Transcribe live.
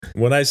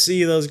When I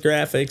see those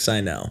graphics,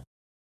 I know.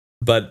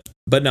 But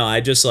no,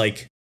 I just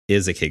like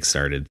is a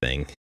Kickstarted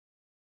thing.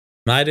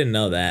 I didn't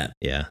know that.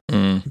 Yeah.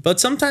 But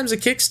sometimes the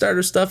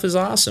Kickstarter stuff is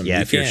awesome.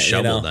 Yeah, if you're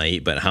Shovel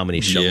Knight, but how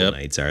many Shovel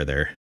Knights are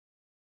there?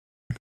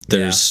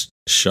 There's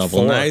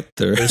Shovel Knight.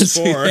 There's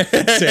 4.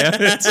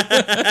 Damn it.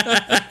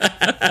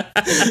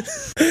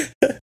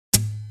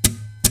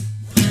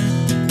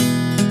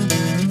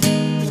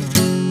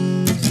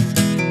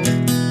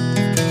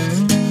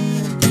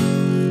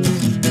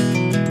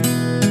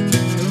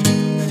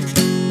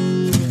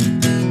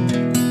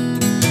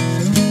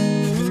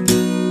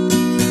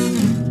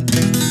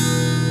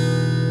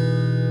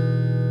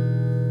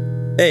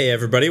 Hey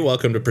everybody,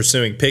 welcome to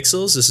Pursuing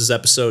Pixels. This is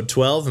episode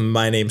 12, and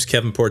my name's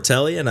Kevin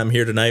Portelli, and I'm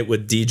here tonight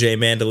with DJ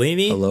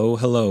Mandolini.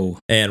 Hello.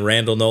 And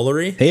Randall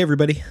Nolery. Hey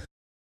everybody.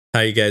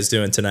 How you guys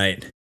doing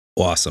tonight?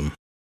 Awesome.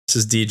 This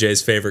is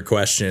DJ's favorite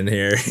question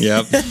here.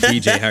 Yep.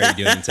 DJ, how are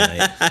you doing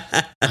tonight?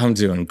 I'm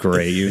doing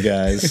great, you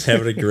guys.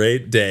 Having a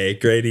great day,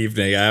 great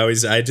evening.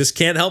 I just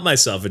can't help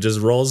myself. It just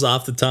rolls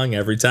off the tongue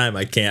every time.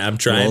 I'm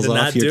trying rolls to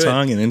not off your do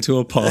tongue and into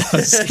a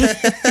pause.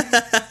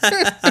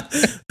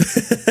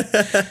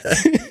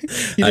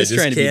 You're just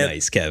trying to be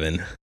nice,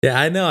 Kevin. Yeah,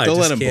 I know. Don't I just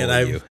let him can't.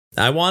 bully you.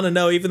 I want to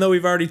know, even though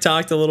we've already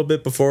talked a little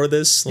bit before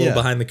this, a little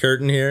behind the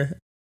curtain here.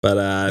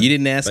 But you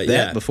didn't ask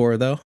that before,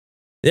 though.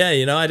 Yeah,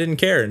 I didn't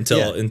care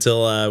until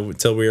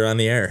we were on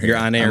the air. You're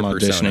on air. I'm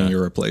auditioning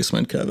your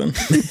replacement, Kevin.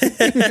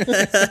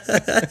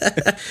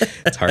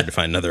 It's hard to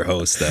find another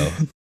host, though.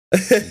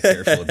 Be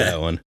careful with that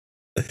one.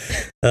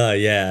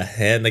 Yeah,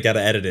 and they got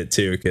to edit it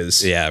too,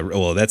 because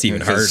well, that's even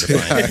harder to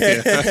find.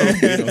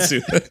 We don't do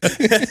that.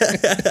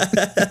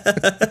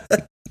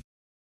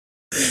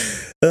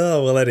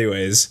 Oh well.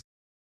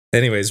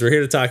 Anyways, we're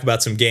here to talk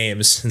about some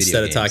games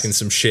instead of talking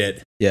some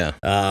shit. Yeah.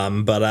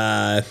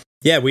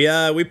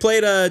 We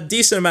played a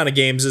decent amount of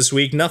games this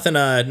week. Nothing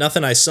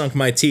I sunk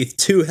my teeth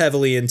too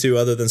heavily into,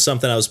 other than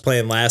something I was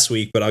playing last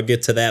week. But I'll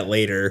get to that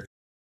later.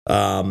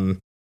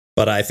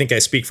 But I think I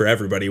speak for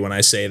everybody when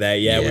I say that.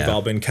 Yeah. We've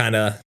all been kind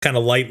of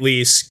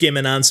lightly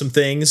skimming on some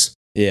things.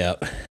 Yeah.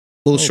 A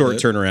little short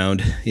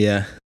turnaround.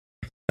 Yeah.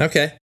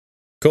 Okay.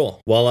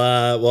 Cool. Well,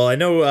 I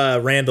know,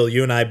 Randall,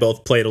 you and I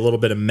both played a little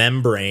bit of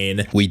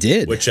Membrane. We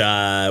did. Which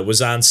was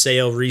on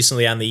sale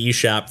recently on the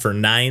eShop for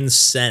 9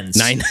 cents.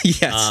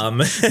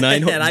 Yes.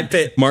 9 and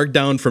I marked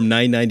down from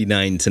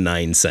 $9.99 to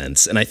 9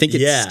 cents. And I think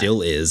it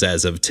still is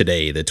as of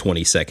today, the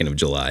 22nd of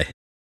July.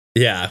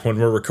 Yeah, when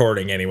we're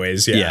recording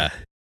anyways. Yeah.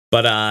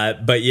 But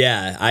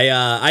yeah,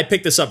 I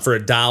picked this up for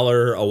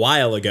 $1 a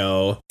while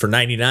ago for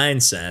 99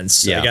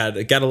 cents. Yeah.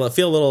 I got to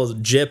feel a little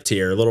gypped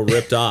here, a little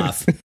ripped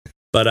off.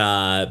 But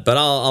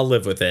I'll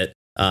live with it.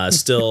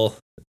 Still,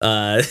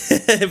 but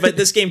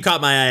this game caught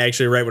my eye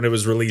actually right when it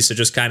was released. It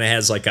just kind of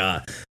has like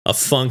a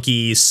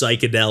funky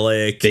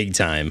psychedelic big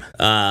time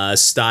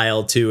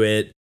style to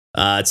it.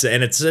 It's a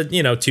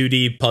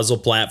 2D puzzle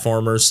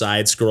platformer,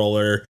 side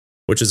scroller,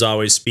 which is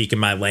always speaking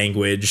my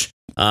language.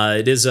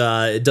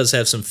 It does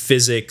have some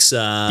physics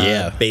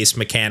based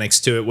mechanics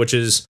to it, which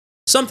is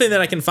something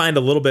that I can find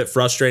a little bit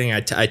frustrating.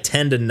 I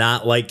tend to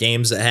not like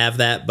games that have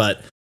that,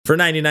 but for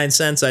 99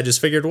 cents, I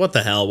just figured, what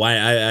the hell? Why?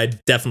 I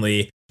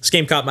definitely, this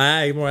game caught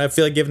my eye. I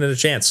feel like giving it a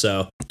chance.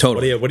 So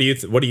totally. What do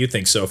you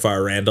think so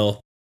far, Randall?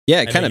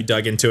 Yeah, kind of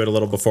dug into it a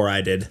little before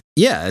I did.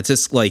 Yeah, it's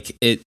just like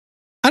it.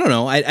 I don't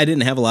know. I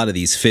didn't have a lot of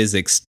these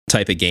physics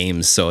type of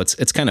games, so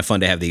it's kind of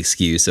fun to have the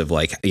excuse of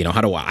like, how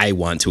do I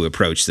want to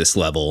approach this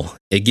level?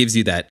 It gives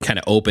you that kind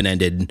of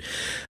open-ended,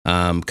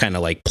 kind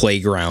of like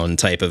playground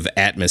type of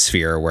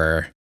atmosphere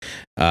where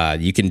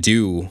you can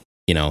do.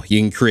 You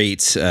can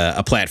create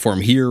a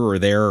platform here or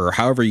there, or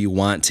however you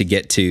want to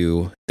get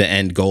to the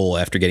end goal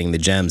after getting the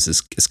gems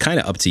is kind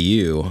of up to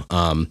you.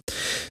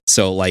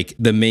 So like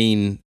the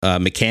main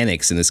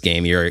mechanics in this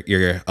game,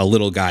 you're a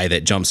little guy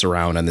that jumps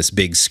around on this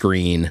big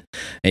screen,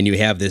 and you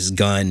have this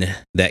gun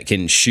that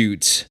can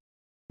shoot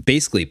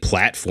basically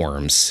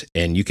platforms,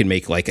 and you can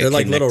make like they're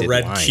like little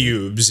red line.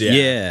 Cubes.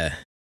 Yeah,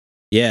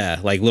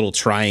 like little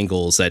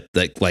triangles that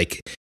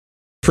like.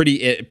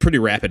 Pretty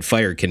rapid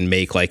fire can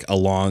make like a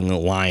long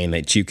line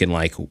that you can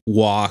like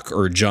walk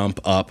or jump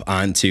up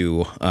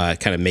onto,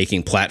 kind of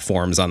making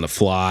platforms on the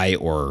fly,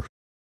 or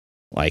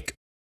like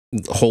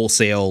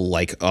wholesale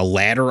like a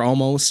ladder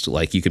almost.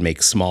 Like you can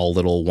make small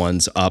little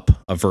ones up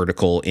a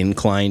vertical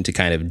incline to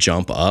kind of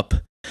jump up.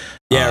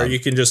 Yeah, or you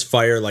can just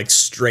fire like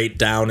straight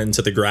down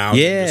into the ground.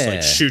 Yeah, and just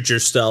like shoot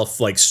yourself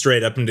like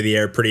straight up into the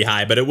air pretty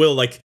high. But it will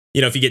like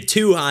if you get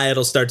too high,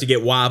 it'll start to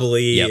get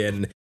wobbly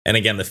And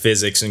again, the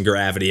physics and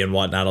gravity and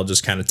whatnot will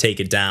just kind of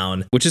take it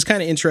down. Which is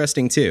kind of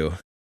interesting, too.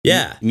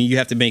 Yeah. I mean, you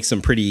have to make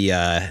some pretty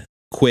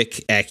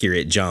quick,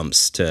 accurate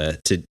jumps to.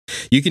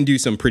 You can do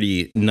some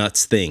pretty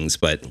nuts things,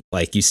 but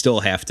like you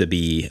still have to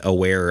be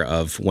aware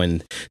of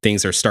when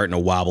things are starting to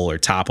wobble or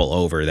topple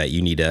over, that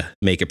you need to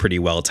make a pretty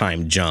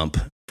well-timed jump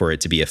for it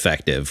to be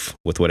effective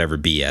with whatever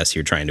BS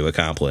you're trying to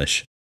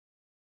accomplish.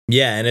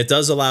 Yeah, and it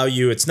does allow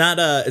you. It's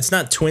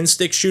not twin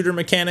stick shooter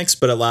mechanics,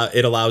 but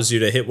it allows you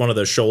to hit one of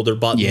the shoulder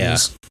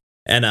buttons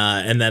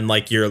and then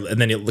like and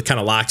then it kind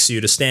of locks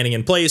you to standing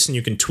in place, and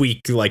you can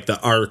tweak like the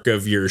arc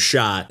of your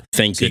shot.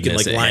 Thank so you can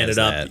goodness like it line has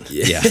it up. that.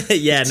 Yeah.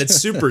 Yeah, and it's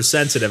super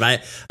sensitive. I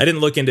didn't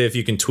look into if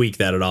you can tweak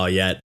that at all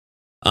yet.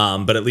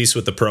 But at least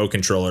with the Pro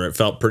controller, it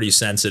felt pretty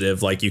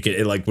sensitive. Like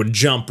it like would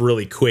jump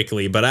really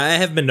quickly. But I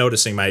have been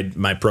noticing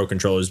my Pro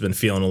controller has been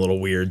feeling a little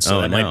weird,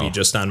 so that might be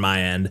just on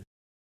my end.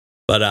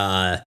 But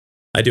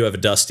I do have a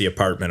dusty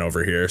apartment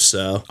over here,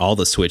 so All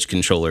the Switch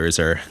controllers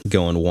are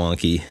going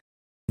wonky.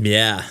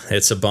 yeah,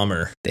 it's a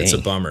bummer. It's a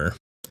Dang. bummer.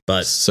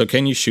 But So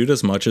can you shoot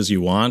as much as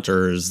you want,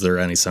 or is there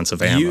any sense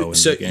of ammo in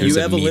the game? you There's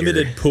a have a meter.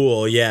 limited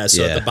pool, yeah.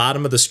 So Yeah. at the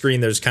bottom of the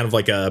screen, there's kind of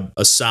like a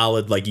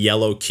solid like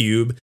yellow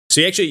cube. So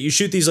you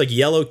shoot these like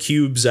yellow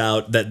cubes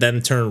out that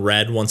then turn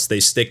red once they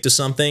stick to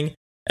something,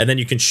 and then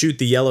you can shoot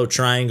the yellow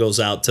triangles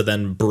out to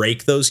then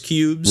break those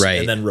cubes, Right.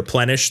 and then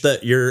replenish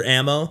your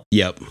ammo.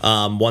 Yep.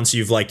 Once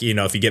you've like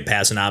if you get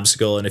past an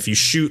obstacle, and if you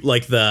shoot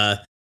like the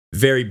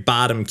very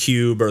bottom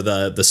cube or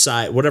the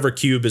side, whatever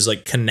cube is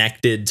like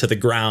connected to the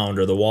ground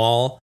or the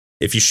wall,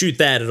 if you shoot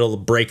that, it'll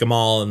break them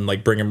all and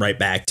like bring them right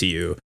back to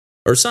you.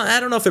 Or I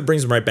don't know if it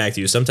brings them right back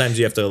to you. Sometimes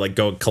you have to like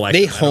go collect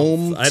They them.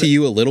 home to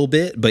you a little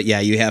bit, but yeah,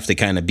 you have to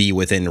kind of be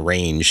within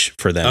range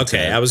for them.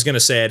 Okay, to, I was gonna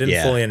say I didn't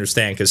Yeah. fully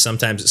understand, because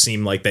sometimes it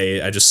seemed like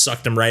I just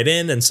sucked them right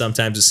in, and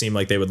sometimes it seemed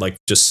like they would like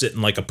just sit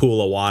in like a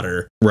pool of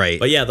water. right.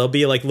 But yeah, there'll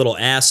be like little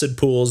acid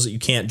pools that you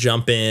can't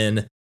jump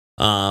in,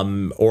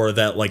 or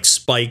that like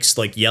spikes,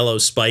 like yellow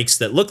spikes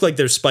that look like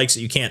they're spikes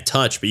that you can't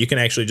touch, but you can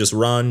actually just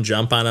run,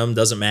 jump on them,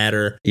 doesn't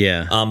matter.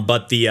 Yeah.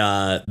 But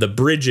the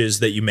bridges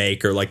that you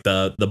make, or like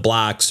the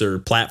blocks or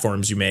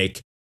platforms you make,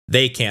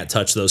 they can't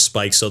touch those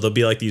spikes. So there'll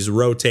be like these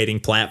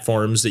rotating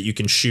platforms that you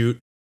can shoot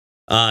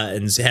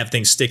and have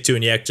things stick to,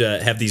 and you have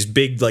to have these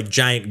big like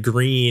giant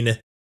green,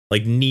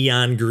 like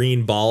neon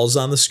green balls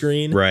on the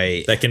screen,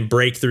 Right. that can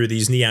break through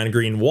these neon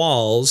green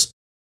walls.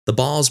 The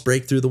balls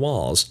break through the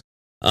walls.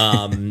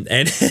 And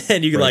you can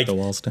Break like the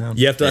walls down.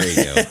 you have to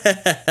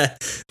There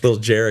little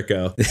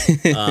Jericho.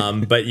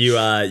 But you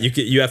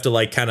have to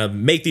like kind of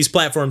make these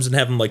platforms and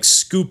have them like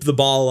scoop the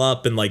ball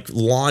up and like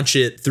launch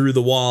it through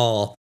the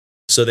wall,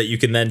 so that you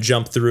can then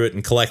jump through it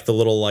and collect the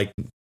little like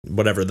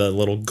whatever, the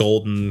little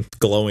golden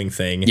glowing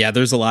thing. Yeah,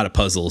 there's a lot of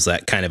puzzles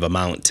that kind of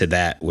amount to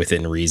that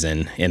within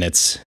reason, and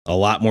it's a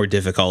lot more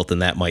difficult than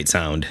that might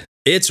sound.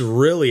 It's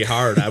really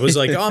hard. I was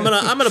like, oh, I'm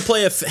gonna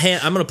play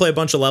a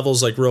bunch of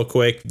levels like real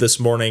quick this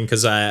morning,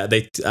 because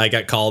I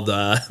got called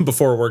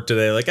before work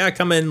today. Like,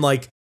 come in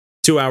like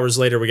 2 hours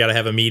later. We got to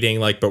have a meeting.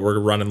 Like, but we're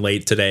running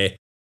late today.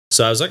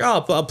 So I was like,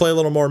 oh, I'll play a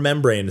little more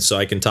Membrane so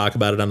I can talk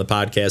about it on the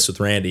podcast with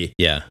Randy.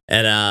 Yeah.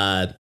 And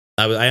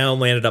I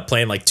only ended up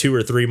playing like 2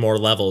 or 3 more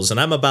levels, and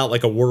I'm about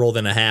like a world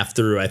and a half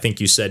through. I think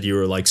you said you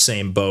were like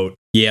same boat.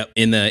 Yep.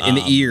 In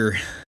the ear.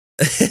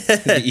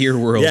 The ear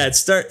world. Yeah, it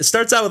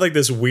starts out with like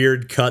this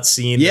weird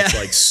cutscene that's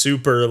like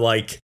super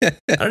like I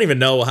don't even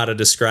know how to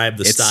describe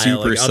the It's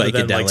style, super like, other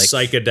than like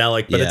psychedelic.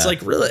 psychedelic, but it's Yeah.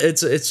 like really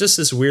it's just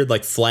this weird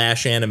like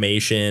flash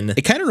animation.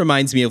 It kind of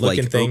reminds me of like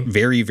looking thing.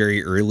 very,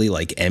 very early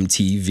like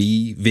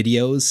MTV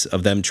videos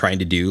of them trying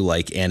to do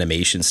like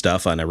animation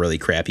stuff on a really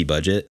crappy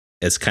budget.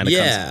 It's kind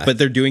of but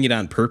they're doing it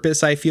on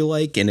purpose, I feel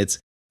like, and it's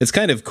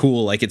kind of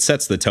cool. Like it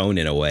sets the tone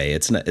in a way.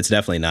 It's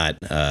definitely not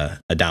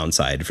a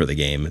downside for the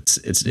game. It's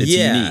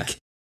unique.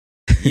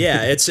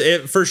 Yeah, it's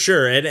for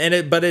sure,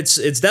 but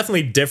it's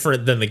definitely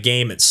different than the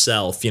game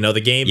itself. You know,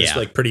 the game is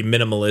like pretty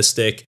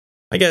minimalistic.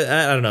 I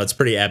don't know, it's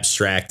pretty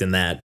abstract in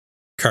that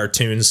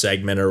cartoon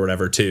segment or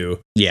whatever too.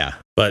 Yeah,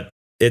 but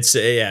it's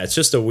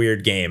just a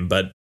weird game,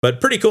 but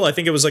pretty cool. I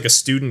think it was like a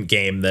student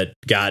game that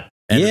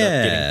ended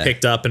up getting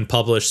picked up and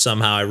published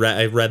somehow.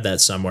 I read that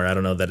somewhere. I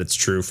don't know that it's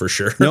true for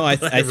sure. No, I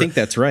think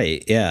that's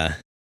right. Yeah.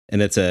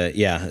 And it's a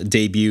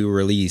debut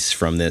release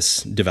from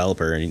this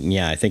developer. And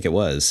yeah, I think it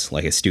was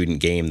like a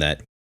student game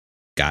that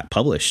got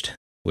published,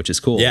 which is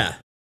cool. Yeah.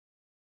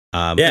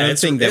 Another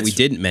thing that we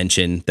didn't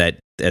mention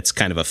that's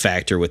kind of a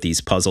factor with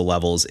these puzzle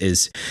levels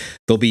is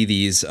there'll be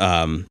these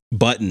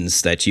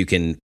buttons that you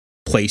can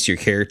place your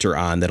character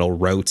on that'll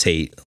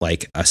rotate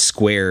like a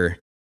square,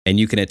 and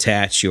you can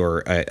attach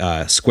your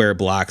square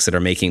blocks that are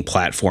making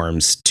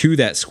platforms to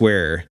that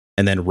square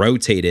and then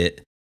rotate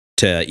it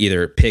to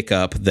either pick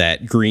up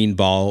that green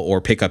ball or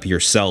pick up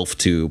yourself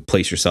to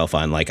place yourself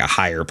on like a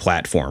higher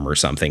platform or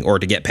something, or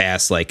to get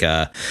past like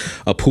a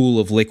pool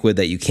of liquid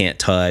that you can't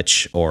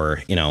touch,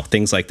 or, you know,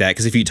 things like that.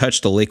 Because if you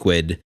touch the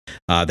liquid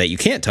that you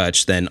can't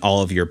touch, then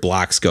all of your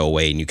blocks go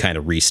away and you kind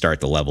of restart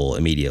the level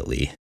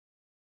immediately.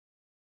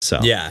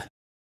 So yeah.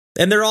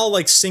 And they're all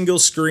like single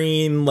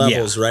screen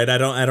levels, right? I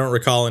don't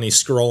recall any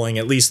scrolling,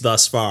 at least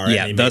thus far.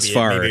 Yeah, I mean, thus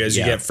far. Maybe as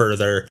you get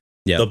further,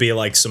 Yep. there'll be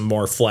like some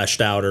more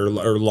fleshed out or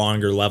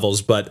longer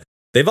levels. But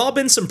they've all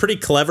been some pretty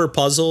clever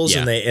puzzles,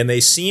 and they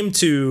seem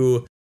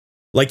to,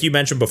 like you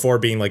mentioned before,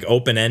 being like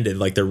open ended.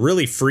 Like they're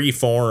really free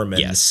form.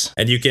 And,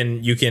 and you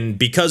can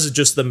because of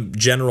just the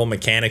general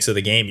mechanics of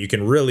the game, you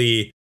can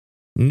really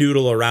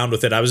noodle around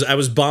with it. I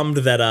was bummed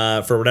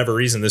that for whatever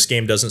reason this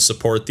game doesn't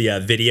support the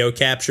video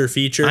capture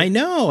feature. I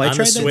know. I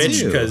tried the Switch that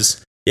too.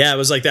 because Yeah, it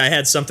was like I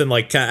had something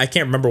like I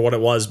can't remember what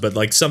it was, but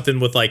like something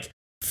with like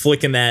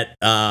flicking that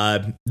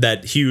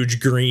that huge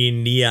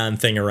green neon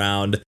thing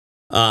around.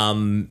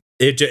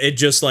 It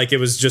just like it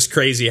was just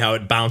crazy how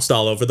it bounced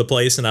all over the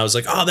place, and I was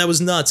like, oh, that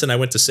was nuts, and I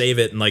went to save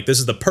it, and like this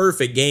is the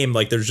perfect game.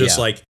 Like there's just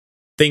like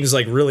things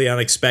like really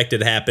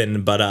unexpected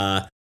happen, but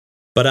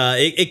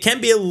it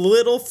can be a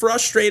little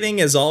frustrating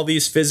as all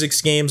these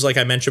physics games, like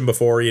I mentioned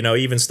before, you know,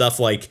 even stuff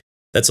like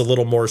that's a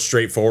little more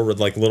straightforward,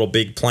 like Little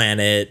Big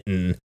Planet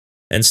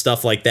and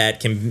stuff like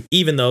that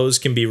even those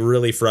can be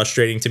really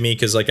frustrating to me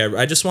because like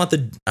I just want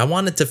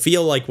it to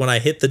feel like when I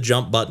hit the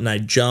jump button, I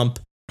jump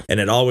and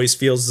it always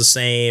feels the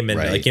same. And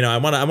like, you know, I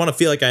want to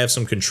feel like I have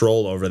some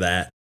control over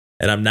that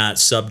and I'm not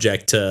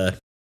subject to,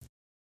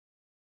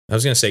 I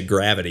was going to say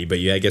gravity, but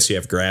I guess you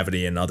have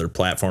gravity in other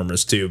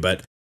platformers too,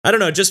 but I don't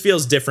know. It just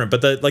feels different,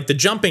 but the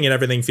jumping and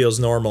everything feels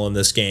normal in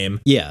this game.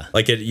 Yeah.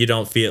 Like you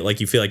don't feel like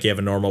you have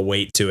a normal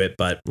weight to it,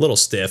 but a little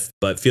stiff,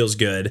 but feels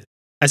good.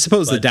 I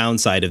suppose the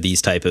downside of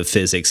these type of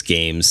physics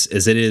games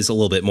is it is a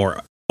little bit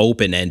more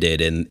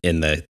open-ended in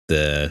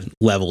the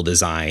level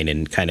design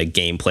and kind of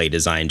gameplay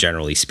design,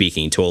 generally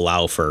speaking, to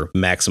allow for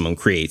maximum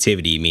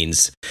creativity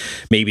means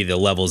maybe the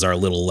levels are a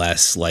little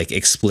less like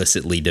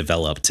explicitly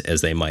developed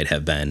as they might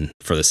have been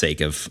for the sake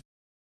of,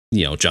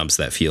 you know, jumps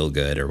that feel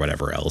good or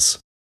whatever else.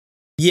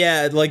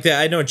 Yeah, like that.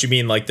 I know what you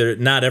mean. Like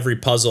not every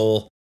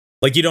puzzle,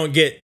 like you don't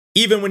get,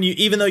 even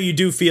though you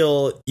do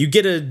feel, you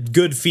get a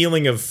good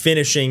feeling of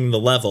finishing the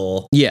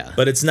level. Yeah.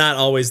 But it's not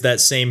always that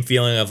same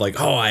feeling of like,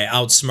 oh, I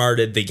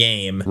outsmarted the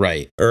game.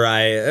 Right.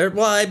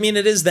 Well, I mean,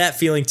 it is that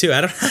feeling too.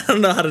 I don't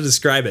know how to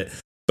describe it,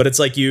 but it's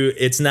like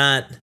it's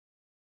not,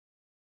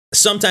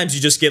 sometimes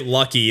you just get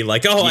lucky.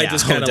 Like, I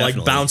just kind of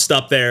like bounced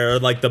up there. Or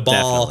like the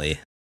ball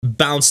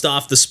bounced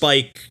off the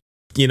spike,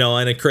 you know,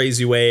 in a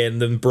crazy way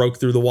and then broke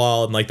through the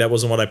wall. And like, that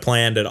wasn't what I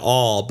planned at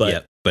all.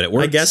 But but it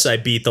works. I guess I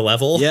beat the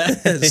level. Yeah.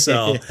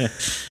 So,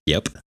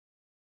 yep.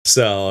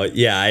 So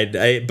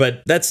yeah,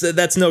 but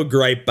that's no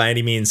gripe by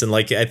any means. And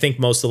like, I think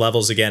most of the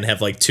levels again have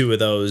like two of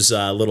those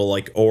little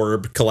like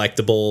orb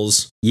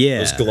collectibles. Yeah.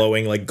 Those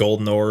glowing like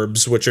golden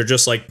orbs, which are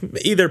just like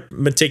either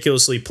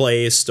meticulously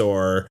placed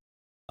or,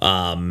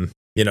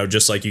 you know,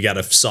 just like you got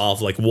to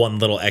solve like one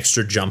little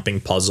extra jumping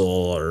puzzle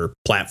or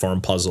platform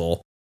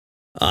puzzle.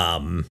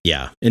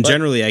 Yeah. And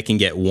generally I can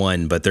get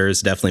one, but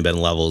there's definitely been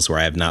levels where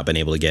I have not been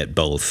able to get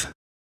both.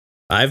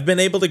 I've been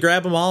able to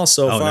grab them all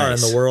so far in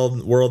the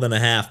world and a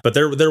half, but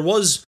there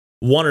was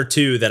one or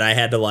two that I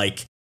had to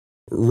like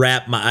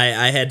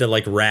I had to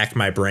like rack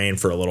my brain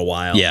for a little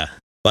while. Yeah.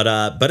 But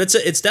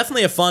it's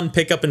definitely a fun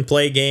pick up and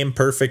play game,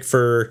 perfect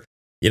for,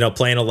 you know,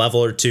 playing a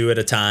level or two at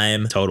a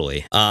time.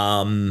 Totally.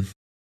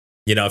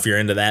 You know, if you're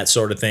into that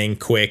sort of thing,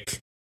 quick,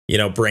 you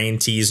know, brain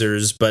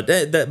teasers, but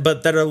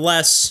that are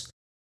less,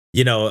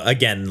 you know,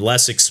 again,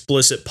 less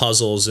explicit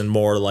puzzles and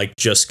more like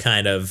just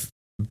kind of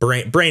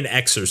brain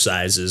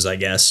exercises, I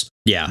guess.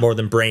 Yeah. More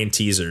than brain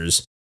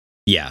teasers.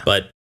 Yeah.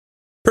 But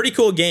pretty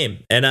cool game.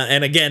 And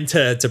again,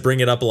 to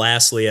bring it up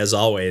lastly, as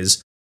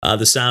always, the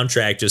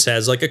soundtrack just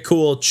has like a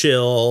cool,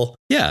 chill,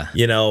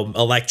 you know,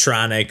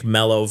 electronic,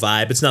 mellow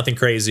vibe. It's nothing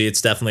crazy.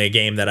 It's definitely a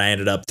game that I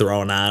ended up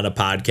throwing on a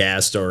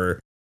podcast or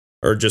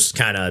just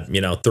kind of,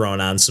 you know,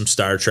 throwing on some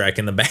Star Trek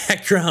in the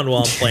background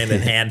while I'm playing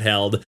it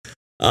handheld.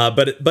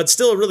 But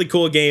still a really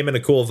cool game and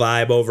a cool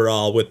vibe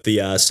overall with the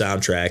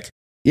soundtrack.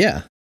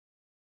 Yeah.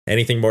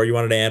 Anything more you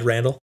wanted to add,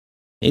 Randall?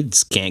 You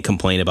just can't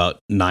complain about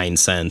 9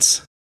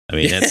 cents. I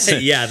mean, that's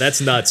yeah, that's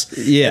nuts.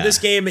 Yeah. And this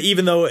game,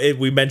 even though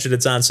we mentioned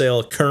it's on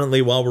sale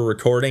currently while we're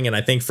recording, and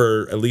I think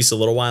for at least a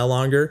little while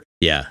longer.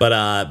 Yeah.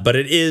 But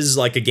it is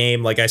like a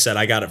game. Like I said,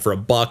 I got it for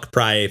 $1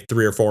 probably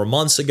 3 or 4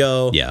 months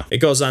ago. Yeah. It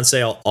goes on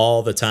sale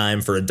all the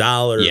time for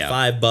 $1, Yeah.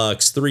 $5,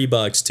 $3,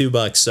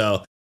 $2.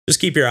 So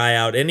just keep your eye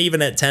out. And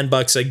even at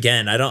 $10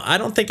 again, I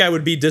don't think I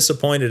would be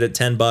disappointed at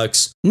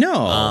 $10.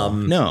 No.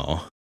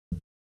 No.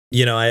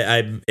 You know,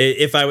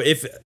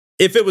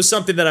 if it was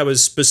something that I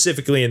was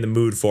specifically in the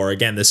mood for,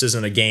 again, this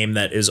isn't a game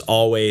that is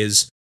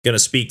always going to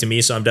speak to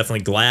me, so I'm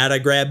definitely glad I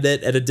grabbed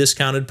it at a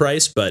discounted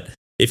price. But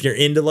if you're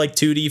into like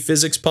 2D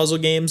physics puzzle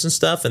games and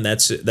stuff, and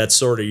that's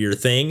sort of your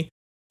thing,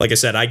 like I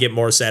said, I get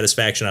more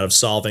satisfaction out of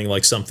solving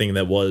like something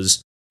that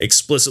was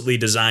explicitly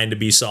designed to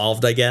be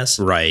solved, I guess.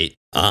 Right.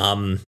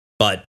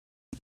 But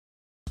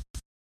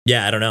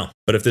yeah, I don't know.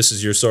 But if this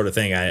is your sort of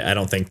thing, I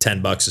don't think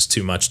 $10 is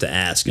too much to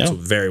ask. It's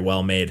very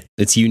well made.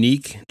 It's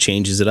unique,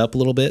 changes it up a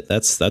little bit.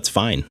 That's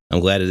fine. I'm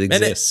glad it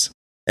exists.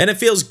 And it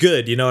feels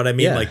good, you know what I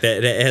mean? Yeah. Like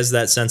that, it has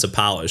that sense of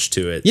polish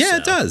to it. Yeah, so.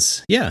 it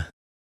does. Yeah.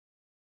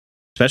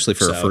 Especially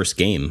for a first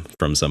game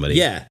from somebody.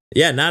 Yeah.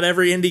 Yeah, not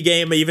every indie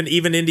game, even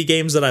indie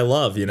games that I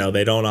love, you know,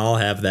 they don't all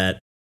have that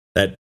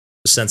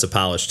sense of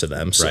polish to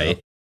them. So. Right.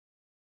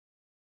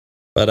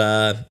 But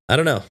I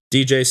don't know.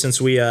 DJ,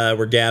 since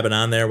we're gabbing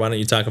on there, why don't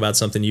you talk about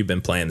something you've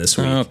been playing this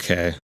week?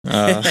 Okay.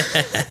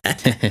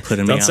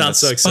 Putting me don't on sound the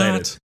so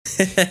spot.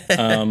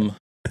 excited.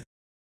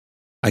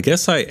 I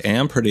guess I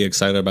am pretty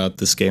excited about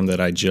this game that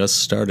I just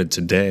started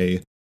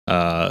today.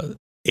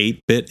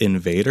 8-Bit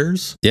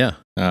Invaders. Yeah.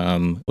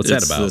 What's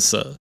that about? This,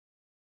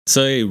 It's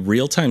a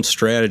real-time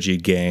strategy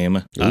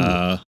game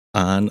on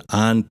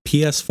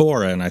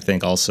PS4 and I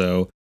think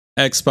also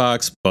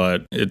Xbox,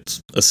 but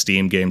it's a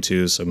Steam game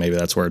too, so maybe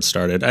that's where it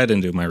started. I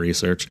didn't do my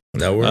research.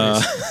 No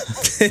worries.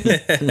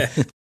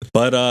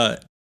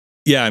 But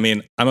yeah, I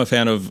mean, I'm a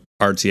fan of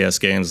RTS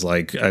games.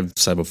 Like I've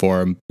said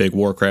before, I'm a big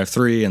Warcraft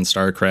 3 and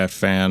StarCraft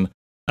fan.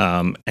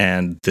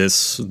 And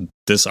this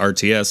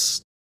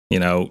RTS,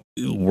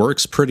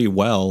 works pretty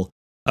well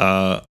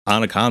on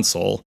a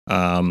console.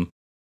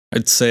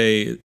 I'd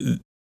say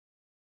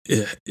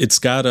it's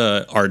got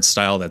a art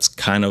style that's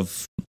kind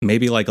of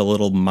maybe like a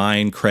little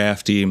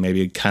Minecrafty,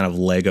 maybe kind of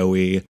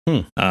Lego-y.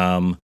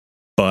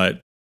 But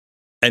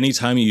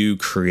anytime you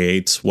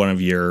create one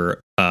of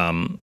your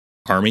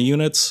army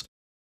units,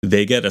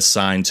 they get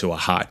assigned to a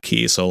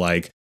hotkey. So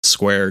like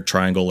square,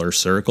 triangle, or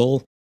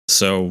circle.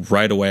 So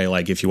right away,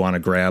 like if you want to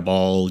grab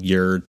all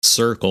your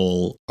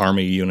circle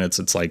army units,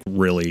 it's like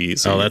really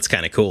easy. Oh, that's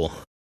kind of cool.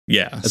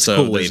 Yeah. That's so a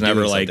cool way there's of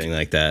never doing like something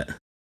like that.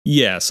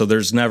 Yeah, so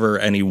there's never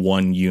any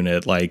one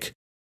unit like,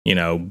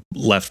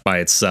 left by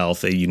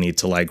itself that you need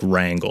to like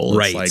wrangle.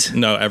 Right. It's like,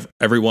 no,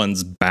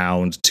 everyone's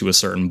bound to a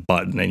certain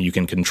button and you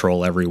can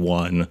control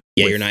everyone.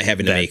 Yeah, you're not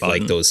having to make button.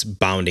 like those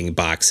bounding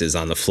boxes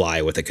on the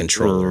fly with a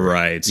controller.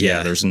 Right.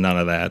 Yeah, there's none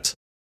of that.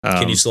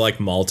 Can you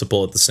select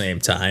multiple at the same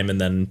time and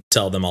then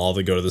tell them all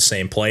to go to the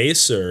same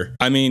place? Or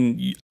I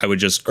mean, I would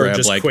just grab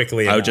just like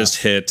quickly I would enough? just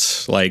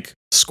hit like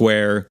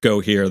square, go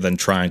here, then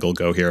triangle,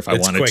 go here if I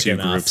It's wanted quick two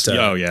enough groups.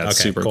 to- Oh yeah, it's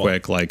okay, super cool.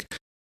 quick. Like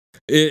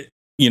it,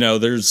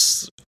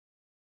 there's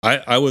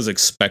I was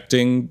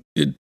expecting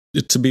it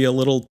to be a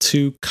little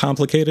too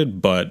complicated,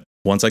 but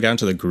once I got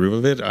into the groove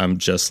of it, I'm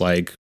just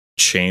like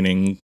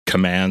chaining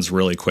commands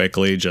really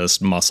quickly,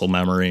 just muscle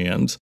memory,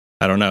 and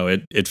I don't know,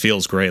 it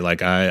feels great.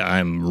 Like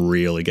I'm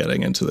really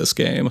getting into this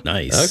game.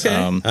 Nice. okay,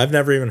 I've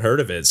never even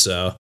heard of it,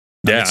 so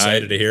I'm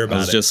excited to hear I about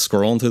was it. just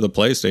scrolling through the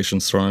PlayStation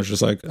store and I was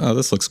just like, oh,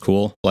 this looks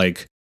cool.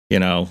 Like,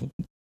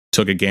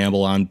 took a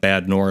gamble on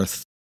Bad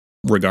North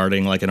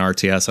regarding like an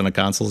RTS on a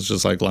console. It's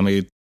just like, let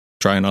me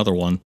try another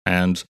one.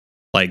 And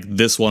like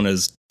this one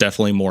is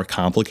definitely more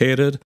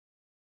complicated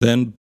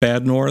than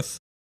Bad North,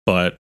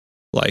 but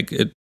like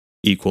it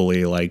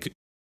equally like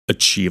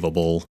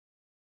achievable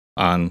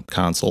on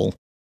console.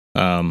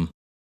 And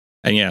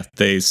yeah,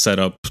 they set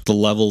up the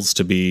levels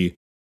to be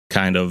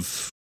kind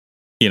of,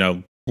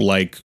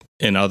 like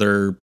in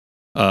other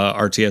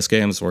RTS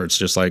games where it's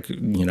just like,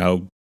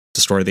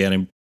 destroy the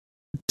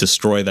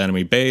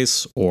enemy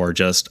base or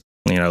just,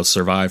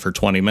 survive for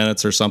 20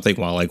 minutes or something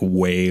while like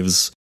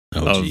waves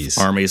of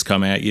armies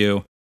come at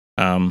you.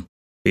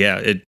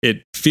 Yeah,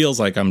 it feels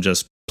like I'm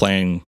just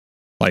playing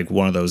like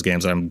one of those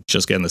games. I'm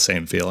just getting the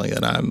same feeling,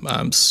 and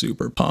I'm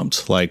super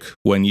pumped. Like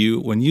when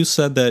you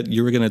said that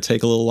you were going to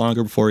take a little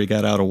longer before you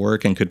got out of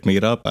work and could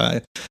meet up,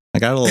 I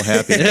got a little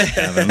happy,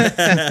 Kevin.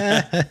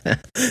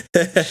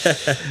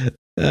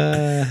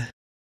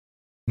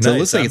 So it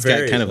looks like it's got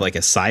very- kind of like a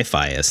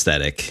sci-fi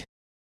aesthetic.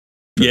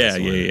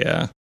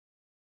 Yeah.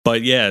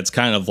 But yeah, it's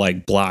kind of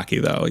like blocky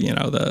though,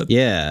 the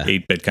Yeah.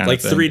 8-bit kind like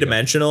of thing.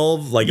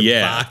 3-dimensional, like a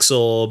Yeah.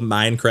 voxel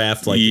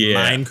Minecraft, like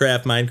Yeah.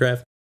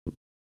 Minecraft.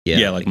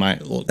 Yeah, like my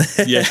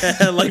yeah.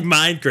 like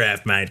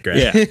Minecraft.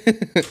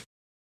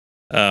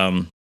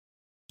 Yeah.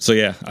 So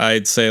yeah,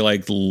 I'd say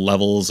like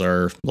levels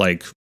are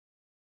like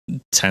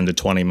 10 to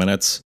 20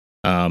 minutes.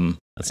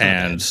 That's not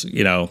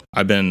And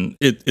I've been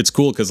it's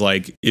cool because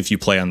like if you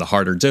play on the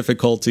harder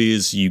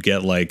difficulties, you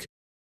get like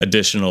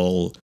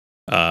additional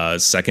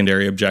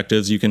secondary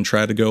objectives you can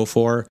try to go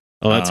for.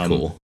 Oh, that's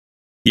cool.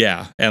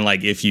 Yeah, and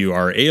like if you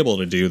are able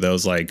to do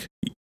those, like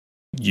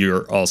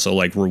you're also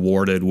like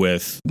rewarded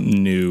with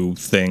new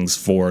things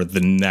for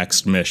the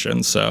next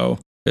mission. So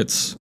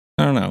it's,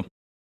 I don't know,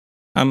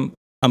 I'm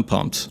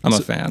pumped. I'm a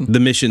fan. The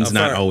mission's How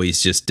not far-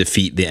 always just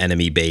defeat the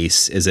enemy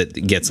base. Is it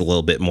gets a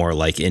little bit more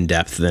like in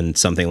depth than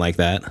something like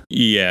that?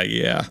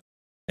 Yeah.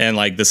 And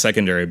like the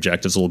secondary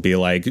objectives will be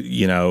like,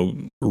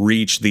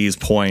 reach these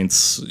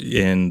points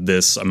in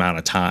this amount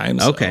of time.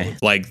 So, Okay.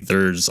 like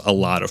there's a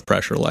lot of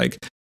pressure. Like,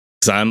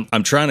 because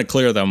I'm trying to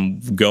clear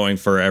them, going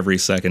for every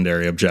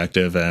secondary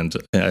objective, and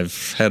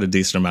I've had a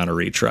decent amount of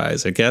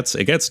retries. It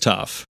gets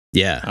tough.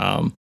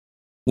 Yeah.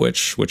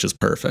 Which is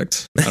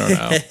perfect. I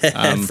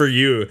don't know. For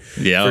you,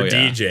 Yeah, for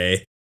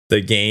DJ,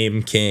 the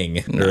game king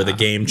or the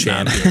game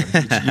champion.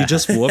 You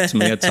just whooped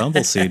me at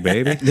Tumbleseed,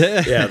 baby.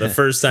 Yeah, the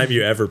first time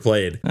you ever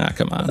played. Ah,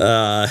 come on.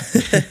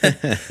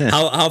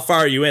 How far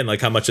are you in?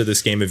 Like, how much of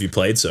this game have you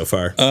played so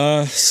far?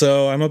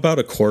 So I'm about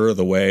a quarter of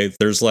the way.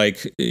 There's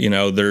like,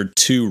 there are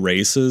two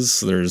races.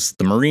 There's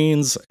the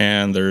Marines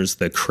and there's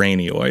the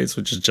Cranioids,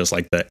 which is just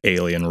like the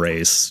alien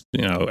race.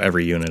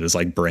 Every unit is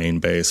like brain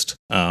based.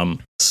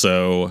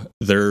 So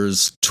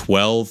there's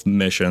 12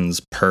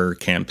 missions per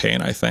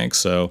campaign, I think.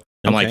 So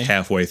I'm like Okay.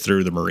 halfway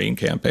through the Marine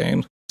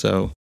campaign.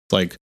 So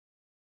like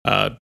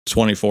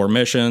 24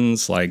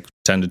 missions, like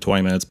 10 to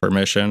 20 minutes per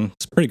mission.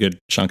 It's a pretty good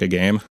chunk of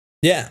game.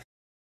 Yeah.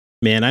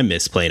 Man, I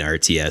miss playing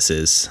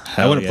RTSs. I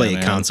Hell want to yeah, play a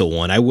man. console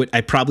one.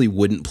 I probably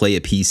wouldn't play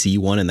a PC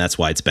one, and that's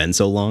why it's been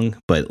so long.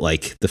 But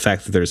like the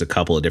fact that there's a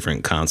couple of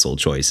different console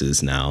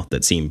choices now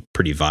that seem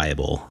pretty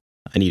viable.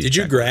 I need. Did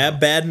you grab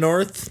Bad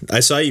North?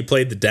 I saw you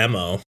played the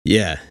demo.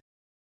 Yeah,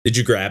 Did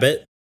you grab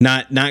it?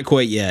 not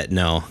quite yet.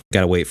 No,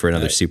 got to wait for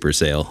another Right. super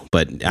sale.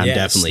 But I'm Yeah,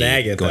 definitely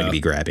snag it, going though. to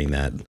be grabbing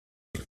that.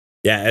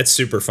 Yeah, it's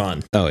super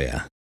fun. Oh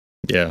yeah.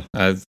 Yeah,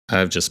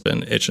 I've just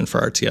been itching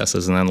for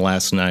RTSs, and then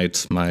last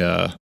night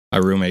my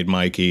roommate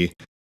Mikey,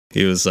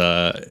 he was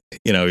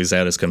he's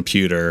at his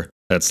computer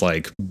that's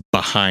like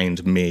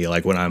behind me,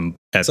 like when I'm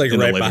at It's like in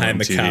right living behind room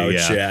the TV,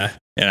 couch. Yeah.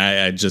 and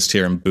I just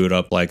hear him boot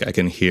up, like I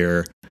can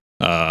hear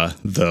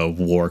the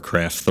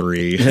Warcraft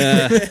 3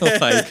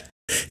 like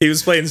He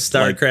was playing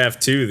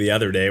StarCraft 2 the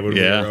other day when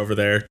we Yeah. were over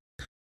there.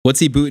 What's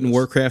he booting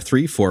Warcraft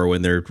 3 for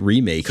when they're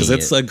remaking because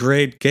it's it? a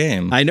great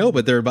game. I know,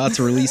 but they're about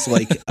to release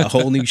like a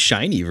whole new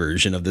shiny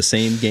version of the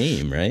same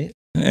game, right?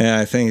 Yeah,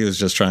 I think he was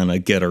just trying to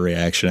get a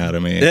reaction out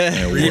of me.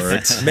 and it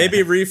worked. Maybe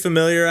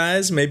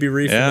refamiliarize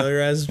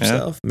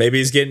himself. Maybe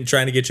he's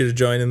trying to get you to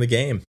join in the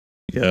game.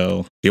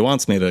 Yo, he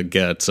wants me to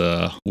get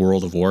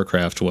World of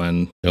Warcraft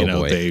when Oh,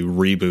 boy. they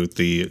reboot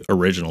the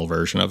original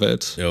version of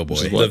it. Oh, boy.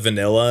 Which is The what-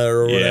 vanilla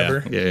or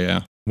whatever.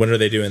 Yeah. When are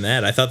they doing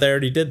that? I thought they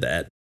already did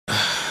that.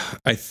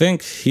 I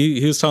think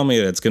he was telling me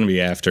that it's going to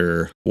be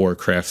after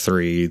Warcraft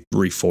 3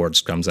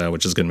 Reforged comes out,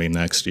 which is going to be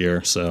next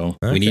year. So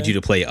We need you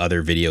to play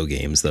other video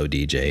games, though,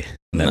 DJ.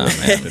 That Nah,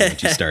 wouldn't happen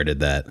once you started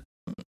that.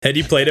 Had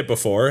you played it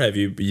before?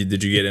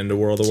 Did you get into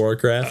World of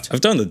Warcraft?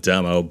 I've done the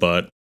demo,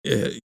 but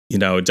it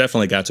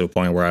definitely got to a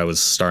point where I was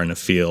starting to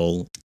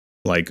feel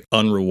like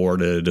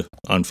unrewarded,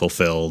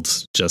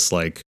 unfulfilled, just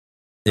like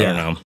I don't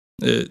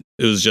know.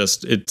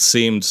 It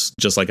seemed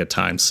just like a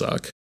time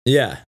suck.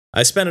 Yeah.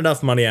 I spent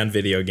enough money on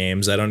video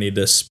games. I don't need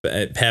to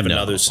have No.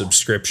 another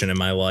subscription in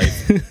my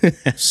life.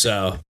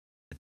 So,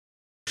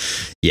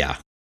 Yeah,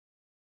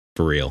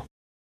 for real.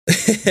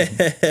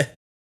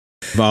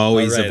 I've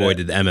always All right,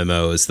 avoided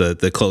MMOs.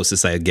 The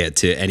closest I get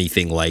to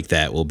anything like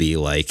that will be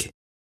like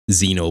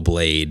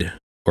Xenoblade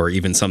or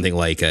even something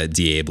like a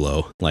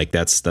Diablo. Like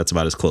that's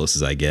about as close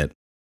as I get.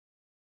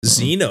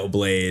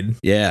 Xenoblade.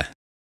 Yeah.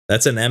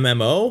 That's an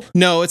MMO?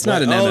 No, it's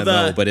not What? an Oh,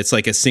 MMO, but it's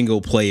like a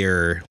single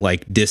player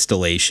like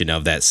distillation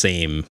of that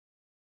same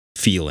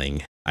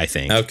feeling, I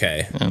think.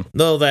 Okay. Yeah.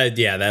 No, that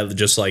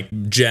just like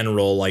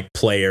general like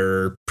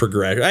player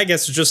progression. I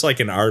guess it's just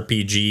like an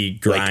RPG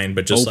grind,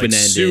 but just like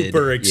open-ended,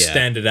 super yeah.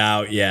 extended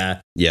out.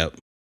 Yeah. Yep.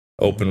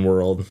 Open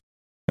world.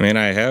 I mean,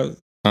 I have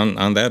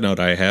on that note,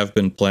 I have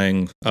been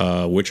playing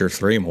Witcher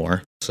 3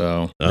 more.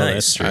 So Oh,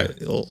 Nice. that's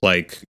true.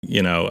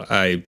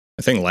 I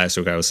think last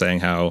week I was saying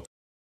how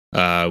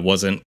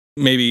wasn't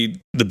maybe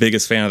the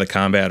biggest fan of the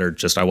combat, or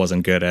just I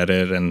wasn't good at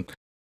it, and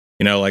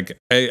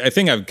I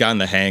think I've gotten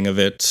the hang of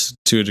it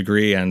to a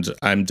degree, and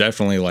I'm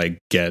definitely like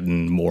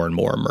getting more and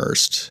more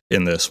immersed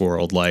in this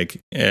world. Like,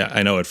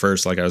 I know at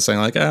first, like I was saying,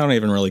 like I don't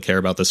even really care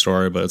about the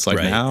story, but it's like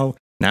Right. now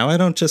I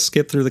don't just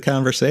skip through the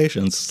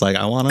conversations. It's like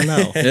I want to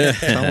know.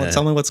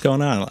 Tell me what's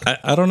going on.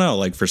 I don't know.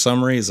 Like for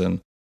some reason,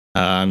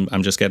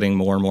 I'm just getting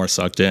more and more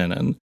sucked in,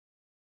 and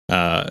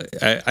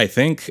I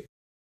think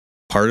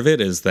part of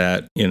it is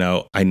that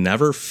I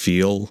never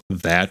feel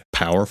that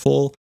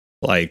powerful.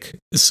 Like,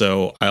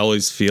 so I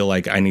always feel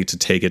like I need to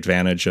take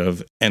advantage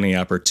of any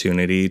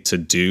opportunity to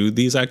do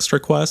these extra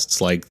quests.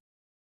 Like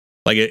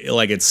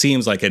it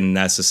seems like a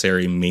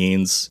necessary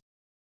means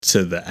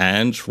to the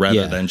end rather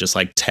Yeah. than just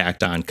like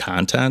tacked on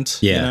content.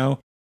 Yeah.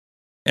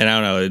 And I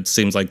don't know, it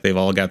seems like they've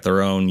all got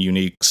their own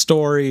unique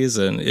stories,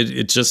 and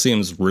it just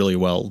seems really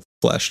well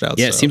fleshed out.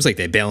 Yeah, it So, seems like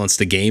they balance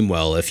the game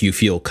well if you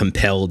feel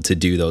compelled to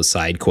do those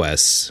side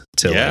quests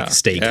to Yeah, like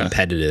stay yeah.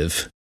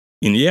 competitive.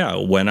 and yeah,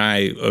 when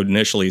I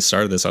initially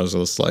started this, I was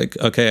just like,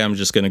 okay, I'm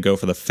just going to go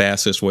for the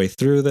fastest way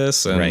through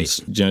this and Right.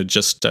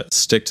 just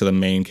stick to the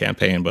main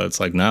campaign. But it's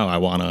like, no, I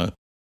want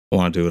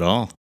to do it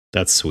all.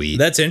 That's sweet.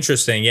 That's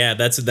interesting. Yeah,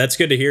 that's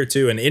good to hear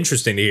too, and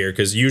interesting to hear,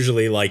 because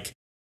usually like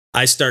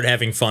I start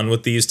having fun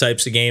with these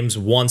types of games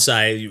once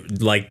I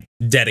like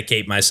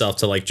dedicate myself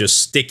to like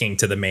just sticking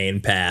to the main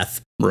path,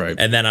 Right.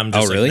 and then I'm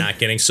just Oh, really? like not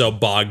getting so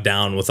bogged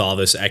down with all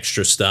this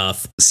extra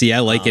stuff. See, I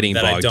like getting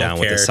that I bogged don't down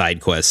with the care.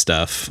 side quest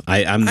stuff.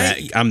 I'm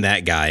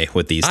that guy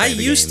with these. I type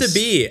of used games. to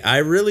be. I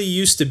really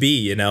used to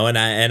be, and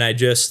I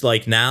just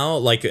like now,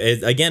 like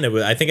I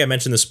think I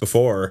mentioned this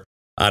before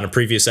on a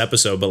previous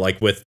episode, but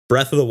like with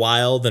Breath of the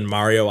Wild and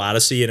Mario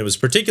Odyssey, and it was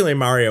particularly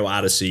Mario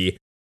Odyssey,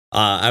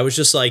 I was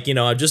just like,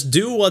 I just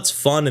do what's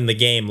fun in the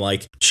game.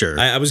 Like Sure.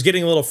 I was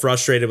getting a little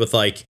frustrated with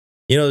like,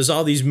 there's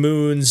all these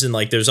moons and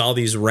like there's all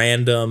these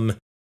random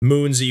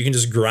moons that you can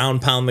just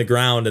ground pound the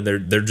ground and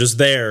they're just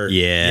there.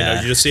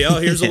 Yeah. You just see, oh,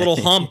 here's a little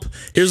hump.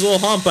 Here's a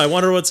little hump. I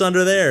wonder what's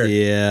under there.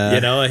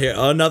 yeah. Here,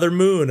 another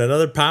moon,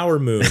 another power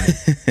moon.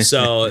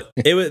 So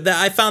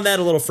I found that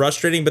a little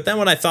frustrating. But then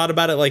when I thought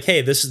about it, like,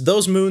 hey,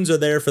 those moons are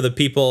there for the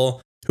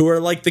people who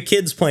are like the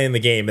kids playing the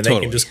game, and they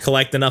Totally. can just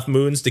collect enough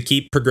moons to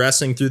keep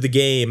progressing through the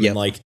game. Yep.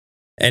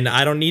 And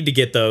I don't need to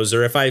get those,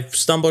 or if I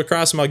stumble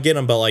across them, I'll get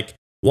them. But like,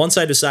 once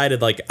I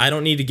decided like I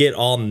don't need to get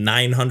all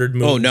 900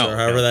 moons or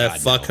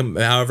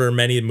however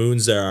many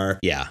moons there are.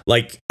 Yeah.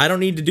 Like I don't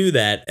need to do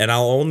that, and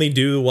I'll only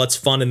do what's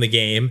fun in the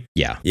game.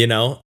 Yeah. You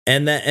know,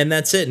 and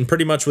that's it. And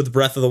pretty much with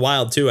Breath of the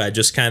Wild too, I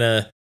just kind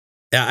of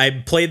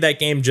I played that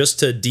game just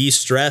to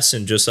de-stress,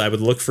 and just I would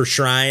look for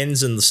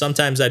shrines, and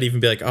sometimes I'd even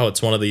be like, oh,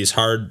 it's one of these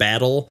hard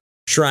battle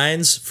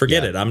shrines.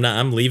 Forget it.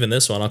 I'm leaving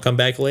this one. I'll come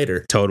back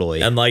later.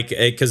 Totally. And like,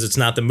 because it's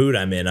not the mood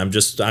I'm in. I'm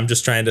just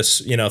trying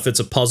to, you know, if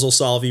it's a puzzle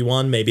solvey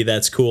one, maybe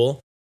that's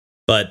cool.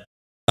 But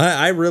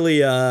I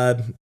really, I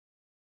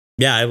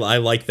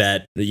like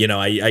that. You know,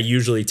 I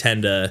usually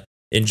tend to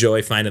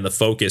enjoy finding the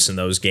focus in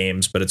those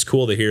games, but it's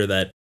cool to hear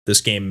that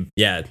this game,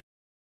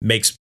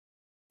 makes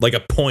like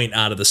a point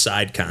out of the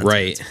side content.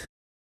 Right.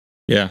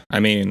 Yeah. I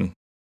mean,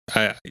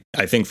 I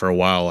think for a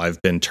while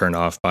I've been turned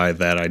off by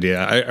that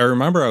idea. I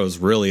remember I was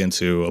really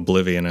into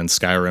Oblivion and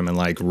Skyrim and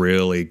like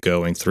really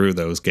going through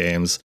those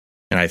games.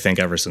 And I think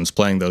ever since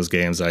playing those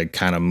games, I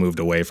kind of moved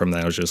away from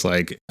that. I was just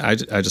like, I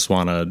just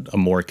want a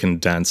more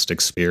condensed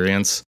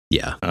experience.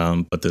 Yeah.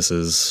 But this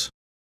is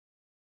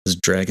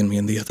dragging me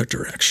in the other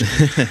direction.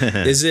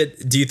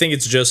 Do you think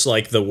it's just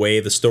like the way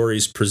the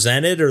story's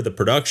presented, or the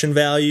production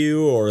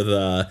value,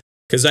 or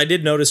because I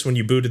did notice when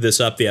you booted this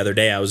up the other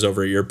day, I was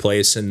over at your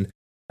place and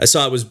I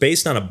saw it was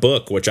based on a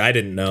book, which I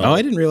didn't know. Oh,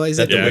 I didn't realize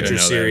that. The Witcher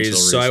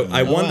series. So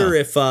I wonder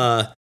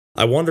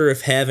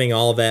if having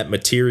all that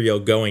material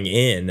going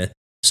in,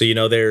 so you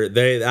know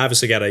they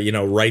obviously got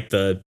to write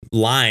the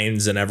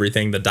lines and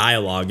everything, the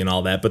dialogue and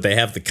all that, but they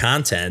have the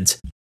content,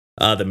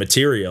 the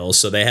material,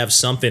 so they have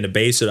something to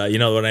base it on. You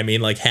know what I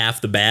mean? Like half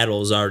the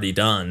battle is already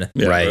done,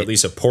 right? Or at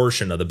least a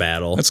portion of the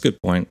battle. That's a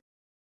good point.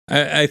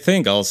 I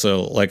think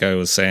also, like I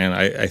was saying,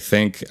 I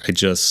think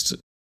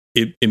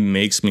it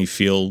makes me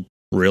feel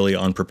really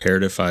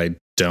unprepared if I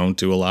don't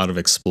do a lot of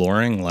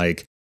exploring.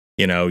 Like,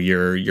 you know,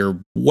 your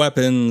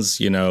weapons,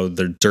 you know,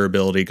 their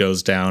durability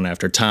goes down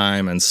after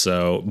time, and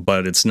so,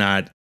 but it's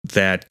not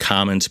that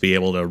common to be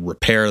able to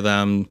repair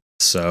them.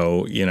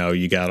 So, you know,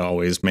 you got to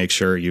always make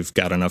sure you've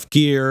got enough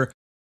gear.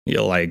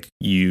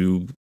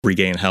 You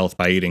regain health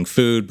by eating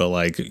food, but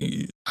like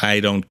I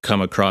don't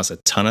come across a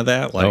ton of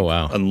that. Like, oh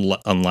wow,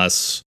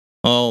 unless.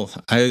 Well,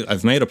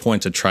 I've made a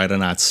point to try to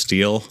not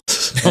steal,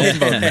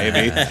 but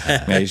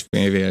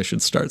maybe I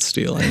should start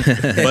stealing.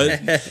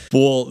 But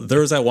well, there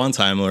was that one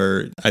time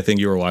where I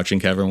think you were watching,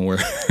 Kevin, where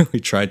we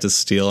tried to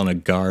steal and a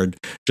guard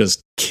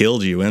just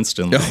killed you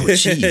instantly. Oh,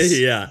 jeez.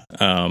 Yeah.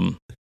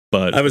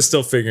 But I was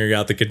still figuring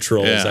out the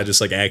controls. Yeah. I just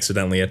like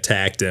accidentally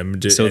attacked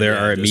him. So there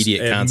are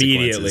immediate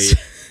consequences.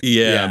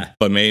 Yeah,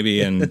 but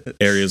maybe in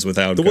areas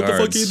without guards. What the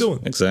fuck are you doing?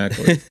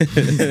 Exactly.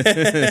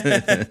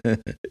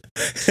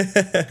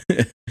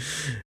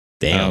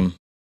 Damn.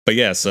 But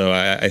yeah, so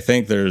I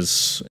think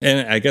there's,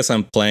 and I guess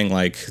I'm playing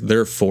like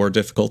there are 4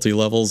 difficulty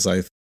levels.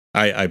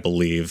 I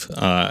believe,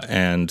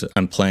 and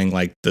I'm playing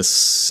like the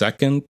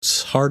second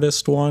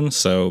hardest one.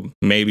 So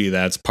maybe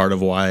that's part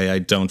of why I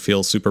don't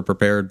feel super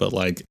prepared. But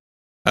like,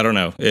 I don't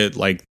know. It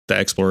like the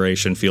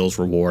exploration feels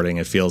rewarding.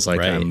 It feels like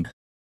I'm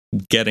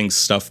getting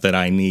stuff that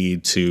I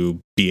need to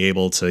be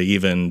able to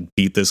even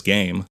beat this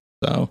game.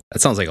 So that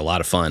sounds like a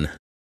lot of fun.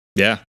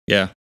 Yeah.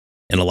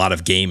 And a lot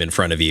of game in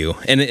front of you.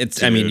 And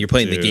it's, I mean, you're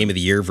playing the Game of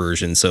the Year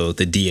version, so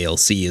the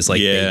DLC is like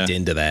baked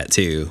into that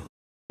too.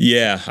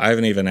 Yeah, I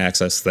haven't even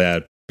accessed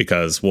that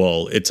because,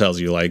 well, it tells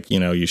you like, you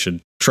know, you should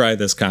try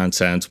this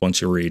content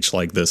once you reach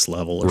like this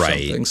level or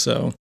something.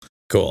 So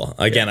cool.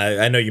 Again,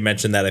 I know you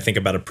mentioned that, I think,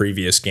 about a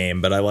previous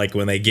game, but I like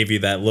when they give you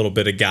that little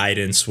bit of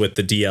guidance with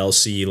the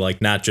DLC,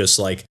 like not just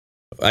like,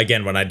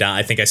 again, when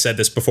I think I said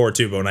this before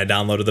too, but when I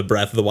downloaded the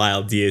Breath of the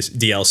Wild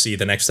DLC,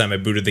 the next time I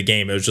booted the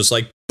game, it was just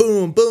like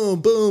boom,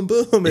 boom, boom,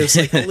 boom. It's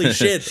like, holy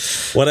shit.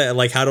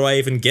 How do I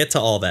even get to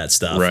all that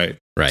stuff? Right.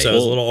 So it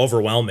was a little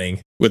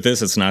overwhelming. With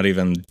this, it's not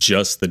even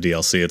just the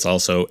DLC. It's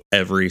also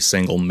every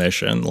single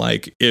mission.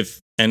 Like if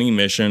any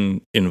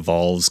mission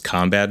involves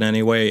combat in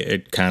any way,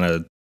 it kind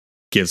of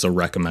gives a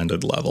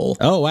recommended level.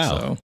 Oh, wow.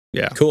 So,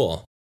 yeah.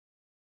 Cool.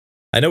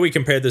 I know we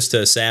compared this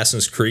to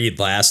Assassin's Creed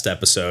last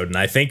episode, and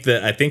I think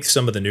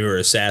some of the newer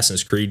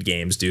Assassin's Creed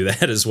games do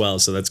that as well,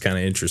 so that's kind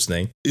of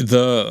interesting.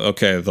 The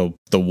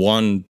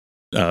one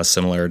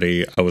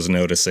similarity I was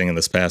noticing in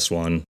this past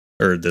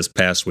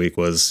week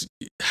was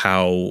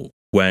how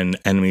when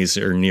enemies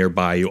are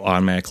nearby, you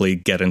automatically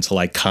get into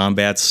like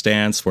combat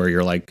stance where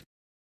you're like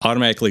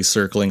automatically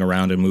circling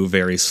around and move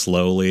very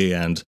slowly,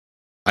 and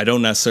I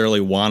don't necessarily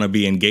want to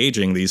be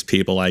engaging these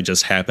people. I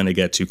just happen to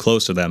get too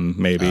close to them,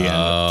 maybe,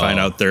 and find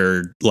out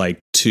they're like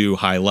too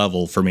high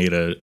level for me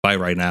to fight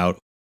right now.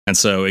 And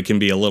so it can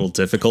be a little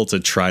difficult to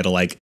try to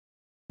like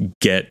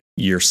get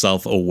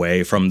yourself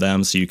away from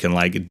them so you can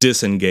like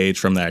disengage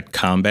from that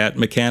combat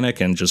mechanic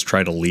and just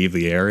try to leave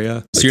the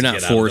area. So you're not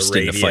forced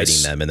into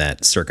fighting them in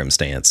that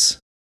circumstance.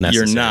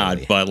 You're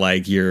not, but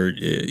like you're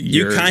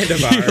kind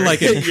of are. You're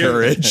like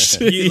encouraged.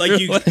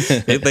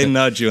 They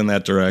nudge you in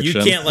that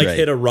direction. You can't like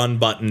hit a run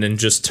button and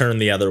just turn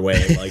the other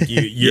way. Like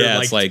you're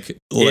it's like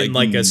in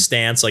like a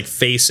stance, like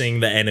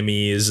facing the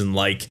enemies, and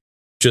like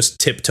just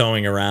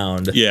tiptoeing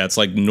around. Yeah, it's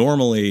like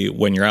normally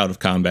when you're out of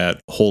combat,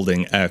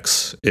 holding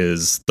X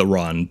is the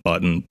run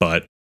button,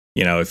 but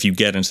you know, if you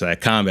get into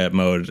that combat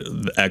mode,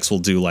 the X will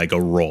do like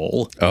a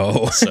roll.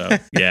 Oh, So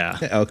yeah.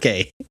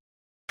 okay.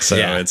 So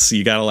Yeah. it's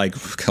you gotta like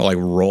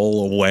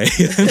roll away.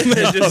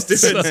 just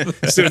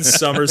doing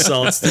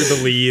somersaults through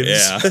the leaves.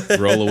 Yeah.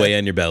 Roll away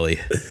on your belly.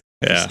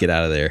 Yeah. Just get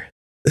out of there.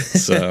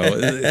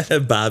 So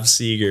Bob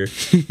Seger.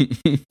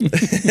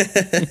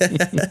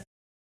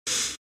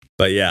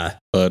 But yeah,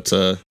 but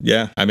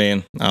yeah, I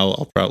mean,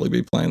 I'll probably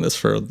be playing this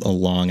for a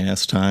long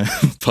ass time,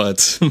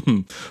 but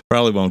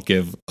probably won't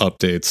give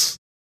updates,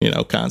 you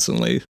know,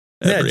 constly.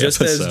 yeah, every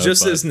just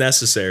episode, as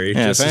necessary.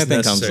 Yeah, just if as anything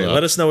comes necessary. up.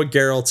 Let us know what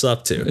Geralt's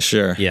up to.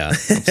 Sure. Yeah. I'm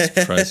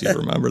surprised you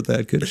remembered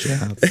that. Good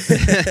job.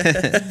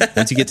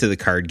 Once you get to the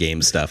card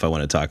game stuff, I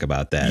want to talk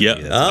about that. Yeah.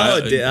 Maybe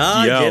that's-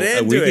 Get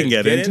into we it. can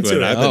get into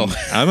it.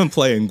 I've been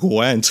playing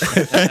Gwent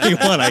with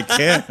anyone I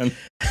can.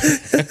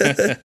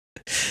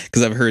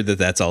 Because I've heard that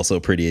that's also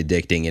pretty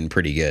addicting and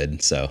pretty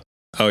good. So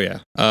Oh yeah.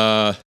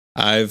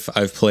 I've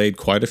played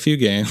quite a few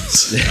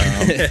games.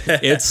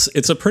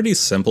 It's a pretty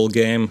simple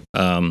game.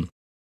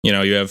 You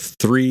know, you have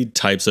 3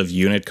 types of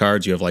unit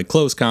cards. You have like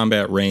close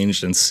combat,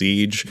 ranged, and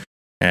siege,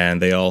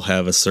 and they all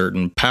have a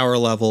certain power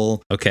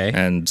level. okay,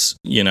 And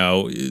you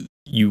know,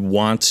 you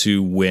want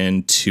to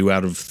win 2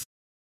 out of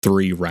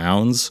 3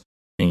 rounds.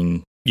 I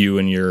mean, you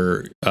and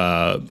your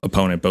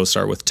opponent both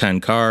start with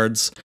 10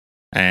 cards,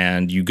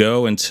 and you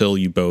go until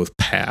you both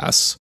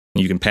pass.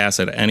 You can pass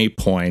at any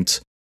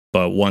point,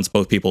 but once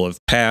both people have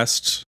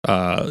passed,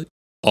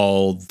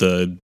 all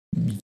the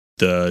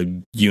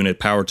unit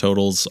power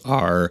totals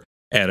are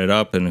added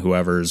up, and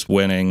whoever's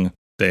winning,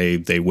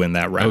 they win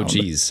that round. oh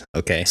geez,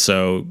 okay,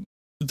 So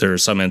there are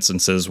some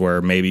instances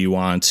where maybe you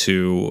want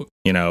to,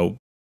 you know,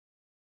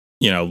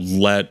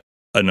 let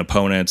an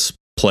opponent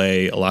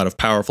play a lot of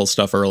powerful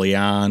stuff early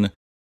on,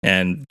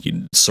 and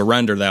you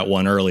surrender that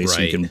one early so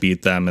you Right. can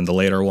beat them in the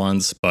later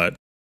ones. But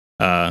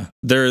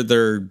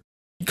they're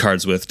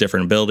cards with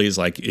different abilities.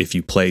 Like if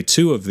you play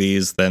 2 of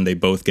these, then they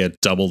both get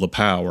double the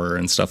power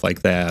and stuff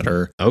like that.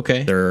 Or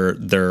okay,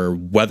 they're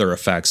weather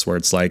effects where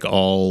it's like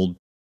all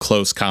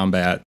close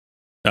combat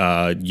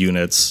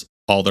units,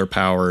 all their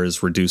power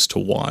is reduced to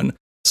 1.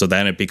 So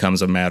then it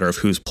becomes a matter of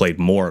who's played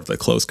more of the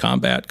close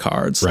combat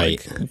cards.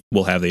 Right. Like,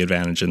 will have the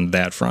advantage in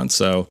that front.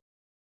 So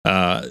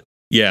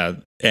yeah,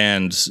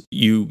 and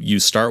you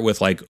start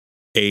with like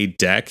a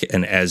deck,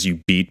 and as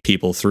you beat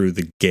people through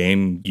the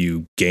game,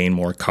 you gain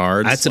more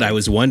cards. that's what I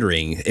was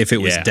wondering if it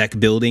was Yeah. deck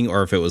building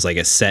or if it was like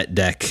a set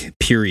deck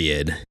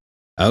period.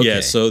 Okay, Yeah,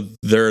 so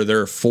there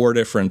are 4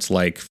 different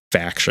like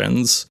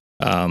factions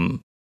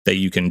that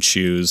you can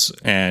choose,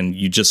 and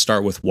you just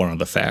start with one of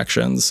the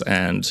factions.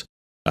 And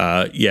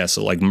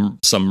so like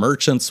some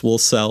merchants will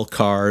sell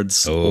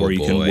cards, Oh, or you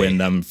can boy. win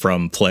them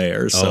from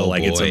players. So Oh,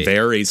 like it's a boy.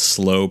 very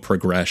slow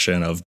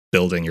progression of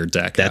building your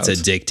deck. that's out.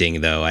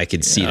 addicting though. I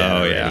could see that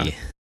Oh, already.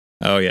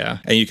 Oh yeah,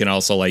 and you can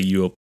also like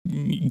you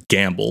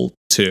gamble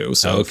too.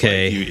 So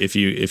Okay. if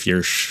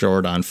you're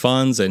short on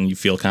funds and you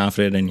feel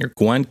confident in your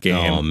Gwent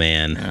game, Oh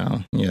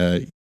man,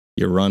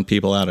 you run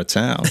people out of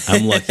town.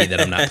 I'm lucky that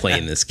I'm not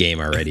playing this game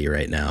already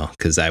right now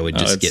because I would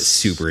just get it's-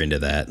 super into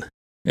that.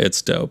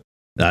 It's dope.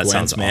 That Gwent's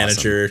sounds awesome.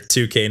 manager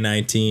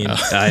 2K19.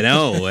 I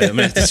know. I'm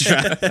gonna have to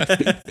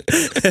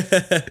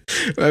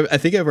try. I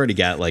think I've already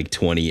got like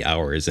 20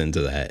 hours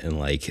into that, and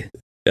like,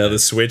 Yeah, the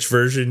Switch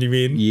version, you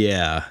mean?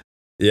 yeah,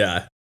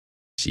 Yeah.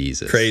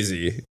 Jesus,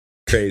 Crazy.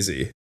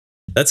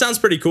 That sounds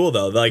pretty cool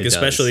though. Like It does.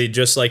 especially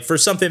just like for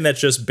something that's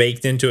just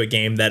baked into a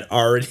game that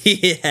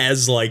already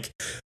has like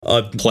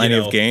Plenty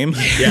of game.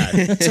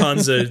 Yeah,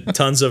 tons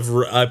of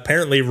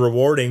apparently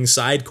rewarding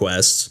side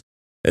quests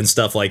and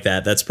stuff like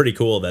that. That's pretty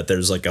cool that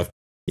there's like a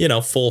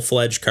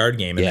full-fledged card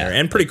game in Yeah. there.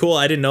 And pretty cool.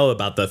 I didn't know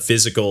about the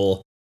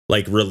physical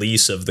like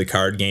release of the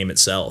card game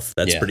itself.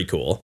 That's Yeah. pretty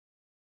cool.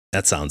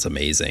 That sounds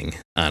amazing.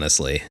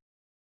 Honestly,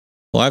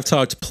 Well, I've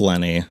talked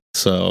plenty,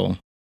 so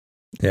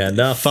Yeah,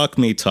 enough. fuck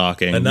me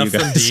talking. Enough You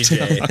from guys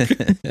DJ.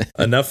 talk.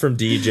 Enough from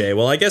DJ.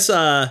 Well, I guess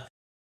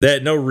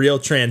that no real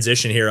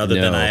transition here other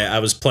than No. I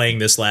was playing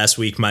this last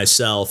week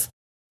myself.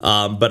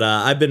 But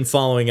I've been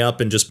following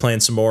up and just playing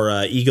some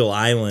more Eagle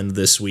Island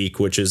this week,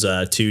 which is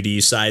a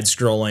 2D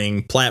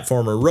side-scrolling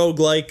platformer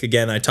roguelike.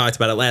 Again, I talked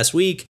about it last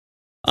week.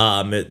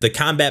 The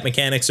combat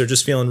mechanics are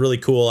just feeling really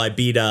cool. I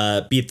beat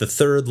the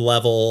 3rd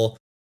level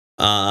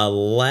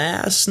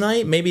last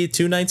night, maybe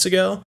 2 nights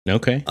ago.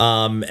 okay.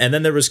 And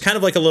then there was kind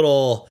of like a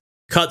little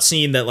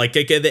cutscene that like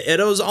it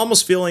was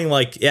almost feeling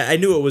like, yeah, I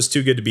knew it was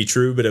too good to be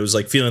true, but it was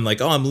like feeling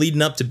like, oh, I'm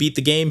leading up to beat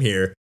the game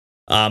here.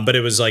 But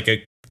it was like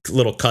a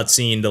little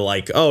cutscene to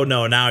like, oh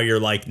no, now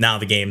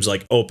the game's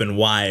like open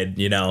wide,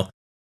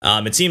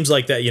 It seems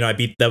like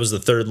that, that was the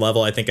 3rd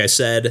level, I think I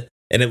said.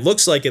 And it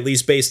looks like, at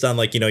least based on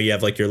like, you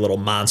have like your little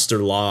monster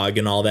log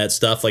and all that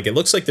stuff, like it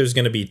looks like there's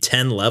going to be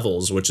 10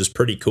 levels, which is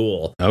pretty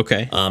cool.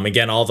 Okay.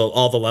 Again, all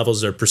the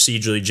levels are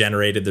procedurally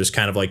generated. There's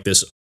kind of like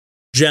this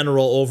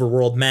general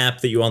overworld map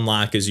that you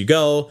unlock as you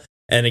go.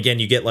 And again,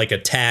 you get like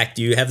attacked.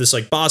 You have this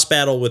like boss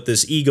battle with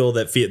this eagle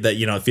that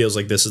it feels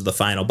like this is the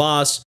final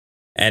boss,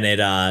 and it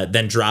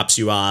then drops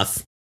you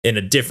off in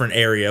a different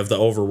area of the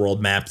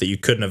overworld map that you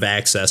couldn't have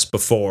accessed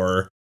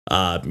before.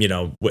 At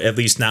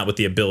least not with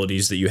the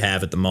abilities that you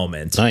have at the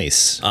moment.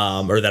 Nice.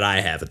 Or that I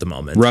have at the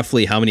moment.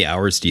 Roughly how many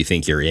hours do you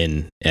think you're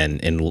in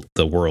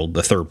the world,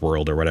 the third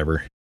world or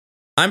whatever?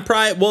 I'm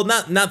probably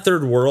not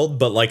third world,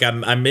 but like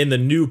I'm in the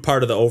new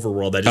part of the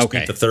overworld. I just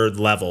beat the third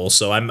level,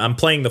 so I'm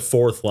playing the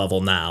fourth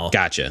level now.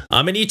 Gotcha.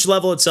 And each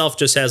level itself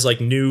just has like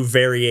new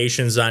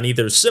variations on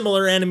either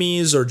similar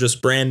enemies or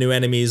just brand new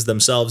enemies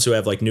themselves who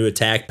have like new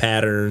attack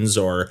patterns,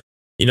 or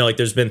like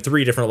there's been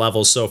 3 different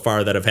levels so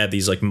far that have had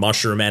these like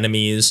mushroom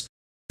enemies.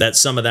 That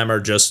some of them are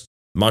just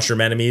mushroom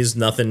enemies,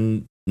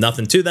 nothing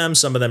to them.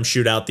 Some of them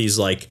shoot out these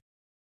like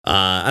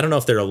I don't know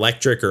if they're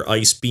electric or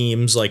ice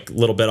beams, like a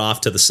little bit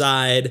off to the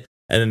side.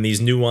 And then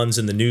these new ones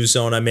in the new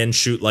zone I'm in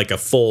shoot like a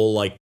full,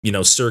 like,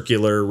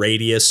 circular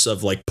radius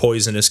of like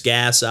poisonous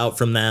gas out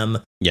from them.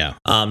 Yeah.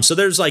 So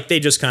there's like, they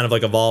just kind of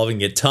like evolve and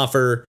get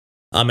tougher.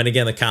 And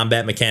again, the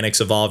combat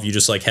mechanics evolve. You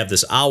just like have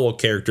this owl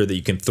character that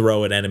you can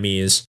throw at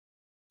enemies.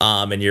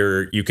 And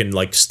you can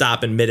like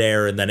stop in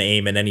midair and then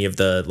aim in any of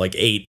the like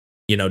 8,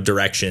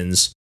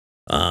 directions.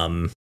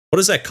 What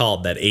is that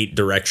called? That 8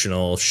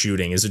 directional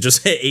shooting? Is it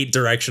just 8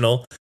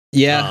 directional?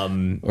 Yeah.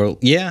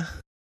 Yeah.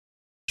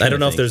 I don't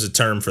know if there's a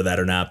term for that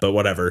or not, but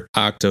whatever.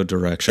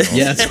 Octo-directional.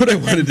 Yeah, that's what I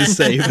wanted to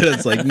say, but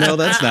it's like, no,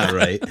 that's not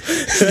right.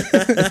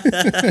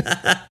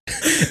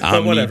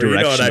 But whatever, you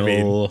know what I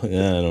mean.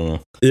 Yeah, I don't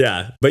know.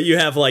 Yeah, but you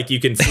have like, you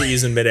can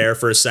freeze in midair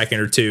for a second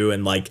or two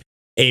and like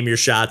aim your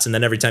shots, and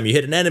then every time you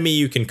hit an enemy,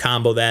 you can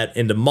combo that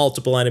into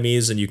multiple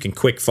enemies, and you can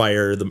quick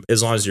fire them.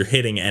 As long as you're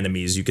hitting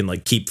enemies, you can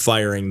like keep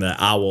firing the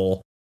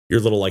owl, your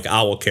little like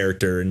owl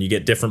character, and you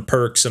get different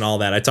perks and all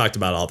that. I talked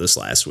about all this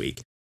last week.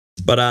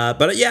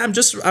 But yeah,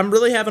 I'm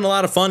really having a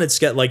lot of fun. It's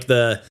got like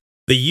the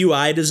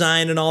UI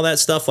design and all that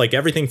stuff. Like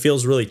everything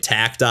feels really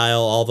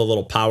tactile. All the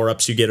little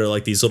power-ups you get are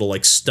like these little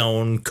like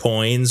stone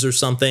coins or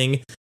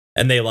something.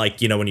 And they like,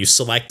 when you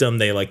select them,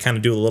 they like kind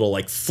of do a little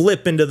like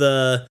flip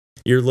into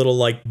your little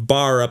like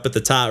bar up at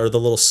the top, or the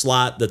little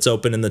slot that's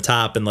open in the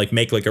top, and like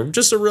make like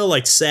just a real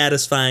like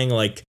satisfying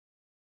like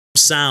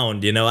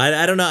sound,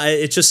 I don't know.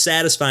 It's just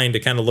satisfying to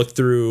kind of look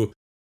through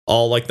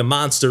all like the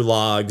monster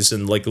logs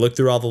and like look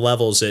through all the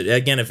levels.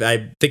 Again, if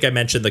I think I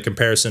mentioned the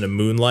comparison to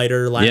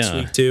Moonlighter last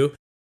week too,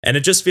 and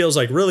it just feels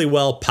like really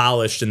well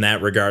polished in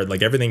that regard.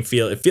 Like everything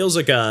feels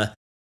like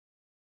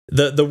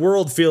the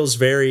world feels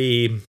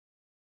very,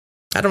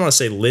 I don't want to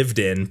say lived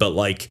in, but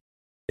like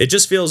it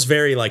just feels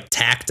very like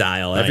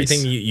tactile. Nice.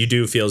 Everything you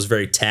do feels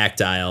very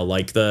tactile.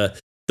 Like the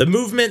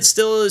movement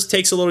still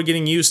takes a little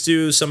getting used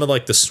to. Some of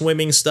like the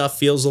swimming stuff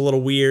feels a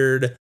little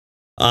weird.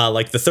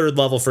 Like the third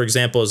level, for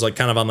example, is like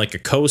kind of on like a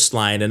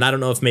coastline, and I don't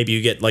know if maybe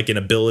you get like an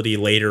ability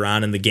later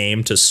on in the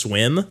game to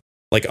swim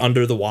like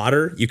under the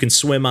water. You can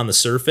swim on the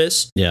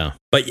surface. Yeah.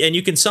 And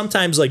you can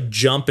sometimes like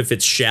jump if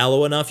it's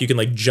shallow enough. You can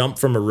like jump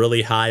from a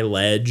really high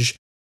ledge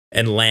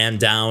and land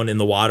down in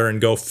the water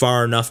and go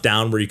far enough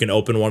down where you can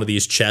open one of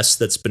these chests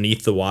that's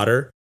beneath the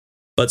water.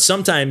 But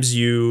sometimes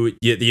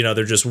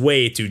they're just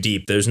way too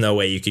deep. There's no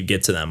way you could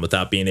get to them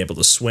without being able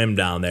to swim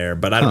down there.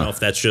 But I don't know if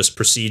that's just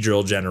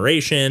procedural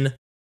generation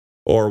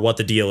or what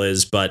the deal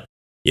is, but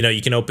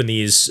you can open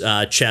these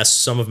chests.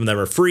 Some of them that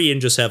are free and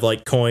just have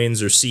like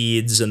coins or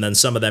seeds, and then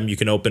some of them you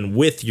can open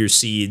with your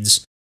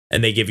seeds,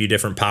 and they give you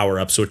different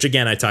power-ups, which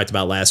again I talked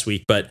about last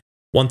week. But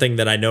one thing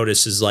that I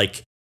noticed is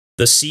like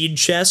the seed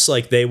chests,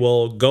 like they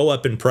will go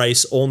up in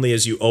price only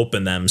as you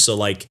open them. So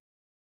like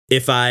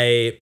if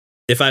I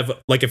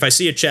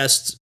see a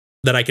chest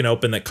that I can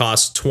open that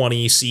costs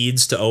 20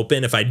 seeds to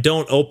open, if I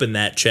don't open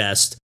that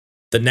chest,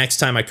 the next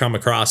time I come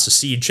across a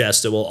seed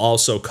chest, it will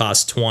also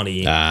cost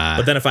 20.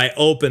 But then if I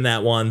open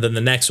that one, then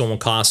the next one will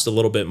cost a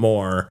little bit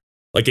more.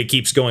 Like it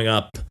keeps going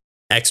up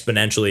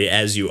exponentially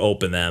as you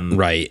open them.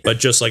 Right. But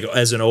just like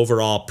as an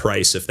overall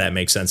price, if that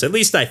makes sense. At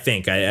least I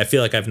think. I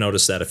feel like I've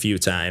noticed that a few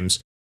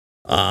times.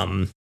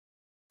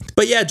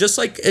 But yeah,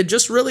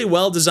 just really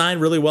well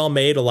designed, really well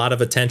made, a lot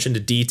of attention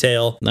to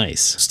detail.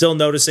 Nice. Still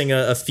noticing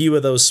a few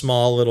of those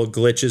small little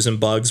glitches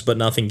and bugs, but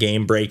nothing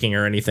game breaking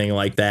or anything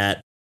like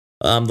that.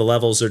 The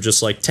levels are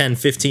just like 10,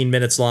 15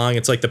 minutes long.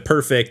 It's like the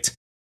perfect,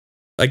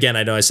 again,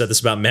 I know I said this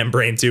about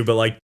Membrane too, but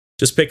like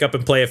just pick up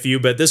and play a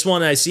few. But this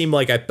one, I seem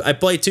like I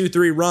play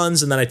 2-3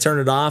 runs and then I turn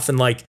it off, and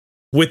like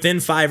within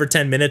 5 or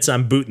 10 minutes,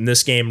 I'm booting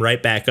this game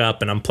right back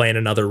up and I'm playing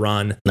another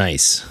run.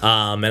 Nice.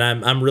 And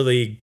I'm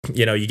really,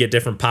 you get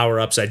different power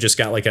ups. I just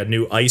got like a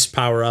new ice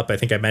power up. I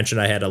think I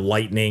mentioned I had a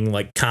lightning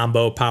like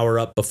combo power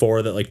up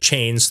before that like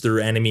chains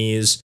through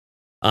enemies.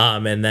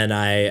 And then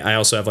I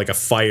also have like a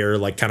fire,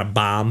 like kind of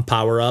bomb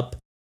power up.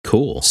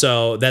 Cool.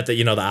 So that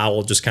the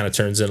owl just kind of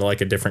turns into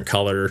like a different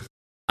color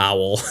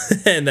owl,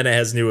 and then it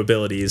has new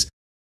abilities.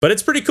 But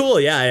it's pretty cool.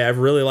 Yeah, I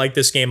really like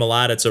this game a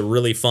lot. It's a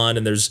really fun,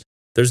 and there's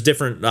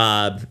different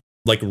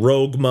like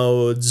rogue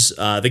modes.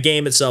 The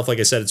game itself, like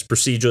I said, it's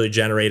procedurally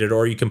generated,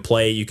 or you can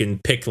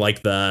pick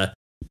like the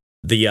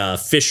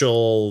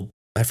official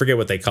I forget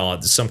what they call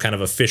it, some kind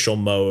of official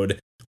mode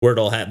where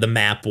it'll have the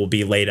map will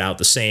be laid out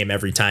the same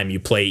every time you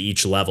play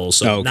each level.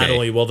 So not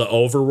only will the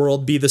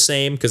overworld be the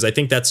same, because I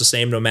think that's the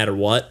same no matter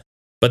what,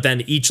 but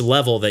then each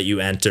level that you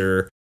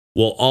enter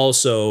will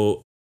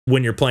also,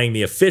 when you're playing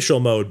the official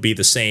mode, be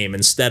the same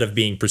instead of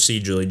being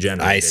procedurally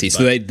generated. I see.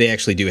 So they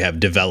actually do have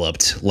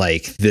developed,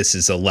 like, this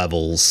is the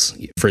levels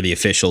for the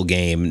official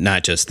game,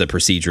 not just the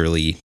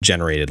procedurally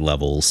generated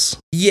levels.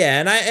 Yeah,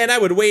 and I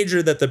would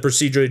wager that the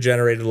procedurally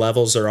generated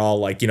levels are all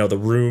like, the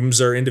rooms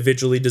are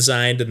individually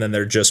designed and then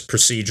they're just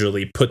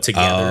procedurally put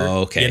together.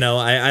 Oh, okay.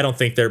 I don't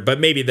think but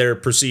maybe they're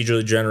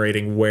procedurally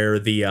generating where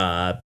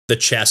the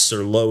chests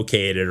are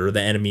located or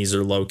the enemies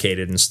are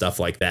located and stuff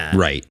like that.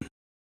 Right.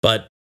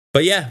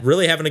 But yeah,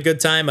 really having a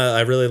good time.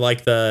 I really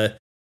like the,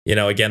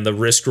 again, the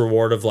risk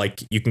reward of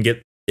like, you can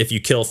get, if you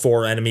kill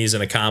 4 enemies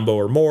in a combo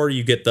or more,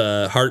 you get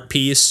the heart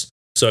piece.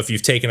 So if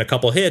you've taken a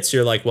couple hits,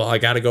 you're like, well, I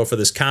got to go for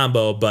this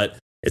combo, but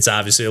it's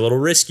obviously a little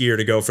riskier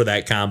to go for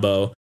that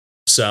combo.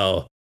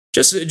 So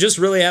just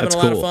really having a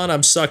lot of fun.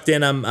 I'm sucked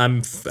in.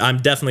 I'm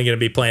definitely going to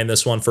be playing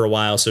this one for a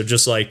while. So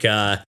just like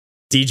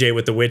DJ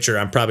with The Witcher,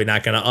 I'm probably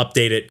not going to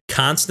update it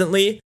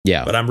constantly.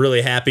 Yeah. But I'm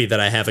really happy that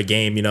I have a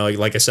game.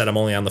 Like I said, I'm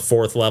only on the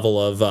 4th level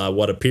of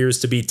what appears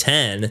to be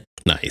 10.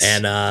 Nice.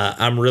 And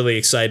I'm really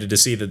excited to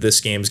see that this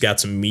game's got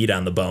some meat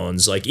on the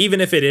bones. Like, even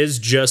if it is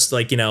just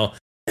like,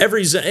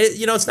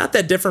 it's not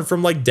that different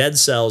from like Dead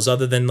Cells,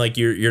 other than like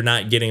you're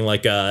not getting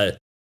like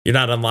you're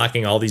not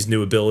unlocking all these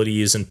new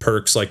abilities and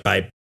perks like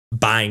by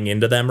buying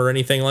into them or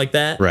anything like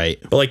that. Right.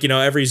 But like,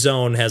 every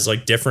zone has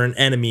like different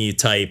enemy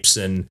types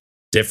and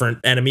different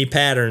enemy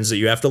patterns that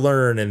you have to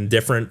learn and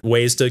different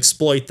ways to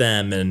exploit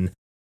them and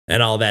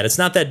all that. It's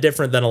not that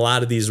different than a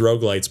lot of these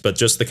roguelites, but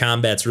just the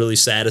combat's really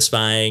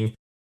satisfying.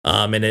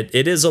 And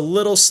it is a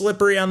little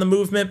slippery on the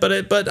movement,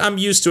 but I'm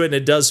used to it, and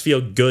it does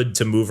feel good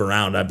to move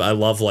around. I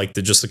love like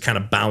the kind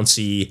of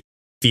bouncy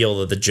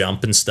feel of the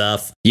jump and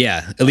stuff.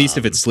 Yeah, at least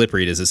if it's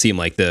slippery, does it seem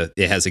like it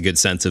has a good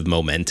sense of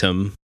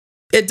momentum?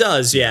 It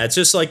does, yeah. It's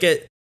just like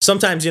it.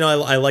 Sometimes,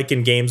 I like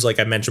in games like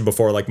I mentioned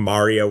before, like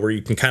Mario, where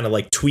you can kind of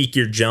like tweak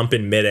your jump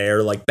in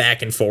midair, like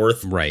back and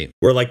forth. Right.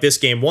 Where like this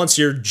game, once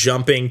you're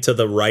jumping to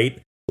the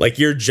right, like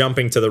you're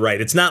jumping to the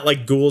right. It's not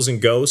like Ghouls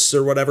and Ghosts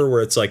or whatever,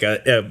 where it's like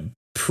a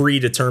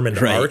predetermined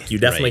arc. You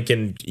definitely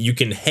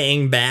can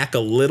hang back a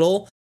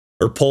little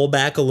or pull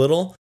back a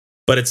little,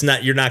 but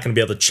you're not going to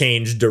be able to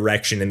change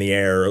direction in the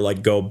air or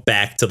like go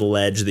back to the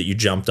ledge that you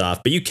jumped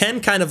off. But you can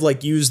kind of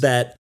like use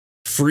that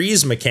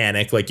freeze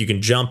mechanic, like you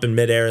can jump in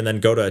midair and then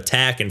go to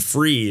attack and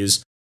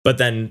freeze, but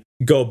then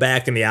go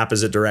back in the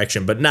opposite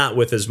direction, but not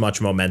with as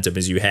much momentum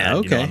as you had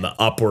on the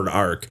upward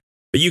arc.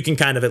 But you can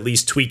kind of at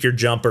least tweak your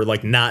jump, or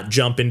like not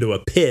jump into a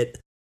pit,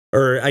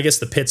 or I guess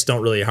the pits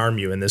don't really harm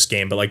you in this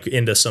game, but like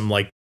into some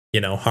like,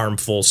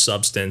 harmful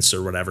substance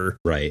or whatever,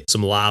 right?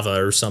 Some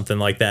lava or something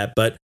like that.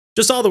 But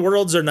just all the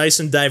worlds are nice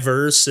and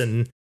diverse,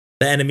 and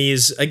the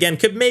enemies, again,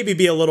 could maybe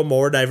be a little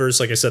more diverse.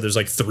 Like I said, there's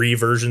like 3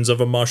 versions of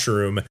a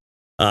mushroom.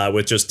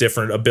 With just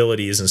different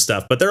abilities and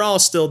stuff, but they're all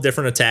still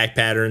different attack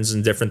patterns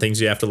and different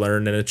things you have to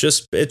learn, and it's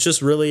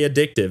just really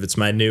addictive. It's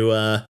my new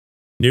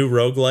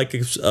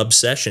roguelike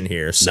obsession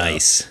here. So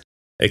nice.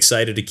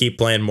 Excited to keep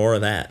playing more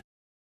of that.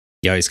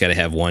 You always got to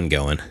have one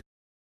going.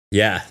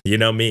 Yeah, you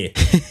know me.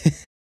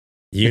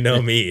 You know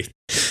me.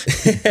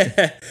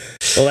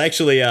 Well,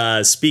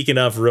 actually, speaking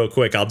of, real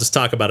quick, I'll just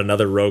talk about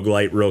another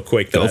roguelite real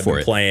quick that I've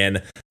been playing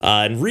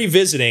and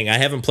revisiting. I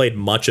haven't played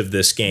much of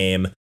this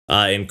game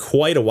in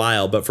quite a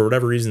while, but for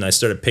whatever reason, I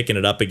started picking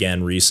it up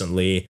again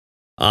recently,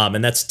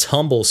 and that's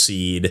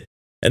Tumbleseed.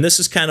 And this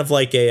is kind of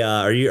like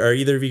are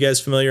either of you guys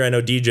familiar? I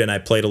know DJ and I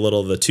played a little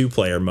of the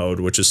 2-player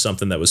mode, which is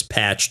something that was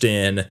patched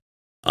in,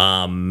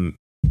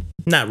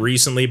 not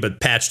recently, but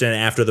patched in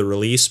after the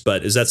release.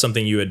 But is that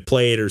something you had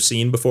played or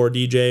seen before,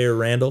 DJ or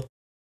Randall?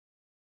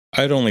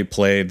 I'd only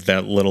played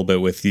that little bit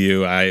with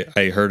you. I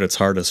heard it's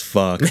hard as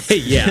fuck.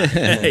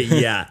 Yeah,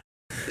 yeah.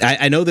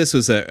 I know this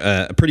was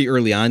a pretty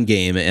early on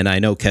game, and I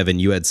know, Kevin,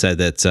 you had said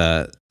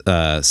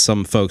that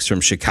some folks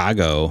from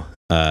Chicago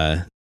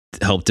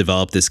helped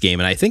develop this game,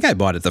 and I think I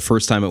bought it the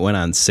first time it went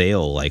on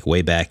sale, like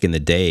way back in the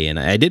day, and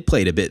I did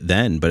play it a bit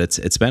then, but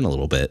it's been a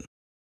little bit.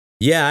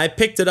 Yeah, I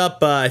picked it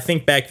up, I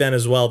think back then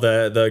as well.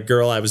 The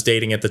girl I was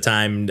dating at the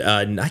time,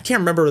 I can't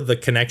remember the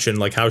connection,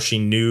 like how she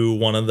knew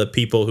one of the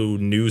people who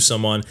knew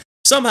someone.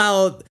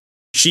 Somehow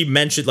she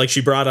mentioned, like she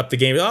brought up the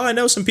game. Oh, I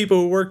know some people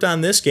who worked on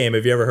this game.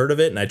 Have you ever heard of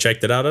it? And I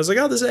checked it out. I was like,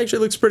 oh, this actually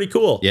looks pretty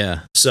cool. Yeah.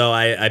 So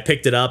I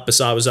picked it up. I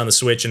saw it was on the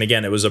Switch. And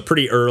again, it was a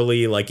pretty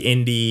early, like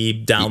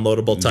indie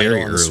downloadable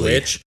title on the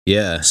Switch.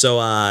 Yeah. So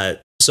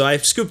I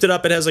scooped it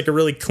up. It has like a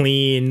really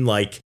clean,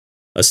 like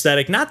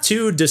aesthetic, not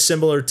too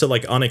dissimilar to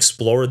like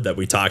Unexplored that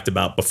we talked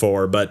about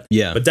before, but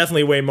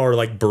definitely way more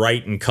like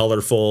bright and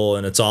colorful.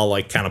 And it's all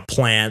like kind of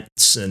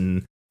plants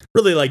and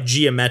really like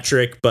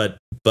geometric, but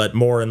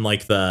more in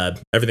like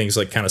everything's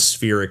like kind of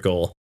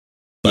spherical.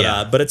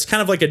 But it's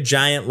kind of like a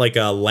giant, like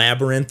a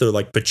labyrinth or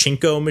like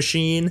pachinko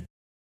machine.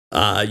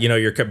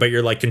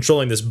 You're like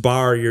controlling this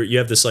bar. You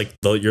have this like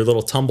your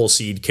little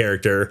Tumbleseed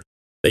character,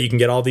 that you can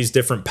get all these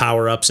different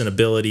power-ups and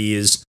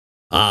abilities.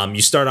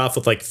 You start off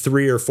with like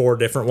 3 or 4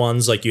 different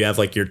ones. Like you have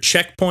like your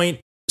checkpoint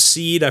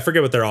seed. I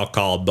forget what they're all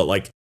called, but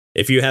like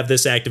if you have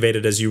this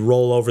activated, as you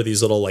roll over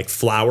these little like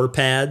flower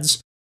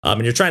pads,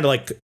 and you're trying to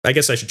like, I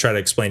guess I should try to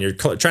explain. You're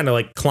trying to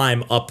like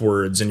climb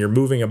upwards, and you're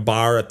moving a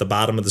bar at the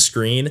bottom of the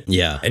screen.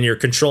 Yeah. And you're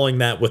controlling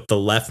that with the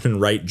left and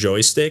right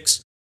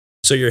joysticks.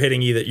 So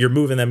you're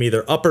moving them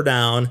either up or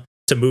down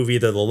to move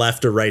either the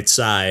left or right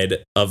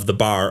side of the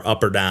bar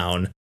up or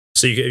down.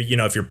 So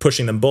if you're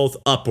pushing them both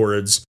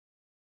upwards,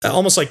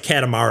 almost like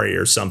Katamari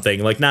or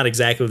something, like not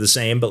exactly the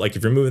same, but like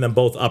if you're moving them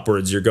both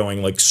upwards, you're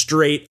going like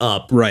straight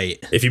up. Right.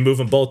 If you move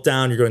them both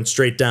down, you're going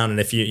straight down. And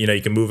if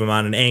you can move them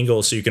on an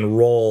angle, so you can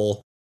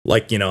roll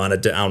like, on a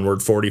downward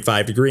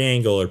 45-degree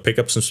angle or pick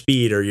up some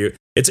speed, or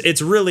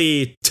it's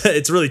really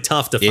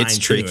tough to find. It's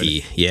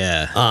tricky.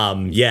 Yeah.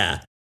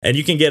 Yeah. And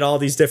you can get all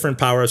these different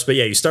power-ups, but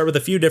yeah, you start with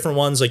a few different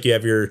ones. Like you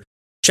have your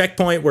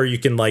checkpoint where you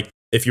can, like,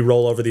 if you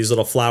roll over these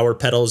little flower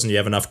petals and you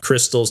have enough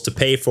crystals to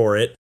pay for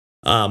it,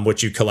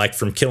 which you collect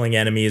from killing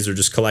enemies or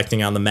just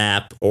collecting on the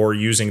map, or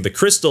using the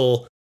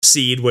crystal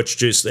seed, which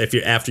just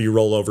after you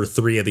roll over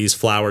 3 of these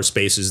flower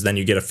spaces, then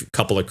you get a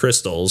couple of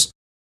crystals.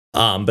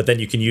 But then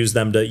you can use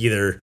them to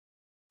either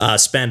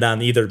spend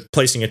on either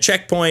placing a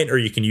checkpoint, or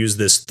you can use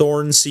this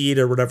thorn seed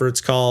or whatever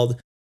it's called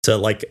to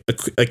like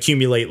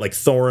accumulate like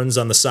thorns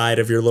on the side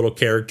of your little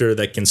character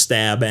that can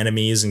stab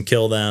enemies and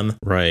kill them.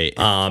 Right.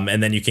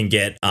 And then you can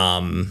get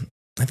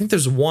I think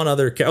there's one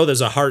other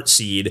there's a heart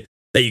seed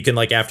that you can,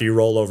 like, after you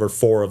roll over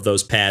 4 of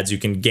those pads, you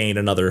can gain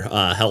another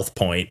health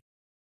point.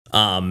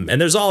 And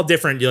there's all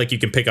different, like, you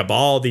can pick up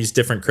all these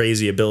different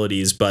crazy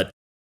abilities, but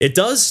it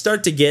does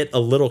start to get a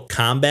little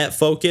combat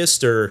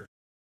focused, or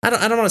I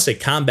don't want to say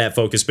combat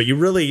focused, but you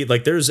really,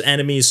 like, there's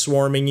enemies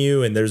swarming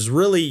you, and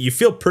you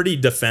feel pretty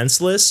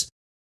defenseless.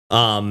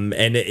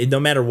 And no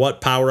matter what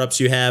power-ups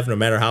you have, no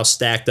matter how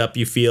stacked up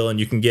you feel, and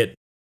you can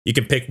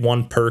pick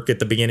one perk at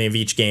the beginning of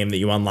each game that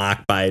you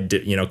unlock by,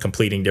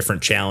 completing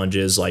different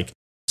challenges. Like,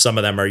 some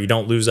of them are, you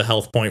don't lose a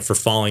health point for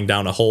falling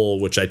down a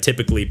hole, which I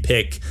typically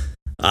pick,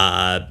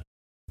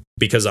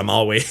 because I'm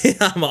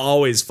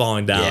always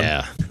falling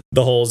down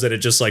the holes, that it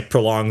just like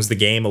prolongs the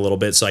game a little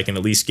bit, so I can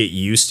at least get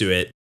used to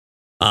it.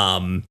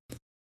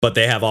 But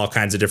they have all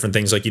kinds of different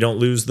things. Like, you don't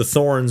lose the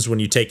thorns when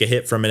you take a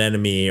hit from an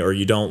enemy, or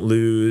you don't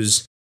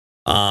lose,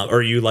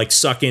 or you like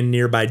suck in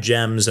nearby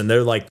gems, and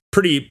they're like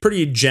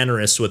pretty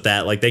generous with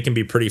that. Like, they can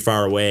be pretty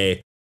far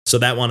away. So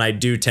that one I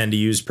do tend to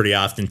use pretty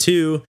often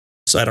too.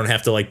 So I don't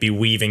have to like be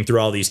weaving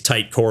through all these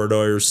tight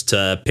corridors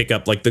to pick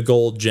up like the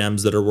gold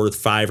gems that are worth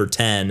 5 or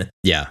 10.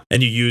 Yeah.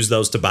 And you use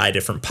those to buy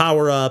different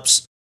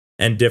power-ups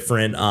and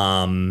different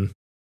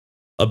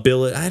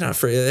ability. I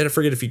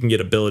forget if you can get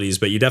abilities,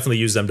 but you definitely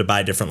use them to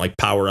buy different like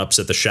power-ups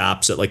at the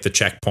shops, at like the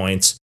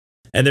checkpoints.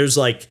 And there's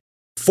like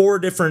 4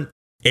 different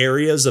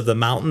areas of the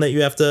mountain that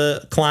you have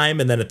to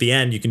climb, and then at the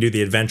end you can do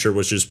the adventure,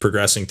 which is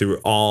progressing through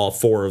all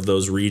 4 of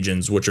those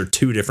regions, which are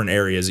 2 different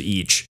areas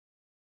each.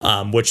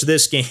 Which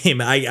this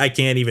game, I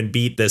can't even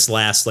beat this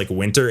last like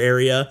winter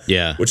area,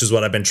 which is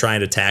what I've been trying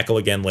to tackle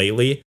again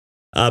lately.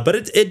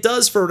 But it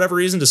does, for whatever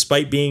reason,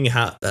 despite being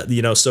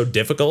so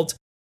difficult,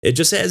 it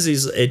just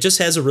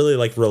has a really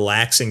like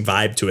relaxing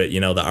vibe to it.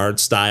 The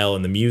art style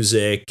and the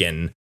music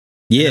and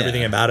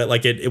everything about it.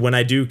 Like, when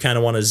I do kind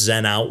of want to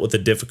zen out with a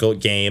difficult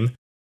game,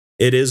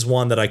 it is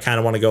one that I kind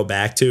of want to go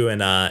back to.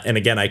 And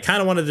again, I kind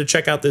of wanted to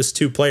check out this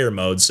 2-player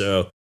mode,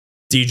 so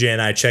DJ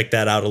and I checked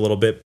that out a little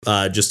bit,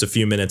 just a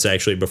few minutes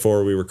actually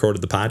before we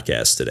recorded the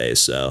podcast today.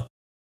 So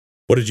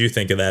what did you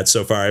think of that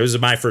so far? It was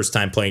my first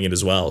time playing it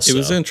as well. So. It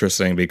was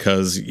interesting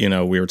because,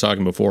 we were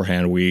talking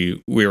beforehand,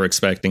 we were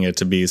expecting it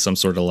to be some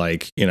sort of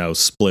like,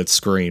 split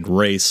screen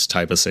race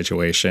type of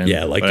situation.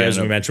 Yeah, like as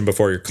we mentioned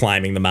before, you're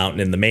climbing the mountain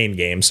in the main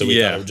game. So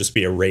we thought it would just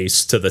be a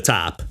race to the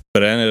top.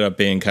 But it ended up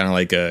being kind of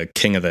like a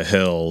King of the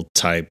Hill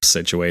type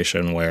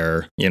situation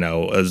where,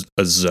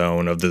 a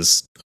zone of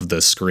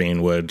the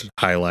screen would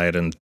highlight,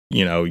 and,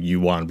 you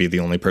want to be the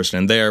only person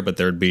in there, but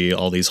there'd be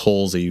all these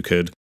holes that you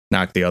could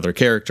knock the other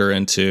character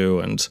into,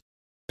 and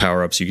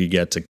power-ups you could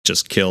get to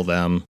just kill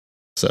them.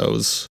 So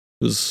it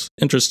was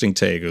interesting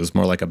take. It was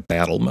more like a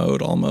battle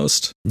mode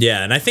almost.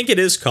 Yeah, and I think it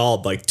is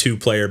called like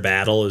 2-player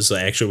battle is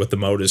actually what the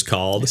mode is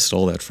called. They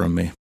stole that from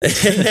me.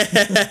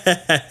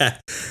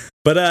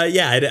 But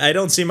I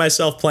don't see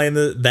myself playing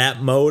that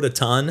mode a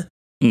ton.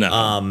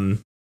 No.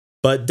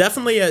 But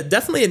definitely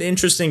an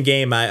interesting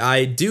game.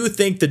 I do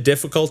think the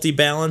difficulty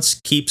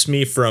balance keeps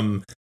me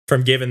from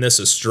giving this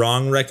a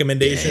strong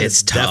recommendation. Yeah,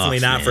 it's tough, definitely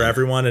not for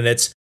everyone, and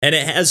it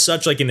has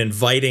such like an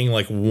inviting,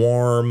 like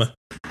warm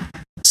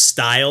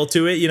style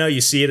to it.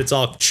 You see it's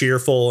all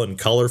cheerful and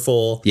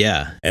colorful.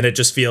 Yeah. And it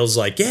just feels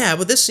like,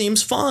 but this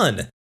seems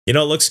fun. It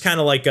looks kind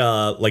of like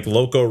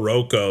Loco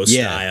Roco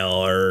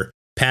style or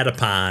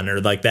Patapon, or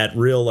like that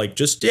real like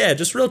just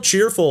real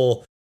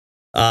cheerful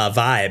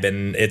vibe.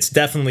 And it's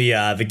definitely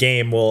the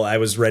game. Well, I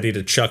was ready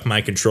to chuck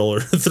my controller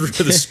through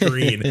the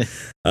screen,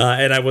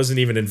 and I wasn't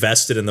even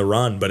invested in the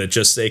run, but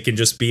it can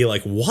just be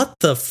like, what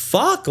the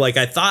fuck? Like,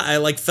 I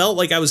felt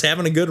like I was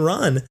having a good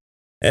run,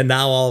 and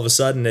now all of a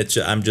sudden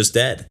I'm just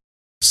dead.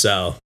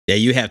 So yeah,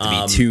 you have to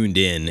be tuned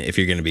in if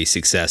you're going to be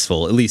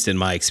successful. At least in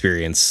my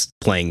experience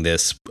playing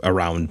this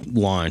around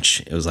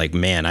launch, it was like,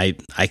 man, I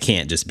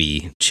can't just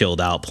be chilled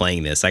out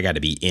playing this. I got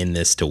to be in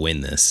this to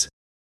win this.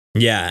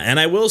 Yeah, and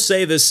I will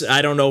say this,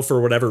 I don't know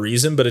for whatever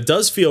reason, but it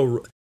does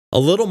feel a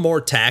little more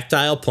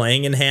tactile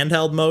playing in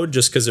handheld mode,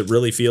 just because it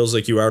really feels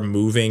like you are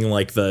moving,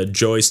 like the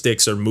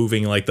joysticks are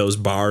moving like those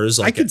bars.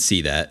 Like I could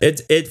see that.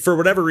 It for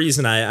whatever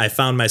reason, I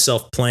found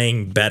myself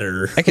playing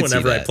better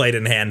whenever I played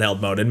in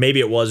handheld mode, and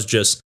maybe it was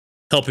just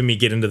helping me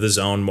get into the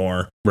zone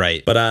more.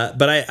 Right. But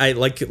I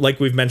like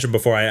we've mentioned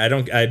before, I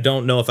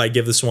don't know if I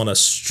give this one a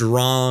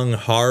strong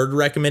hard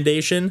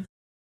recommendation,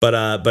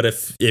 but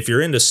if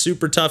you're into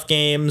super tough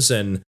games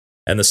and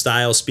the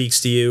style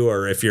speaks to you,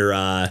 or if you're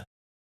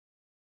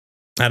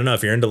I don't know,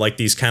 if you're into like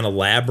these kind of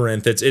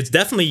labyrinth, it's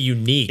definitely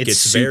unique. It's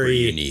super very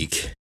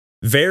unique.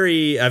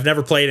 Very, I've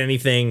never played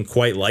anything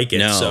quite like it.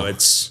 No. So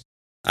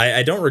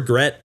I don't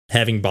regret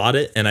having bought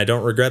it, and I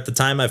don't regret the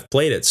time I've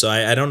played it. So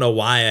I don't know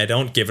why I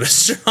don't give it a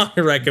strong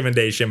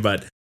recommendation,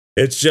 but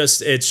it's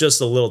just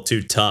a little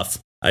too tough,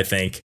 I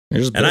think.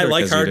 And I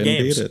like hard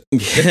games.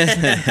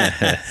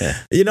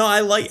 You know,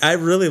 I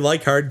really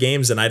like hard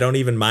games, and I don't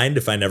even mind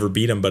if I never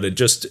beat them, but it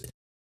just,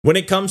 when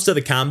it comes to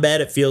the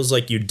combat, it feels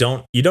like you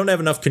don't have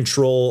enough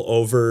control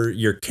over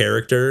your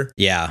character.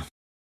 Yeah.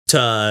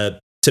 To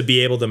be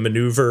able to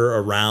maneuver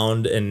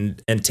around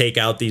and take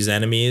out these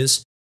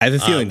enemies. I have a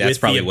feeling that's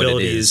probably what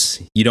it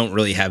is. You don't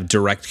really have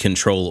direct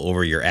control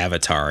over your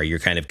avatar. You're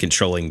kind of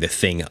controlling the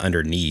thing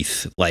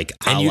underneath, like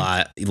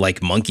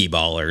like Monkey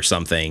Ball or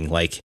something.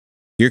 Like,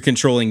 you're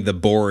controlling the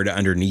board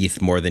underneath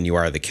more than you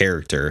are the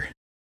character.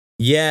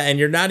 Yeah, and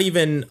you're not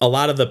even, a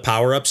lot of the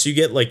power-ups you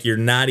get, like, you're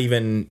not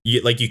even,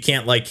 you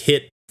can't, like,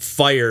 hit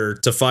fire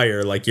to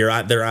fire, like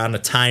they're on a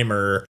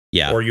timer.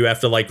 Yeah. Or you have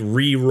to, like,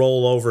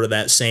 re-roll over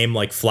that same,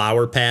 like,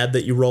 flower pad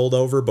that you rolled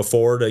over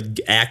before to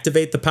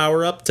activate the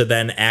power-up, to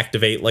then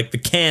activate, like, the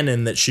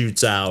cannon that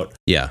shoots out.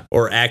 Yeah.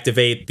 Or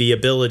activate the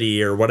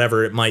ability or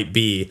whatever it might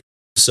be.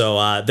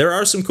 So there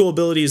are some cool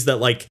abilities that,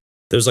 like,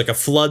 there's like a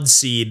flood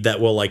seed that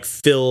will like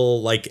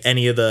fill like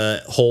any of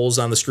the holes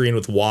on the screen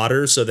with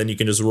water. So then you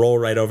can just roll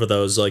right over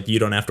those. Like, you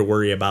don't have to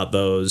worry about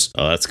those.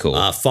 Oh, that's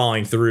cool.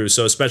 Falling through.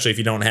 So especially if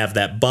you don't have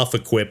that buff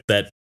equipped,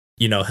 that,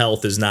 you know,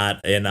 health is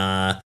not in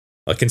a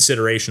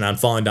consideration on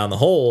falling down the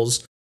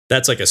holes.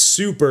 That's like a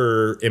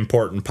super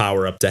important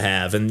power up to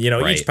have. And, you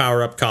know, right. Each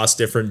power up costs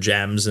different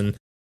gems and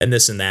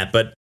this and that.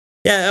 But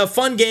yeah, a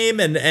fun game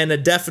and a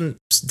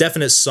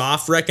definite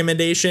soft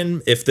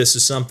recommendation if this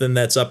is something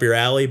that's up your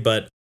alley,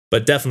 but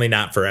definitely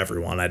not for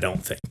everyone, I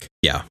don't think.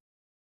 Yeah.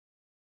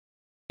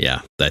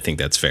 Yeah, I think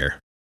that's fair.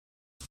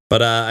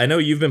 But I know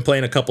you've been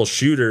playing a couple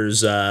shooters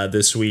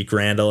this week,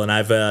 Randall, and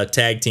I've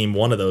tag teamed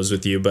one of those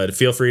with you, but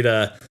feel free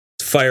to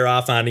fire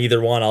off on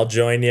either one. I'll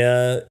join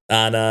you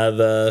on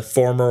the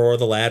former or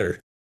the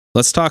latter.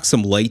 Let's talk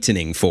some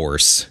Lightning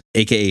Force,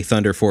 aka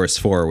Thunder Force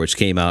 4, which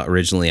came out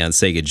originally on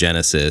Sega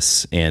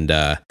Genesis, and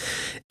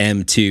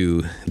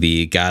M2,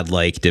 the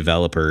godlike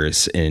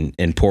developers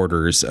and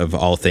porters of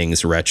all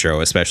things retro,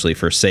 especially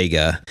for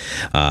Sega,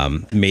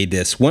 made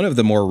this one of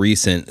the more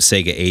recent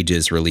Sega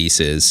Ages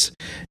releases.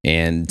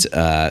 And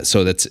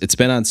so it's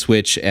been on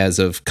Switch as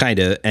of kind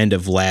of end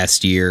of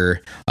last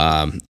year.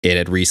 It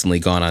had recently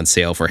gone on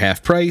sale for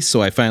half price,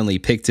 so I finally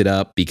picked it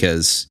up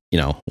because, you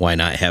know, why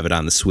not have it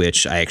on the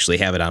Switch? I actually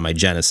have it on my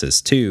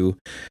Genesis too,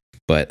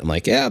 but I'm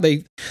like, yeah,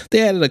 they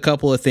added a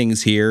couple of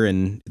things here,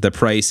 and the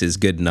price is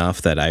good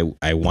enough that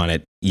I want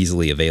it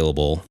easily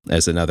available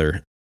as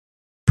another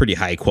pretty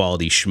high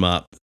quality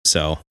shmup.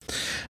 So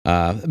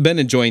been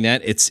enjoying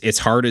that. It's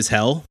hard as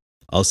hell.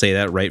 I'll say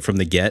that right from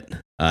the get.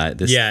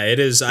 Yeah, it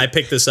is. I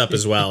picked this up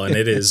as well, and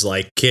it is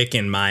like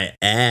kicking my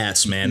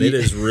ass, man. It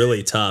is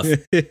really tough.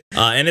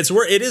 And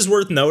it is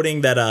worth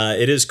noting that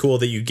it is cool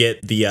that you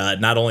get the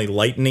not only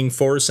Lightning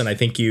Force, and I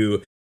think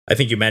you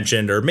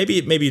mentioned, or maybe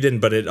you didn't,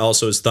 but it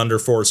also is Thunder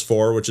Force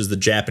 4, which is the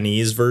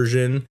Japanese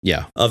version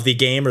of the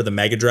game, or the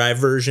Mega Drive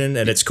version.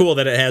 And it's cool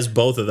that it has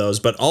both of those.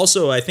 But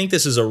also, I think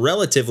this is a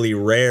relatively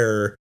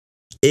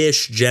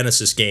rare-ish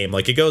Genesis game.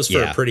 Like, it goes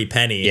for a pretty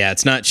penny. Yeah,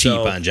 it's not cheap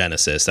on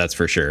Genesis, that's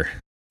for sure.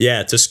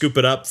 Yeah, to scoop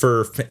it up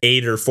for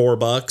 $8 or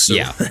 $4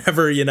 or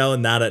whatever, you know,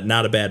 not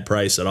a bad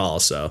price at all.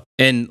 So,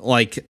 and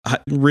like,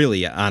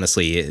 really,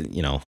 honestly,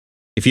 you know,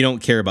 if you don't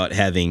care about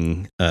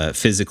having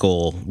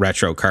physical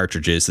retro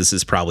cartridges, this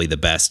is probably the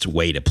best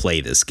way to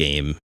play this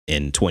game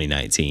in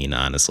 2019,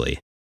 honestly.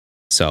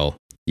 So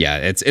yeah,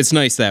 it's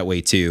nice that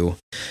way too.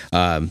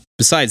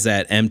 Besides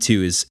that,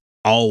 M2 is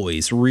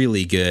always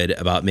really good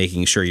about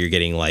making sure you're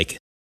getting like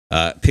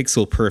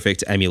pixel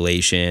perfect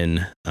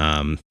emulation.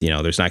 You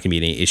know, there's not going to be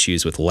any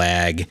issues with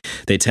lag.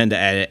 They tend to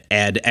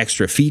add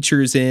extra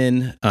features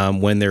in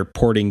when they're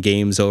porting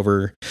games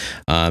over.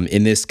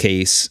 In this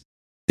case,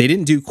 They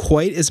didn't do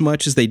quite as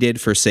much as they did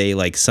for, say,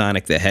 like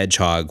Sonic the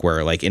Hedgehog,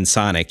 where like in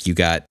Sonic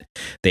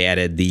they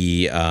added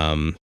the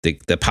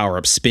power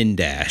up spin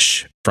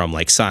dash from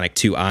like Sonic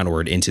 2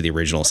 onward into the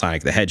original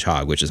Sonic the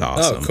Hedgehog, which is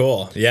awesome. Oh,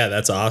 cool. Yeah,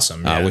 that's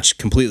awesome. Yeah. Which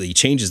completely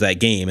changes that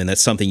game, and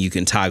that's something you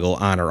can toggle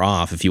on or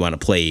off if you want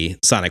to play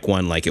Sonic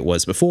 1 like it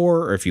was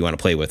before, or if you want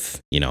to play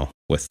with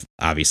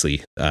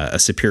obviously a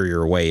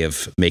superior way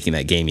of making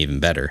that game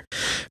even better.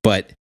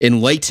 But in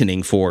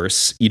Lightning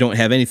Force, you don't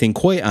have anything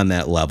quite on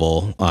that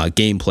level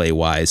gameplay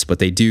wise, but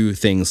they do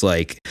things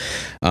like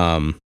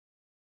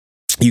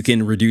you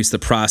can reduce the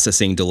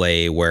processing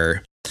delay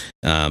where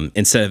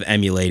instead of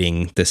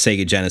emulating the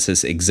Sega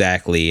Genesis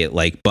exactly, it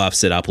like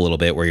buffs it up a little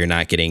bit where you're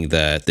not getting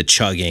the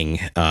chugging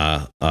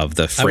of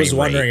the frame I was rate.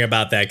 wondering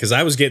about that because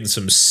I was getting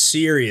some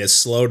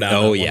serious slowdown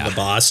on one of the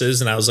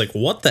bosses, and I was like,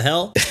 what the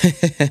hell?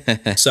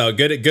 So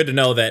good to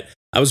know that.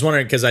 I was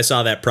wondering because I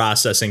saw that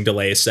processing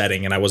delay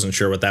setting and I wasn't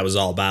sure what that was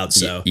all about.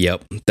 So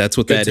yep, that's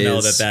what that is. Good to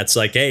know that's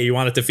like, hey, you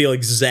want it to feel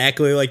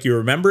exactly like you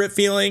remember it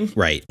feeling?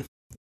 Right.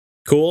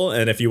 Cool.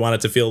 And if you want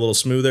it to feel a little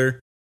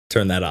smoother,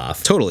 turn that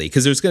off. Totally,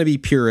 because there's going to be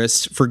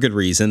purists, for good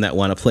reason, that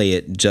want to play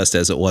it just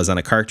as it was on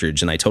a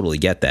cartridge, and I totally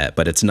get that,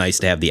 but it's nice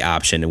to have the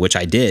option, which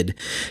I did,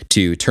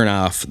 to turn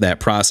off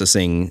that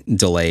processing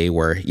delay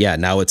where,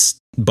 now it's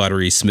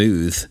buttery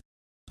smooth.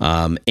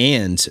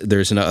 And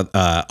there's an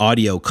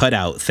audio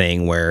cutout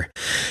thing where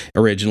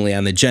originally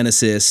on the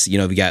Genesis,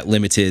 we got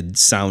limited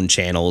sound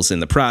channels in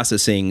the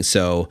processing.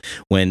 So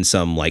when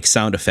some like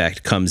sound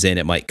effect comes in,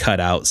 it might cut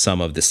out some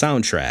of the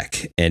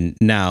soundtrack. And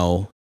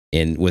now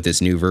with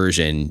this new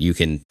version, you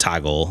can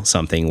toggle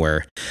something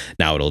where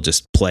now it'll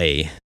just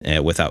play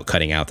without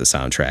cutting out the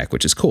soundtrack,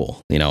 which is cool.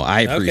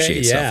 I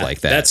appreciate stuff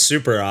like that. That's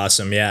super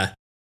awesome. Yeah.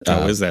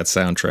 How is that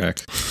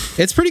soundtrack?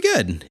 It's pretty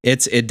good.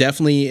 It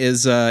definitely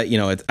is. I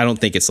don't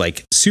think it's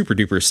like super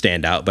duper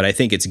standout, but I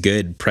think it's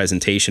good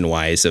presentation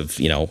wise of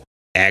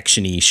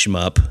actiony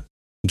shmup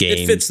game.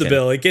 It fits the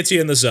bill. It gets you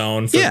in the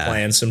zone for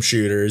playing some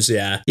shooters.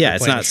 Yeah. Yeah.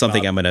 It's not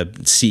something I'm going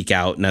to seek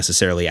out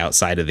necessarily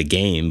outside of the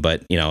game,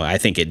 but I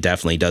think it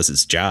definitely does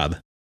its job.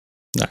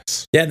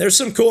 Nice. Yeah. There's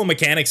some cool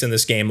mechanics in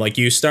this game. Like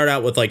you start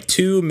out with like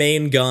 2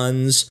 main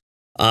guns.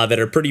 That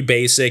are pretty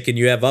basic, and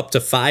you have up to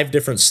 5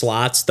 different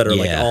slots that are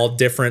like all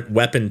different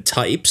weapon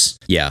types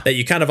that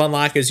you kind of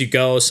unlock as you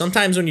go.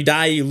 Sometimes when you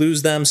die, you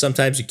lose them.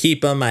 Sometimes you keep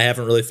them. I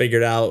haven't really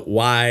figured out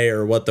why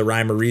or what the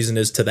rhyme or reason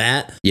is to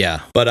that.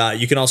 Yeah. But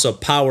you can also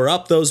power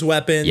up those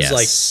weapons,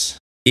 like,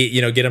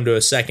 get them to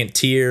a second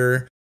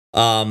tier.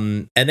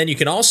 And then you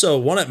can also,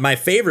 one of my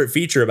favorite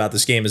feature about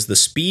this game is the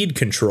speed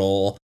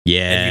control.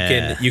 Yeah.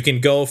 And you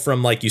can go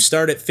from like, you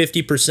start at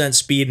 50%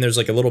 speed and there's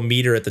like a little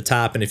meter at the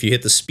top. And if you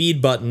hit the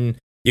speed button,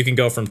 you can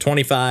go from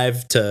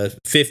 25 to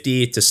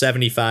 50 to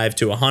 75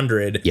 to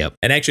 100. Yep.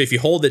 And actually, if you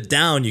hold it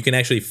down, you can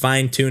actually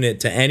fine tune it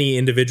to any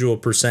individual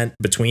percent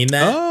between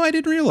that. Oh, I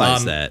didn't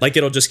realize that. Like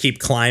it'll just keep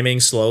climbing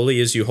slowly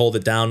as you hold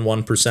it down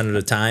 1% at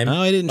a time. Oh,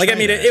 I didn't. Like, I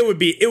mean, it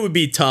would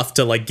be tough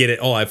to like get it.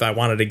 Oh, if I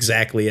wanted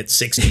exactly at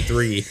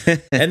 63,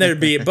 and there'd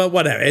be, but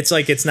whatever. It's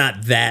like it's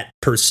not that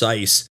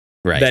precise.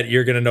 Right. That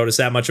you're going to notice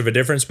that much of a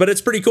difference. But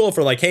it's pretty cool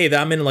for like, hey,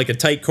 I'm in like a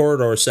tight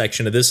corridor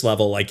section of this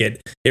level. Like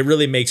it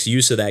really makes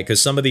use of that because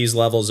some of these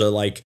levels are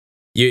like,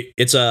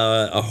 it's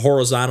a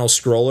horizontal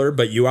scroller,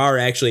 but you are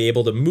actually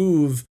able to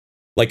move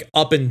like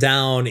up and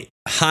down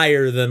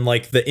higher than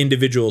like the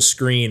individual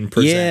screen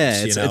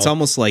presents. Yeah, it's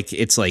almost like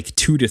it's like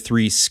 2 to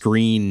 3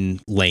 screen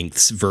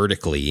lengths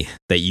vertically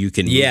that you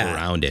can move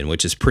around in,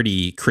 which is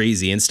pretty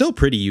crazy and still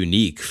pretty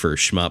unique for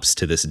shmups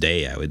to this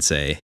day, I would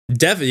say.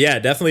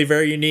 Definitely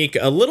very unique.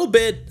 I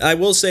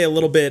will say a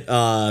little bit,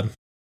 I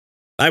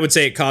would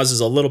say it causes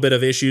a little bit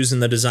of issues in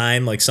the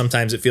design. Like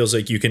sometimes it feels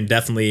like you can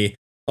definitely,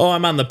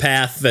 I'm on the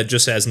path that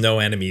just has no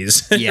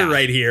enemies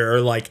right here.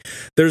 Or like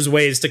there's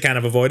ways to kind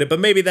of avoid it, but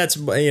maybe that's,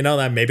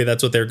 maybe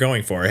that's what they're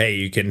going for. Hey,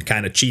 you can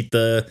kind of cheat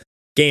the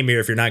game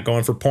here if you're not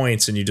going for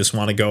points and you just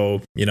want to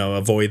go,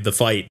 avoid the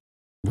fight.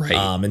 Right.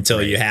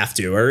 Until you have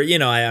to, or,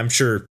 I'm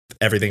sure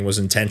everything was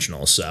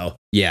intentional. So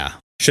yeah.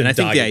 And I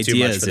think the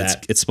idea is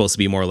it's supposed to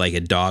be more like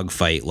a dog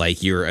fight,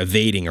 like you're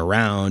evading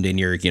around and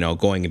you're,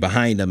 going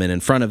behind them and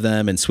in front of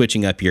them and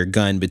switching up your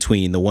gun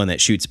between the one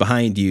that shoots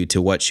behind you to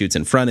what shoots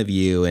in front of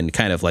you and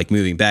kind of like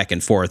moving back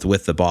and forth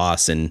with the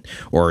boss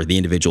or the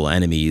individual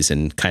enemies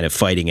and kind of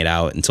fighting it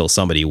out until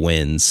somebody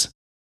wins,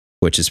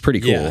 which is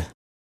pretty cool.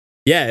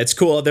 Yeah, it's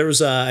cool. There was,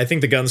 I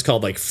think the gun's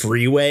called like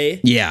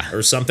Freeway. Yeah.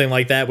 Or something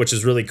like that, which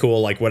is really cool.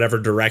 Like whatever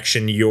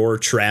direction you're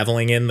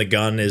traveling in, the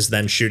gun is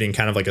then shooting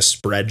kind of like a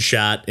spread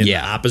shot in the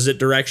opposite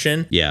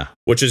direction. Yeah.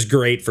 Which is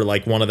great for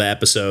like one of the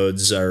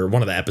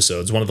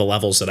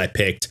levels that I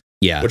picked.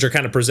 Yeah. Which are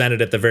kind of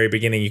presented at the very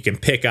beginning. You can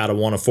pick out of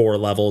one of 4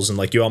 levels and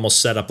like you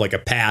almost set up like a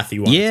path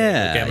you want to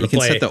take. Okay, you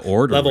can set the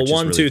order. Level which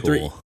 1, is really 2, 3.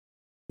 Cool.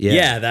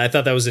 Yeah, I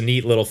thought that was a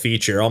neat little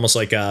feature, almost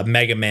like a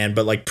Mega Man,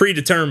 but like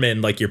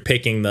predetermined, like you're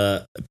picking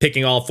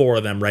all 4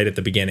 of them right at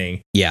the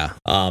beginning. Yeah.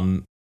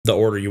 The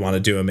order you want to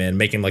do them in,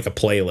 making like a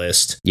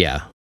playlist.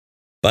 Yeah.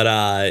 But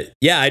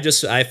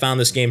I found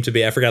this game to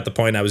be, I forgot the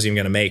point I was even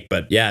going to make,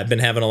 but yeah, I've been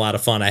having a lot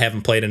of fun. I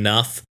haven't played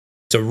enough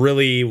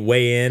really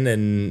weigh in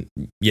and,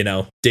 you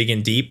know, dig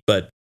in deep,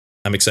 but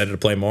I'm excited to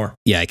play more.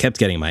 Yeah, I kept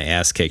getting my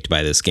ass kicked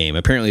by this game.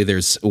 Apparently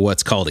there's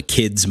what's called a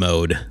kids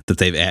mode that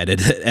they've added.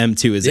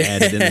 M2 has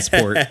added in this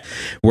port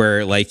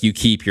where like you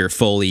keep your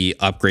fully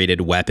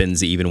upgraded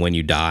weapons even when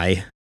you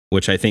die,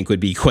 which I think would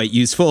be quite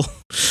useful.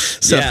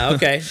 So, yeah,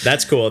 okay.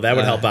 That's cool. That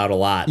would help out a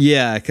lot.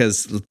 Yeah,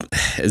 because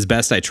as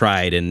best I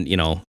tried, and you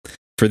know,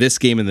 for this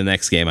game and the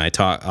next game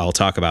I'll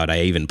talk about,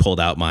 I even pulled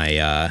out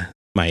my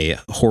my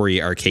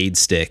Hori arcade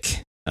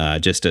stick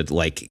just to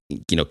like,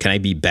 you know, can I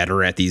be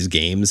better at these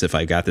games if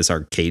I got this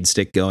arcade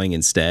stick going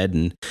instead?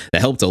 And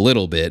that helped a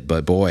little bit,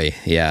 but boy,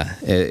 yeah,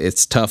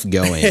 it's tough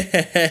going.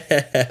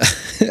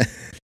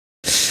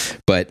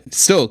 But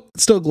still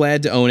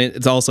glad to own it.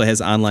 It also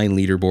has online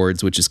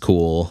leaderboards, which is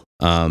cool.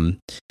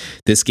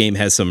 This game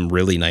has some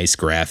really nice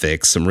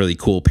graphics, some really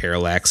cool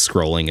parallax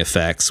scrolling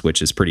effects,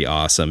 which is pretty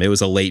awesome. It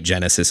was a late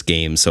Genesis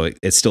game, so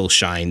it still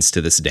shines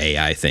to this day,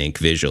 I think,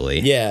 visually.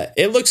 Yeah,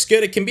 it looks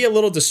good. It can be a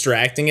little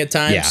distracting at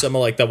times. Yeah. Some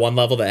of like the one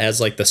level that has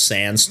like the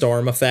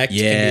sandstorm effect can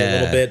be a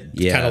little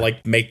bit kind of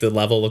like make the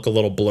level look a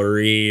little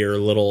blurry or a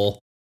little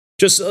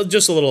just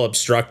a little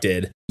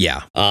obstructed.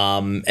 Yeah.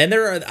 And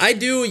I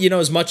do, you know,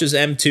 as much as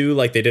M2,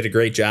 like they did a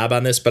great job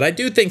on this, but I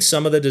do think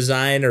some of the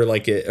design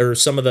or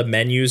some of the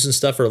menus and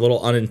stuff are a little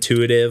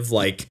unintuitive.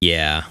 Like,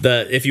 yeah,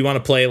 if you want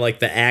to play like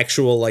the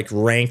actual like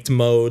ranked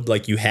mode,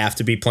 like you have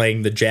to be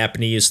playing the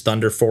Japanese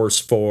Thunder Force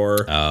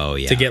 4. Oh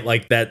yeah. To get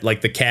like that,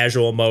 like the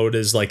casual mode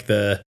is like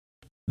the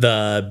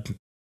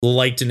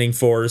lightning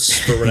force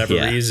for whatever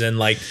reason.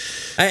 Like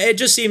it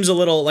just seems a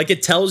little like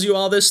it tells you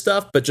all this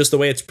stuff, but just the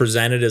way it's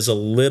presented is a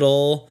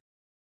little,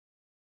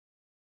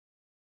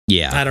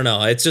 I don't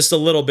know, it's just a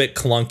little bit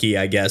clunky.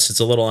 I guess it's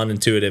a little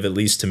unintuitive, at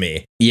least to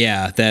me.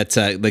 Yeah, that's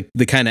like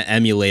the kind of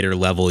emulator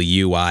level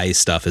UI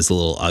stuff is a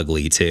little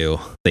ugly too.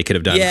 They could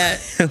have done a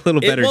little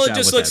better job.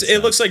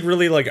 It looks like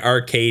really like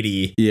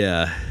arcadey.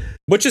 Yeah.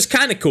 Which is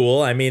kind of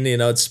cool. I mean, you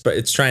know,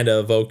 it's trying to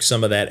evoke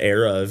some of that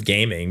era of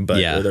gaming, but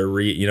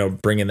they're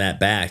bringing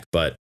that back.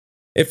 But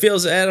it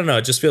feels, I don't know,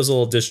 it just feels a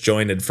little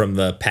disjointed from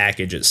the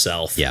package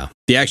itself. Yeah,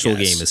 the actual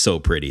game is so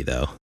pretty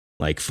though.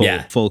 Like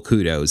full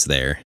kudos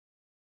there.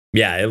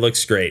 Yeah, it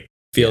looks great.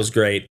 Feels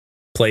great.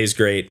 Plays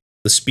great.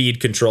 The speed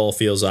control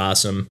feels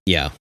awesome.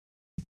 Yeah.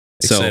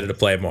 Excited to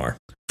play more.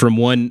 From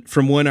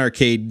one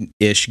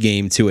arcade-ish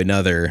game to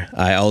another,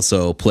 I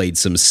also played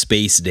some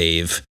Space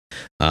Dave,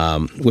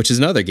 which is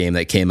another game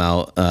that came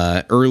out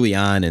early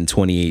on in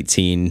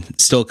 2018,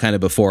 still kind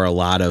of before a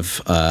lot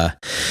of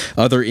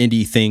other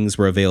indie things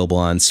were available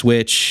on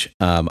Switch.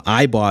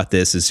 I bought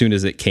this as soon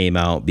as it came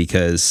out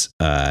because,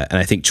 and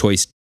I think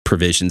Choice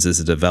Provisions is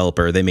a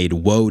developer, they made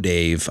Whoa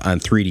Dave on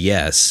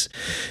 3DS,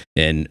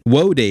 and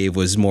Whoa Dave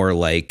was more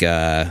like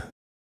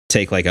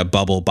take like a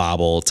Bubble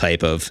Bobble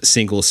type of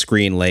single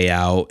screen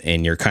layout,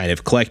 and you're kind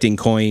of collecting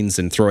coins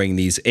and throwing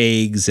these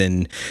eggs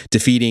and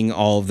defeating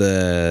all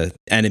the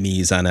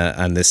enemies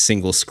on this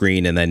single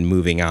screen and then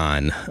moving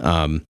on.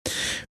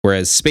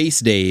 Whereas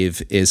Space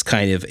Dave is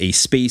kind of a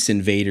Space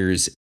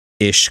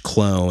Invaders-ish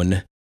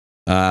clone,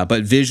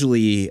 but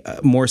visually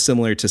more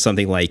similar to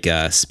something like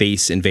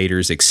Space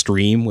Invaders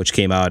Extreme, which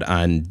came out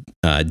on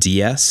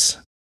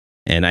DS.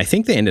 And I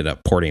think they ended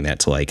up porting that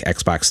to like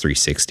Xbox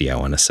 360, I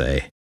want to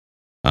say.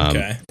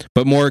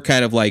 But more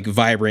kind of like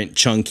vibrant,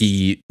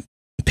 chunky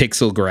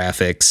pixel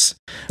graphics,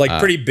 like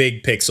pretty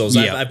big pixels.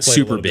 Yeah, I've played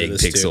super big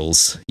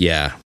pixels. Too.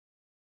 Yeah.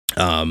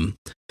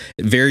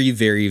 Very,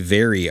 very,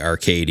 very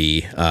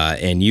arcadey.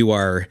 And you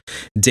are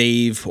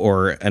Dave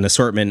or an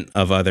assortment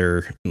of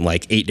other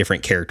like 8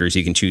 different characters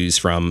you can choose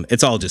from.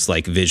 It's all just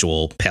like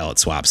visual palette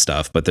swap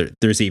stuff. But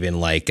there's even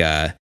like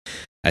I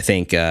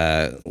think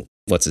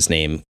what's his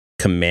name?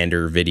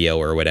 Commander Video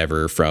or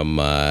whatever from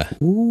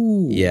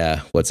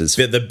what's his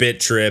the Bit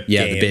Trip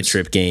games. The Bit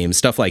Trip games,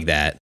 stuff like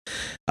that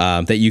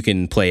that you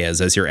can play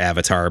as your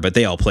avatar, but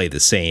they all play the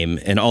same,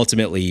 and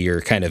ultimately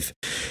you're kind of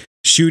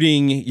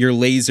shooting your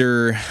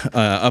laser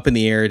up in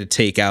the air to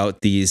take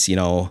out these, you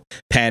know,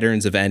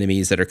 patterns of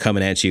enemies that are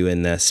coming at you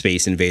in the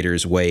Space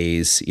Invaders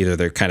ways. Either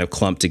they're kind of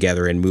clumped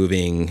together and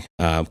moving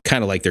kind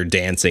of like they're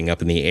dancing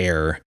up in the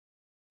air,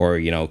 or,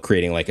 you know,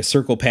 creating like a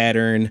circle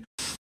pattern.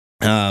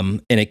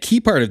 And a key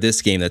part of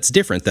this game that's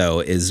different, though,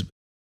 is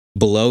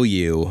below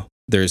you,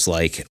 there's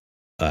like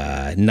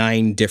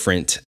 9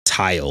 different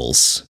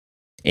tiles.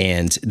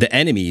 And the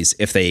enemies,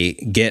 if they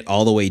get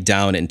all the way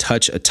down and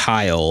touch a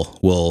tile,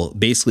 will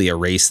basically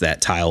erase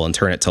that tile and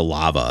turn it to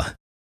lava.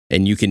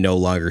 And you can no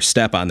longer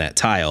step on that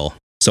tile.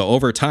 So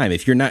over time,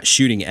 if you're not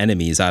shooting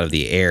enemies out of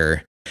the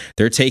air,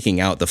 they're taking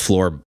out the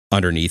floor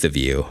underneath of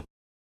you.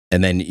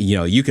 And then, you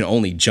know, you can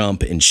only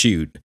jump and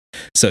shoot.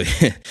 So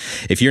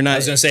if you're not, I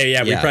was gonna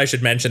say, we probably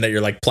should mention that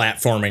you're like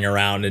platforming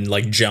around and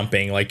like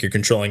jumping, like you're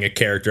controlling a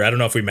character. I don't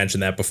know if we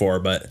mentioned that before,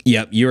 but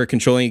you are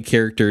controlling a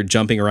character,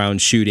 jumping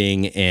around,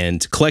 shooting,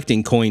 and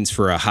collecting coins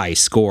for a high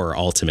score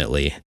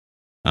ultimately.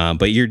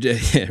 But you're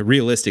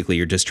realistically,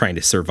 you're just trying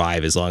to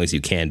survive as long as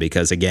you can,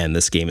 because again,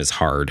 this game is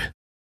hard.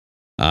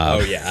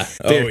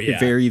 Very,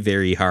 very,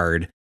 very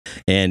hard.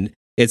 And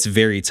it's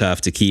very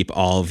tough to keep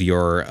all of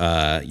your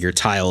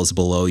tiles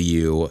below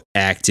you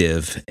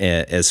active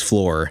as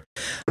floor.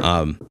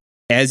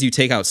 As you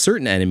take out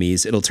certain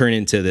enemies, it'll turn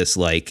into this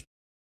like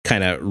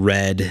kind of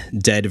red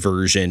dead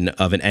version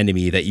of an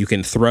enemy that you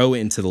can throw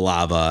into the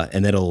lava,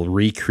 and then it'll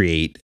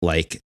recreate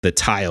like the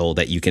tile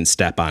that you can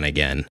step on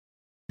again.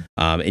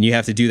 And you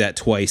have to do that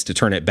twice to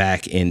turn it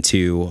back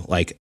into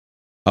like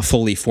a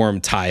fully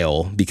formed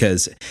tile,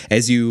 because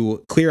as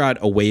you clear out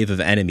a wave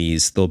of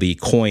enemies, there'll be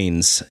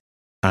coins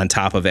on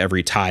top of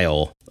every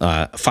tile,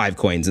 5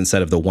 coins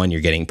instead of the 1 you're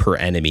getting per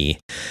enemy.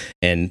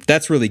 And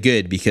that's really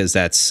good because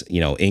that's,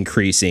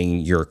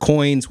 increasing your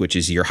coins, which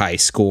is your high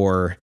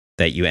score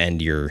that you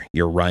end your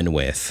run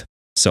with.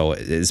 So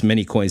as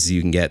many coins as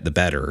you can get, the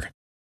better.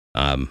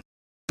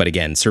 But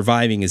again,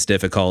 surviving is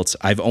difficult.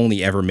 I've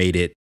only ever made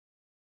it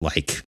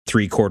like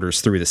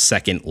 3/4 through the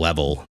second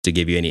level to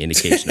give you any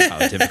indication of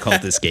how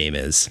difficult this game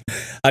is.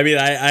 I mean,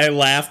 I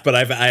laugh, but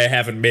I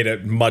haven't made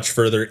it much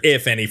further,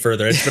 if any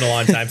further. It's been a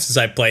long time since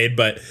I played,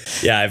 but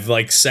yeah, I've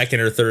like second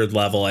or third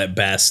level at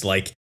best,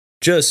 like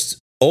just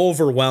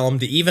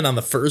overwhelmed even on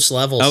the first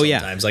level.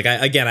 Sometimes. Like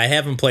I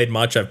haven't played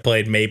much. I've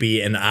played maybe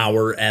an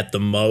hour at the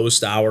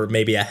most,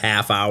 maybe a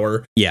half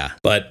hour. Yeah.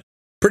 But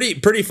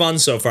pretty fun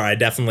so far. I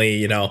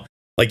definitely,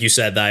 like you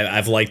said,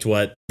 I've liked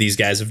what these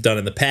guys have done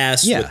in the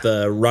past with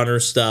the runner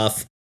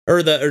stuff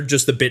or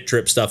just the Bit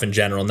Trip stuff in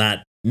general.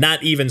 Not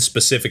even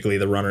specifically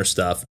the runner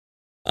stuff.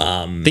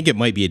 I think it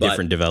might be a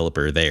different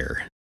developer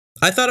there.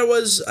 I thought it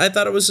was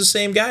the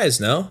same guys.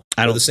 No,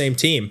 the same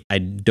team. I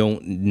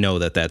don't know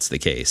that that's the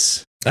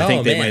case. I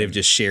think they might have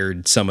just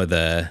shared some of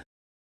the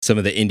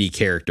indie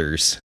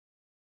characters.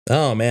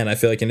 Oh man, I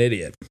feel like an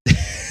idiot.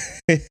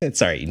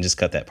 It's all right. You can just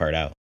cut that part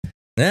out.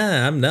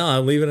 Yeah, I'm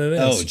leaving it in.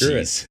 Oh,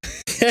 Screw jeez.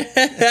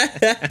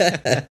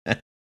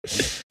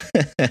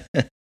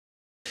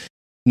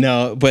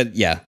 No, but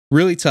yeah,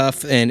 really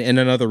tough. And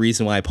another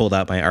reason why I pulled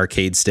out my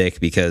arcade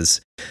stick,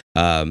 because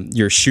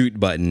your shoot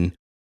button,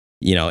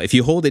 if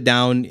you hold it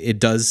down, it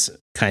does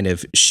kind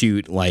of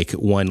shoot like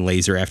one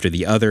laser after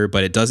the other,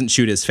 but it doesn't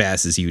shoot as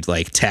fast as you'd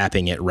like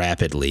tapping it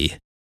rapidly.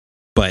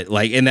 But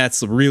like, and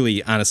that's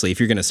really, honestly, if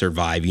you're going to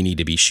survive, you need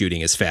to be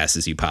shooting as fast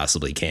as you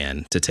possibly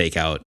can to take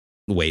out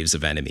waves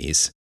of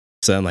enemies.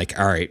 So I'm like,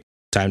 all right,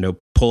 time to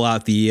pull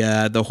out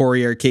the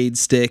Hori arcade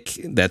stick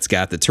that's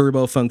got the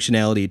turbo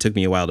functionality. It took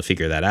me a while to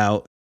figure that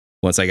out.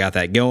 Once I got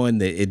that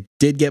going, it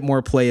did get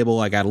more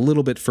playable. I got a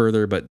little bit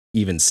further, but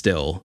even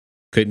still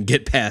couldn't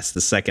get past the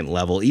second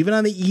level, even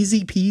on the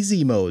easy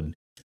peasy mode,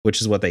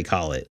 which is what they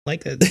call it.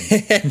 Like,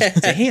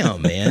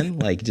 damn, man,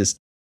 like just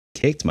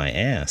kicked my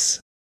ass.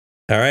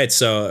 All right,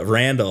 so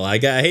Randall, I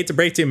hate to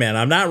break to you, man,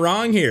 I'm not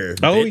wrong here.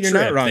 Oh, you're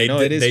not wrong. They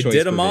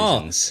did them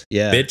all.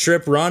 Yeah, Bit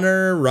Trip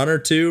Runner, Runner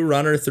 2,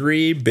 Runner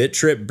 3, Bit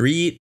Trip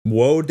Beat,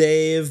 Whoa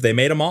Dave. They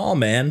made them all,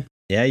 man.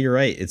 Yeah, you're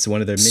right. It's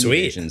one of their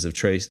mini versions of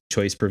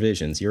choice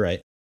provisions. You're right.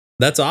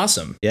 That's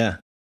awesome. Yeah,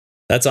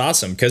 that's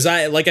awesome. Because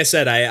I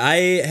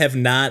have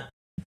not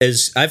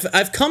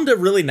I've come to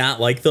really not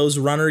like those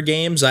runner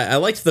games. I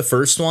liked the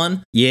first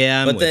one.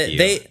 Yeah, but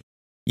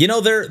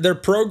they're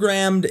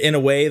programmed in a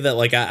way that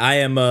like I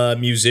am a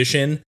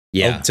musician,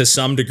 to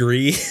some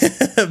degree,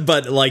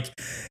 but like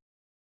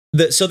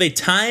so they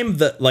time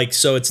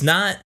so it's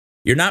not,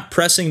 you're not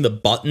pressing the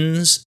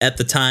buttons at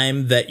the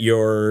time that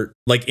you're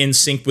like in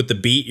sync with the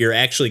beat. You're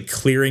actually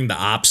clearing the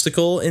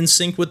obstacle in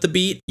sync with the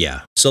beat.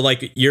 Yeah. So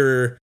like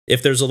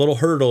if there's a little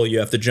hurdle you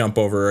have to jump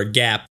over, or a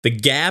gap, the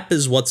gap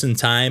is what's in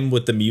time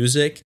with the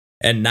music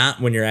and not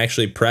when you're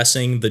actually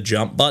pressing the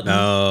jump button.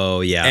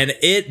 Oh yeah. And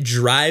it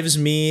drives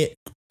me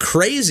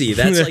crazy.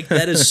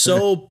 That is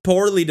so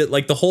poorly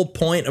like the whole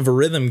point of a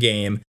rhythm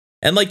game.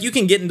 And like you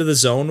can get into the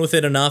zone with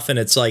it enough, and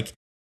it's like,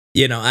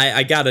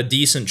 I got a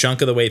decent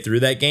chunk of the way through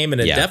that game, and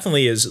it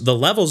definitely is. The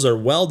levels are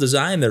well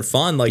designed. They're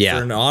fun. Like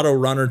for an auto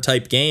runner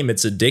type game,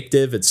 it's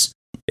addictive.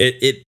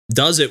 It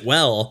does it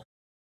well.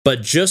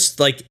 But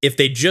just like if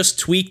they just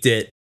tweaked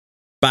it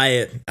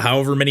by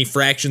however many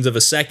fractions of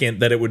a second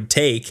that it would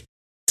take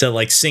to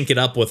like sync it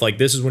up with like,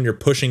 this is when you're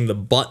pushing the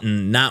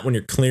button, not when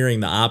you're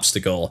clearing the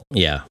obstacle.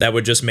 Yeah. That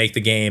would just make the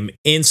game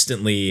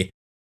instant, it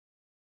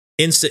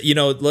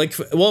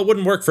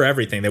wouldn't work for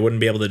everything. They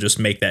wouldn't be able to just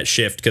make that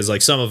shift, because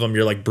like some of them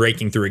you're like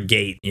breaking through a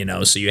gate,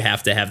 so you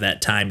have to have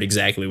that timed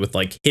exactly with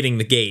like hitting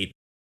the gate.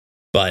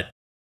 But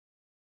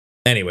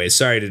anyway,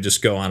 sorry to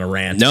just go on a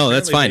rant. No,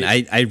 that's fine.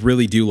 I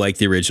really do like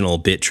the original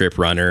Bit Trip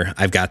Runner.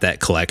 I've got that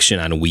collection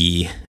on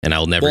Wii, and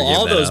I'll never give that up.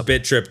 All those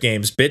Bit Trip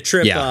games. Bit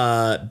Trip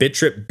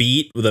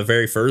Beat, the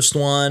very first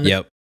one.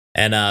 Yep.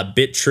 And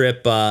Bit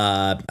Trip,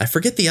 I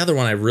forget the other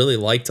one I really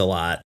liked a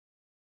lot.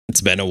 It's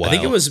been a while. I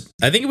think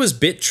it was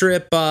Bit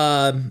Trip,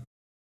 maybe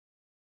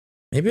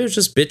it was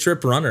just Bit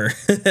Trip Runner.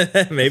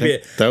 Maybe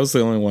that was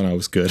the only one I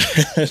was good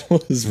at.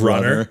 Was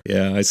Runner.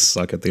 Yeah, I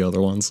suck at the other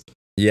ones.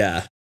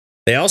 Yeah.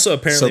 They also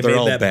apparently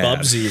made that bad.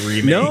 Bubsy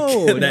remake.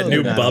 No, that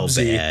new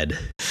Bubsy. I'm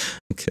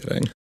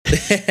kidding.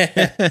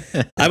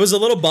 I was a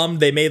little bummed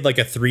they made like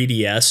a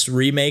 3DS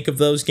remake of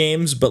those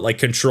games, but like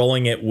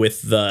controlling it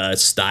with the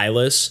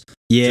stylus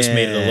just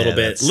made it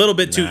a little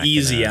bit too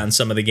easy on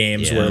some of the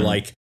games where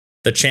like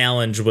the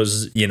challenge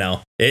was,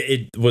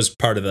 it was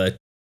part of the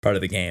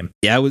game.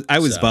 Yeah, I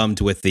was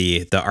bummed with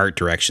the art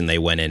direction they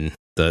went in,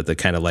 the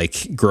kind of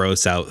like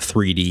gross out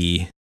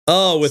 3D.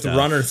 Oh, with stuff.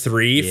 Runner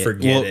 3,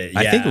 forget it. Yeah,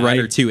 I think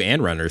Runner 2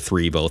 and Runner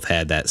 3 both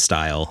had that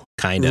style,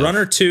 kind of.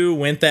 Runner 2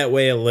 went that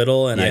way a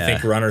little, and I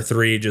think Runner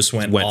 3 just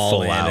went all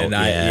full in. out.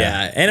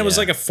 And it was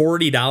like a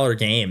 $40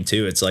 game,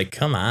 too. It's like,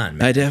 come on,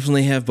 man. I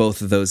definitely have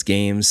both of those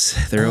games.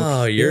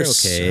 They're you're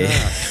okay.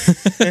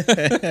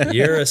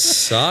 You're a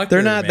sucker.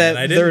 They're not man. that.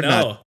 I didn't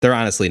know. They're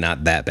honestly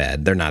not that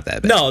bad. They're not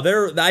that bad.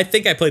 No, I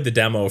think I played the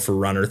demo for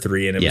Runner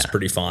 3, and it was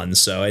pretty fun.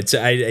 So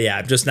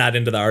I'm just not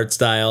into the art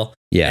style.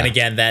 Yeah. And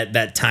again,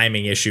 that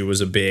timing issue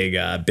was a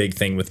big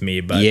thing with me.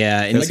 But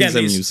yeah, and again, he's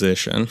a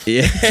musician.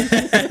 Yeah.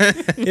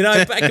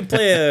 I can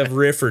play a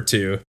riff or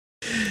two.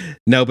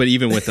 No, but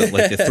even with the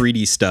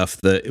 3D stuff,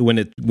 when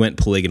it went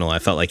polygonal, I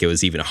felt like it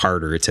was even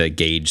harder to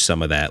gauge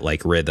some of that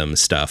like rhythm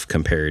stuff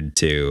compared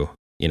to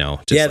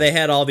they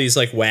had all these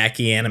like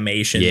wacky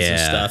animations and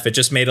stuff. It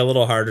just made it a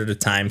little harder to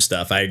time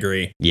stuff. I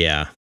agree.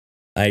 Yeah.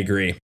 I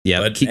agree. Yeah,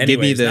 but give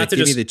me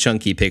the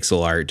chunky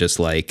pixel art, just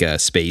like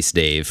Space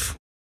Dave.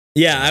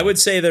 Yeah, I would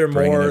say they're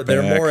more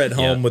at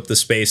home Yeah. with the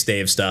Space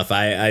Dave stuff.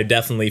 I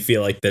definitely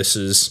feel like this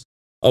is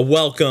a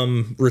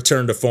welcome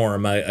return to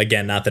form.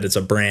 Again, not that it's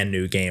a brand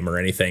new game or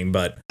anything,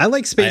 but I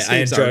like Space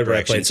Dave's art what I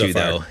direction played so too,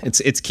 far. though.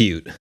 It's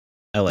cute.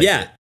 I like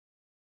it.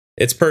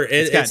 It's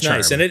nice,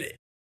 charm. and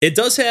it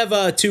does have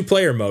a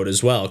 2-player mode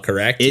as well.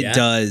 Correct? It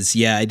does.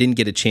 Yeah, I didn't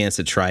get a chance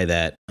to try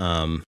that.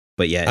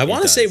 But yeah, I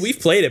want to say we've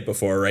played it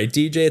before, right,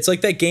 DJ? It's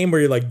like that game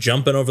where you're like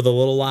jumping over the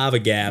little lava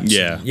gaps.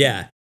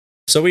 Yeah.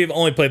 So we've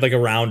only played like a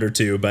round or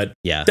two, but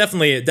yeah,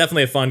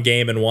 definitely a fun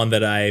game, and one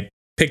that I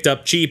picked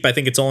up cheap. I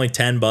think it's only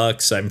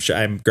 $10. I'm sure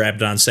I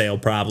grabbed it on sale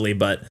probably,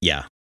 but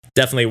yeah,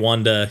 definitely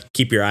one to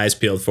keep your eyes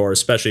peeled for,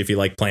 especially if you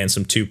like playing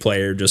some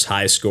 2-player, just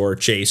high score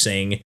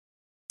chasing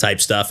type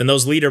stuff. And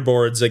those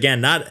leaderboards,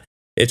 again,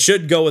 it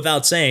should go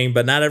without saying,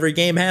 but not every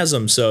game has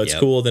them. So it's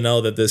cool to know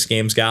that this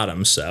game's got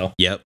them. So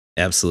yep,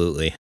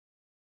 absolutely.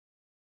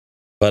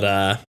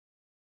 But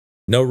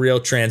no real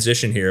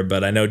transition here.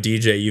 But I know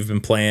DJ, you've been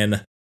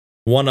playing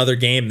one other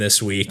game this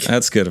week.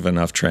 That's good of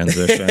enough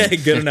transition.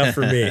 Good enough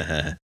for me.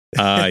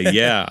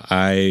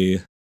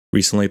 I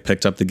recently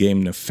picked up the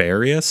game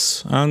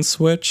Nefarious on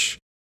Switch,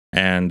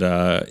 and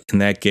in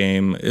that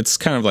game, it's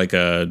kind of like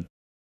a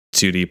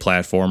 2D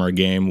platformer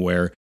game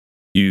where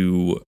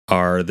you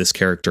are this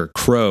character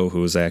Crow,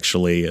 who is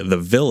actually the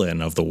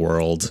villain of the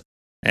world,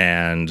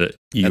 and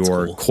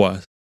your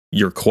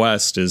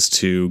quest is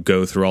to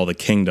go through all the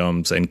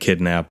kingdoms and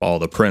kidnap all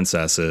the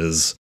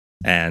princesses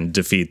and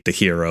defeat the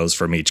heroes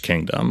from each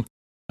kingdom.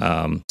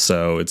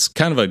 So it's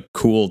kind of a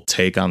cool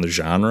take on the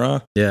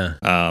genre. Yeah.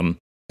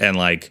 And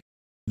like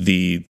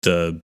the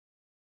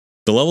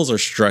levels are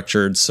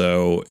structured,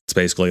 so it's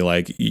basically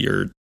like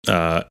you're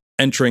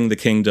entering the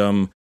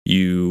kingdom,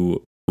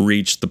 you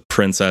reach the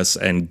princess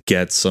and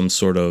get some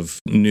sort of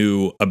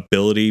new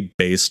ability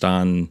based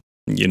on,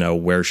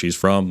 where she's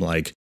from.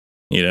 Like,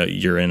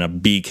 you're in a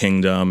bee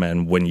kingdom,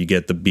 and when you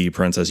get the bee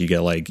princess, you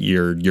get like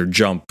your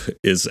jump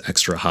is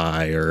extra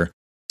high or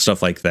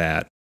stuff like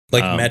that.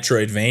 Like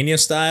Metroidvania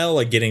style,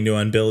 like getting new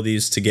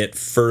abilities to get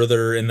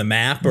further in the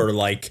map, or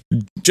like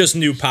just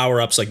new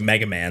power-ups like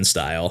Mega Man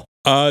style?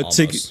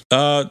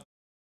 To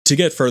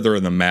get further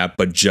in the map,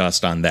 but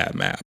just on that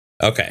map.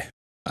 Okay.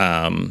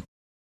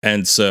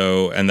 And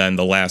then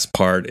the last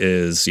part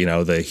is,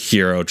 the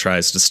hero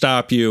tries to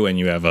stop you and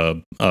you have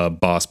a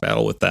boss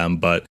battle with them.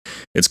 But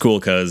it's cool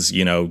because,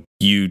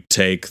 you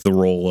take the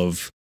role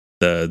of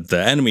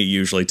the enemy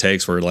usually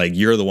takes, where like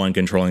you're the one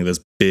controlling this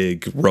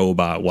big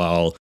robot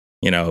while,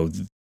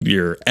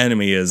 your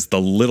enemy is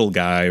the little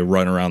guy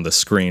running around the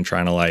screen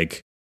trying to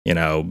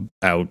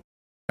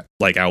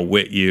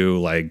outwit you,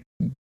 like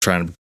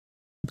trying to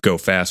go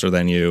faster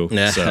than you.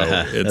 So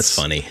that's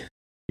funny.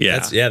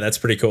 Yeah. That's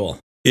pretty cool.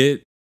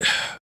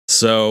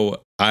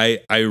 So I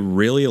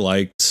really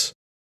liked,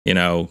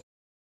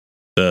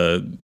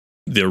 the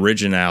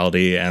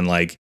originality, and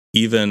like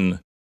even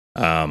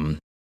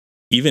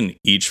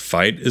each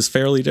fight is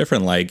fairly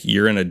different. Like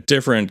you're in a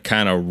different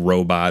kind of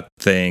robot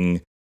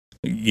thing,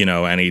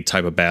 any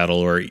type of battle,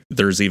 or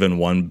there's even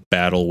one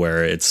battle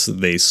where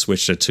they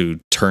switched it to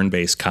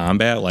turn-based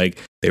combat.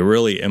 Like they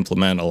really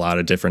implement a lot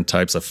of different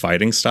types of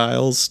fighting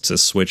styles to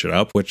switch it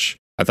up, which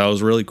I thought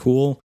was really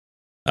cool.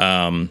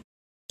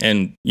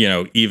 And,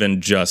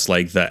 even just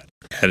like the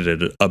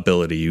edited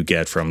ability you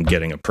get from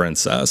getting a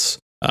princess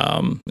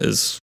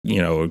is,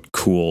 a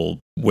cool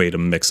way to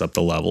mix up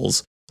the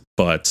levels.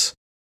 But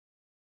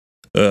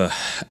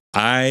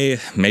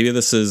maybe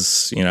this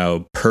is,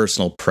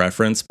 personal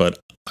preference, but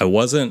I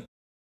wasn't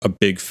a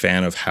big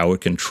fan of how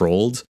it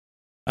controlled.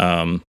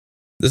 This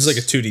is like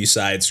a 2D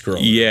side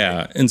scroll.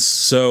 Yeah. And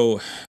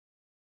so,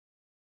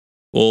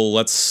 well,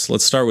 let's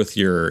start with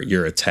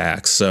your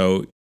attacks.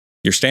 So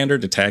your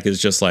standard attack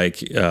is just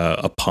like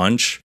a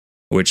punch,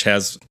 which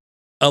has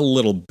a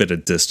little bit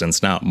of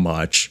distance, not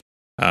much.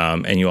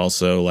 And you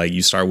also like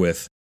you start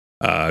with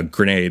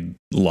grenade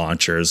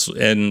launchers,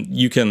 and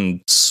you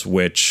can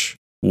switch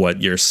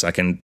what your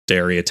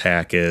secondary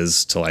attack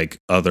is to like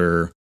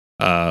other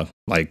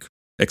like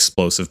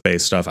explosive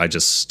based stuff. I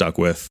just stuck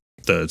with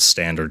the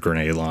standard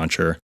grenade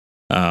launcher.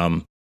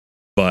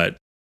 But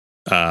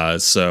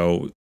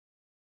so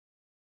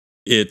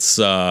it's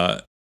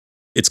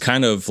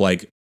kind of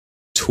like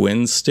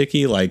twin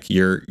sticky, like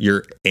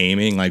you're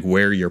aiming like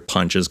where your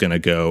punch is going to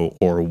go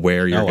or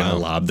where you're going to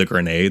lob the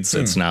grenades.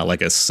 It's not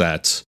like a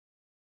set,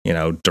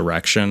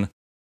 direction.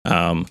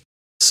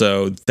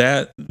 So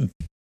that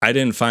I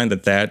didn't find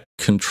that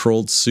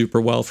controlled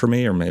super well for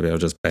me, or maybe I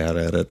was just bad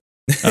at it.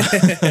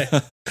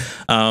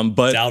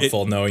 But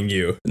doubtful knowing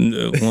you.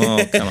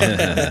 Well, come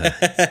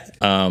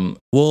on.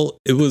 Well,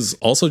 it was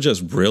also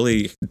just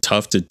really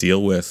tough to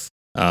deal with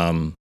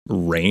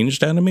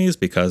ranged enemies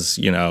because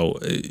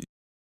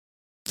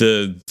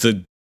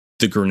the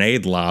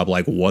grenade lob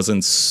like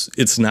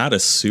it's not a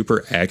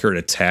super accurate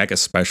attack,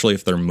 especially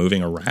if they're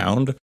moving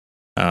around.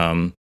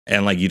 And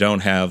like you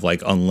don't have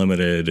like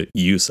unlimited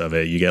use of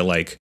it. You get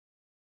like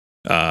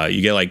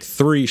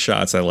 3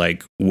 shots that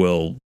like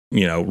will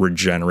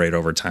regenerate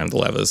over time.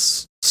 They'll have a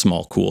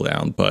small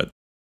cooldown, but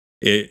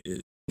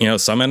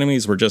some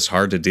enemies were just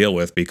hard to deal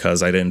with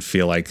because I didn't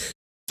feel like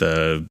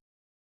the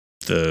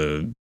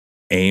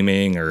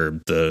aiming or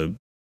the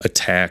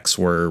attacks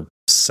were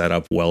set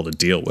up well to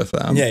deal with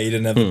them. Yeah, you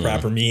didn't have the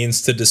proper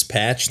means to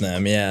dispatch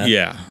them.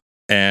 Yeah.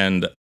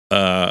 And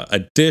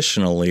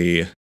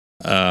additionally,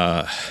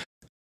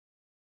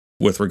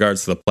 with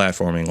regards to the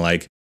platforming,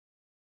 like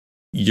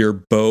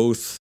you're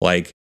both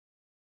like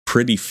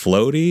pretty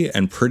floaty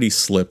and pretty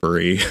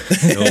slippery.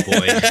 Oh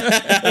boy.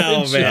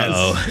 Oh man.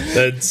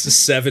 That's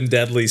 7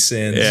 deadly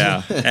sins.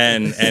 Yeah.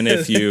 And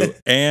if you,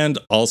 and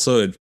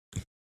also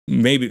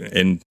maybe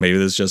this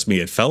is just me,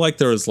 it felt like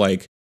there was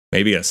like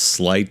maybe a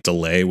slight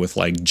delay with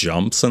like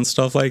jumps and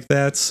stuff like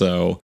that.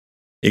 So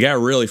it got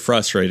really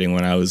frustrating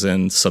when I was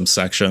in some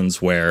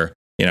sections where,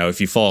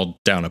 if you fall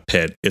down a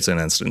pit, it's an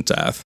instant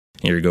death.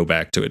 You go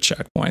back to a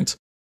checkpoint.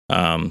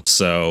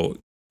 So,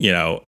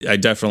 I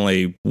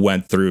definitely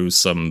went through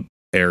some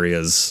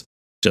areas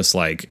just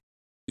like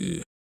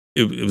it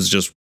was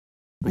just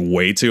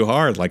way too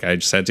hard. Like I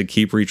just had to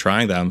keep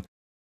retrying them.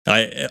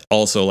 I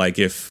also like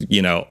if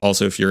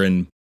you're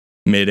in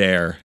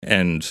midair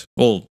and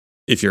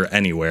if you're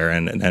anywhere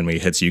and an enemy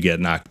hits you, get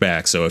knocked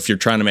back. So if you're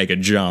trying to make a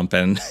jump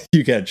and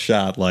you get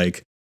shot,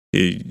 like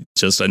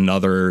just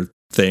another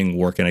thing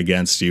working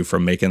against you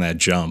from making that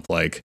jump.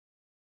 Like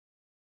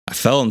I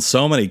fell in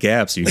so many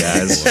gaps, you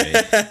guys.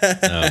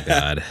 Oh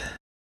God.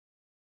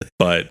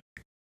 But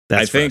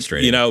that's I think,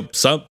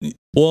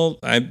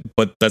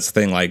 but that's the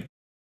thing, like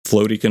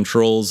floaty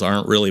controls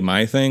aren't really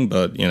my thing,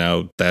 but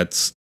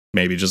that's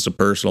maybe just a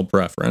personal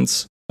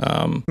preference.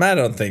 I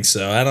don't think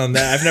so.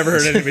 I've never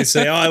heard anybody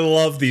say, "Oh, I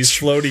love these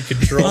floaty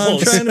controls." Well,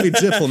 I'm trying to be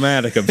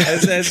diplomatic about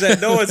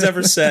it. No one's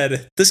ever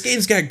said this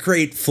game's got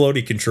great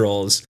floaty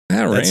controls.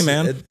 Yeah, right,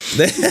 man.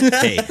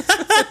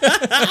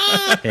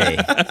 Hey.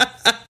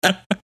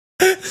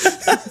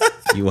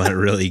 You want to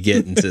really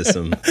get into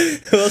some?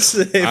 We'll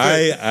save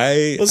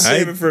it. We'll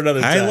save it for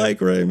another time. I like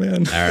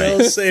Rayman. All right,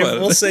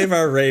 we'll save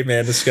our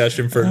Rayman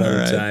discussion for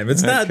another time.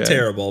 It's not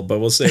terrible, but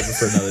we'll save it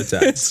for another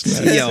time.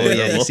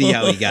 See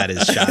how he got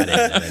his shot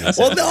in.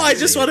 Well, no, I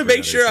just want to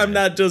make sure we're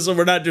not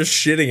just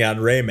shitting on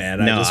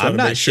Rayman. No, I just want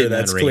to make sure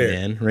that's clear.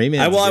 Rayman.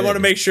 I want to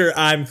make sure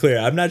I'm clear.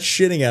 I'm not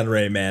shitting on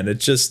Rayman.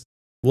 It's just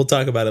we'll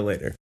talk about it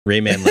later.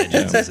 Rayman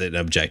Legends is an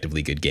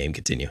objectively good game.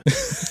 Continue.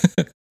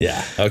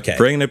 Yeah. Okay.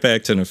 Bringing it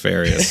back to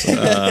Nefarious.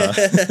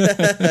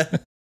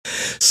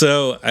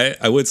 So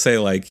I would say,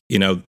 like,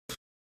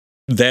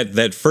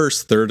 that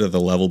first third of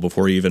the level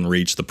before you even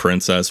reach the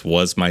princess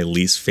was my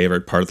least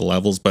favorite part of the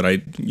levels.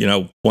 But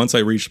once I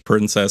reached the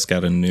princess,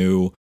 got a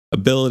new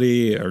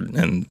ability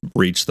and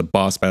reached the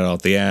boss battle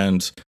at the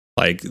end,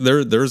 like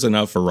there's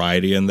enough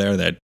variety in there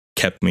that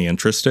kept me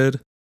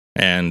interested.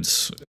 And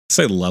I'd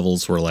say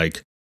levels were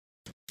like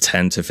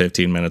 10 to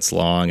 15 minutes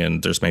long,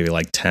 and there's maybe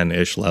like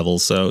 10-ish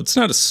levels, so it's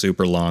not a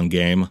super long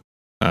game.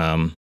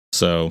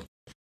 So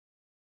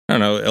I don't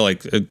know,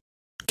 like it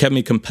kept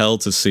me compelled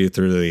to see it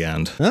through to the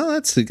end. Oh,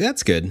 that's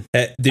good.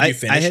 Did you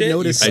finish it? I had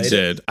noticed. I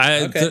did.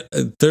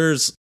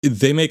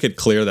 They make it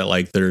clear that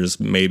like there's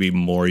maybe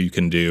more you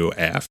can do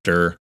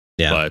after.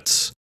 Yeah.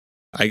 But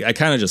I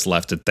kind of just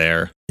left it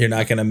there. You're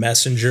not going to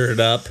messenger it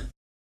up?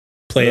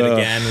 Play it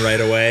again right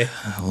away.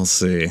 We'll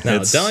see.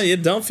 No,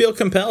 don't feel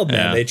compelled,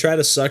 man. Yeah. They try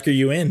to sucker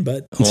you in,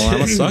 but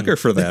I'm a sucker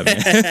for that,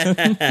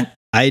 man.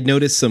 I had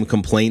noticed some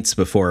complaints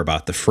before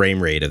about the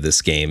frame rate of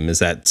this game. Is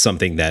that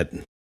something that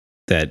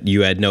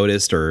you had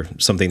noticed, or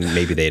something that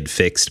maybe they had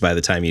fixed by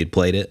the time you'd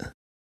played it?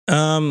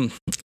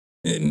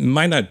 It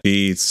might not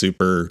be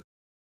super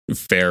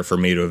fair for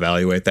me to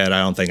evaluate that. I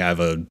don't think I have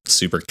a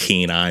super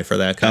keen eye for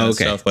that kind of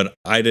stuff, but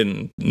I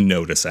didn't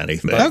notice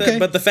anything.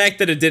 But the fact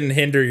that it didn't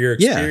hinder your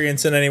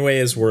experience in any way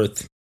is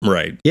worth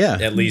Right. Yeah.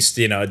 At least,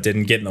 you know, it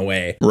didn't get in the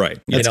way. Right.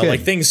 You That's know, good.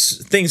 like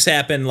things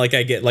happen. Like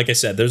I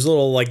said, there's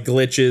little like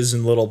glitches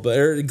and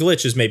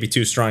glitches may be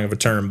too strong of a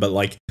term, but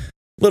like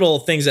little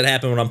things that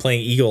happen when I'm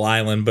playing Eagle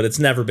Island. But it's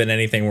never been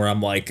anything where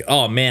I'm like,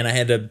 oh man, I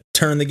had to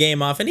turn the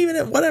game off, and even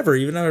if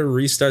I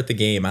restart the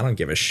game, I don't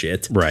give a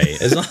shit.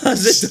 Right. As long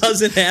as it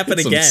doesn't happen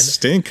Some again.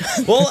 stink.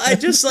 Well, I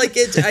just like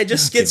it. I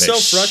just get Give a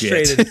so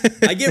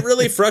frustrated. I get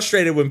really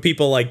frustrated when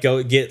people like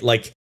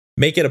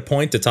make it a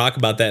point to talk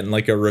about that in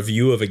like a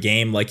review of a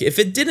game. Like if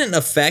it didn't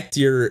affect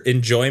your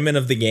enjoyment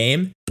of the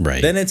game,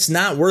 Right. then it's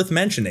not worth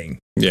mentioning.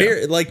 Yeah.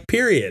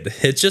 Period.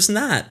 It's just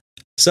not.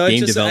 So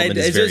Game it's just, development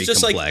is it's very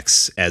just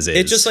complex as is.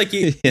 It's just like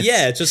you, Yes.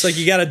 yeah. It's just like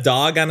you got a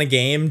dog on a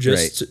game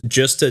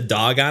just to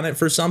dog on it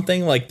for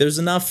something. Like there's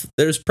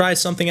probably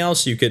something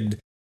else you could.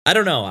 I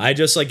don't know. I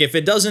just like if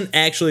it doesn't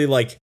actually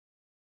like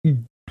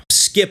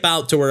skip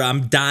out to where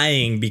I'm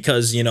dying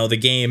because you know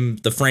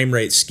the frame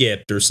rate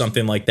skipped or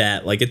something like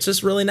that. Like it's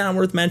just really not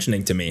worth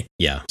mentioning to me.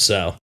 Yeah.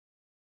 So,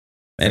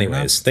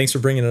 anyways, thanks for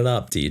bringing it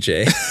up,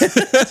 DJ.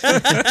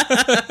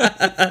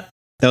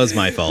 That was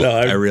my fault. No,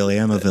 I really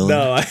am a villain.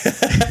 no.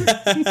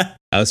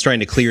 I was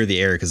trying to clear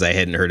the air because I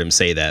hadn't heard him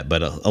say that,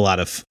 but a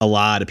lot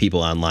of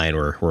people online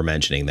were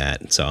mentioning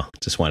that. So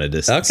just wanted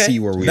to see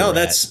where we were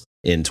at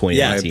in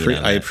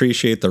 2019. I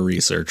appreciate the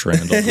research,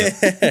 Randall.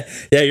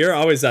 Yeah, you're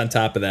always on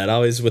top of that,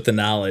 always with the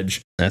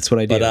knowledge. That's what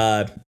I do.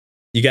 But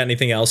you got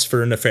anything else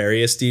for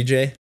Nefarious,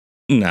 DJ?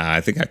 Nah,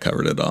 I think I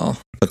covered it all.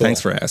 But Cool. thanks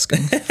for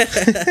asking.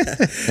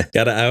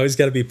 I always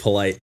gotta be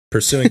polite,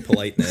 pursuing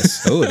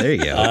politeness. Oh, there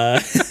you go. I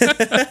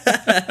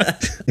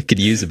could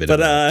use a bit of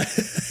that.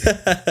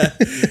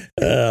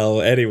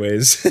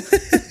 Anyways,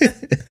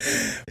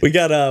 we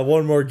got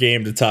one more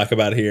game to talk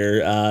about here.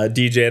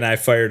 DJ and I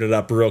fired it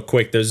up real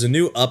quick. There's a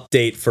new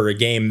update for a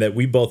game that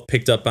we both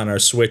picked up on our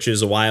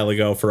Switches a while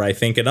ago for, I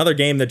think, another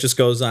game that just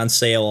goes on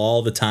sale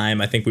all the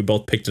time. I think we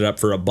both picked it up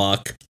for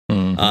 $1.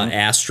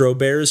 Astro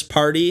Bears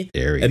Party.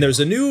 There's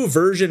a new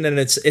version, and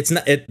it's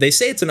not. They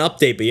say it's an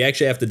update, but you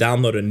actually have to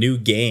download a new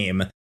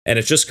game, and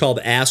it's just called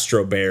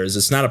Astro Bears.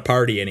 It's not a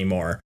party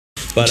anymore.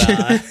 But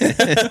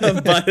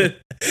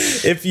but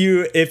if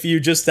you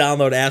just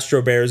download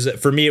Astro Bears,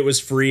 for me it was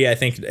free. I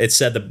think it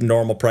said the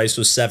normal price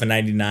was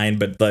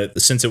 $7.99,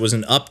 but since it was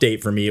an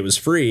update for me, it was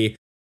free.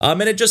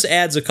 And it just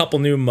adds a couple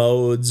new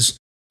modes,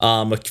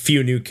 a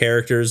few new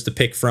characters to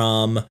pick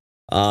from,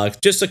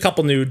 just a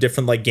couple new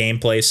different like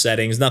gameplay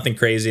settings. Nothing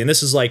crazy. And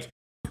this is like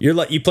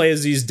you play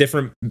as these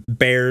different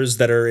bears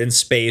that are in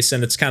space,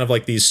 and it's kind of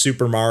like these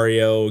Super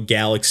Mario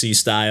Galaxy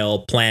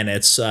style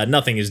planets.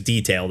 Nothing as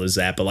detailed as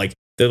that, but like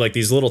they're like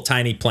these little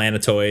tiny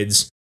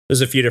planetoids.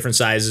 There's a few different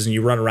sizes, and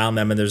you run around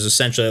them, and there's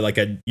essentially like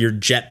your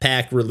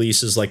jetpack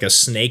releases like a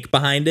snake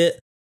behind it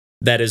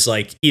that is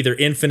like either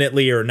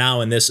infinitely, or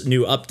now in this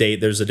new update,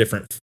 there's a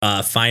different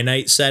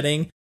finite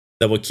setting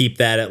that will keep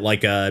that at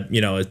like a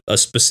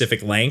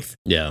specific length.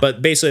 Yeah.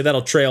 But basically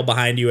that'll trail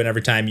behind you, and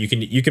every time you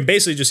can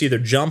basically just either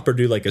jump or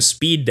do like a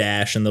speed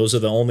dash, and those are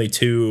the only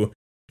two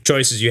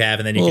choices you have,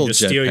 and then you can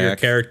just steal your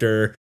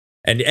character.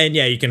 And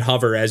yeah, you can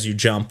hover as you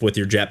jump with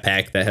your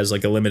jetpack that has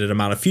like a limited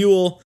amount of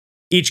fuel.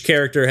 Each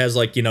character has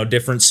like,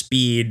 different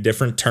speed,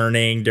 different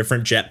turning,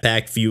 different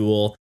jetpack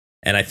fuel,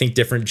 and I think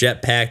different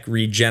jetpack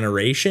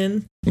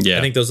regeneration. Yeah.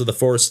 I think those are the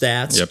 4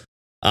 stats. Yep.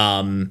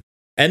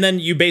 And then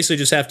you basically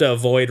just have to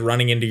avoid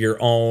running into your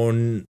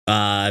own,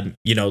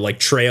 like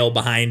trail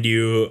behind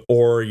you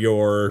or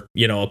your,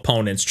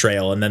 opponent's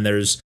trail. And then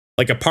there's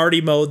like a party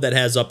mode that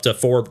has up to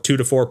 2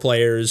 to 4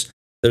 players.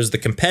 There's the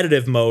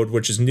competitive mode,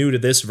 which is new to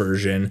this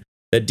version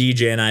that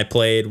DJ and I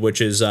played,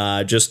 which is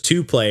just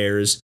 2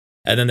 players.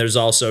 And then there's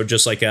also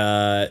just like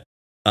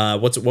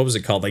what was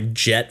it called? Like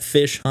jet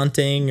fish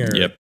hunting or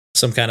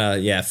some kind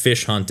of,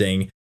 fish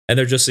hunting. And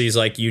they're just these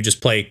like you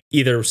just play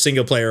either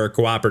single player or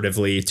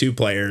cooperatively 2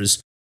 players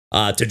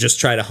to just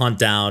try to hunt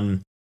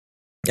down,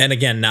 and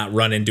again, not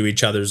run into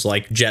each other's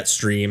like jet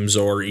streams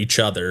or each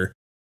other,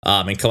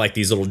 and collect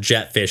these little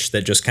jet fish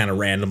that just kind of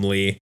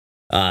randomly,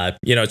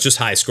 it's just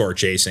high score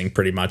chasing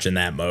pretty much in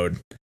that mode.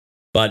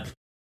 But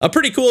a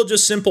pretty cool,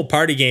 just simple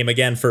party game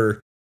again for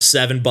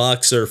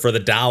 $7 or for the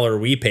 $1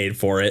 we paid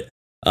for it.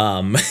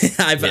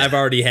 I've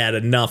already had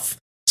enough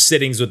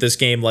sittings with this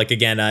game. Like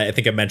again, I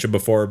think I mentioned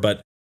before,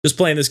 but just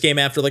playing this game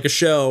after like a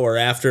show or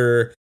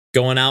after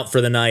going out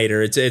for the night,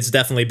 or it's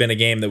definitely been a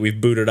game that we've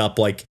booted up.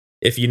 Like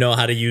if you know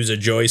how to use a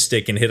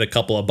joystick and hit a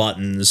couple of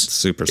buttons,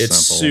 simple.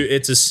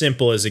 It's as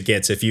simple as it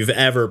gets. If you've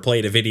ever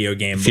played a video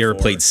game, if you ever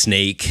played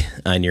Snake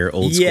on your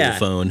old school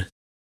phone.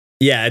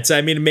 Yeah,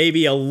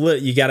 maybe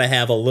you got to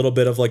have a little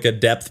bit of like a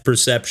depth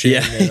perception.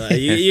 Yeah.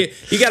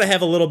 You got to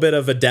have a little bit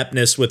of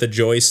adeptness with a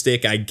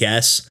joystick, I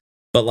guess.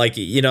 But like,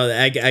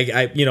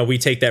 we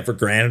take that for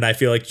granted. I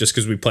feel like just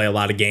because we play a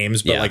lot of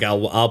games, but like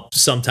I'll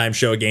sometimes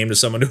show a game to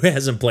someone who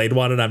hasn't played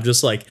one, and I'm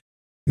just like,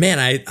 man,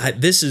 I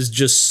this is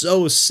just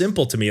so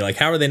simple to me. Like,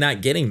 how are they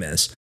not getting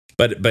this?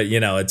 But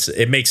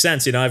it makes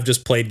sense. I've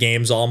just played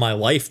games all my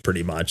life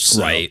pretty much.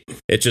 So right.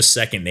 It's just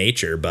second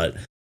nature. But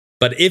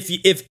But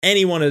if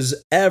anyone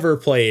has ever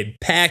played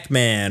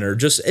Pac-Man or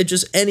just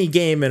any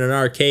game in an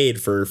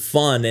arcade for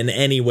fun in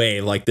any way,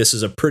 like this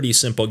is a pretty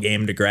simple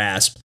game to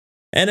grasp.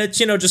 And it's,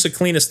 just a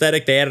clean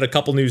aesthetic. They added a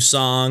couple new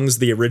songs.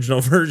 The original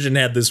version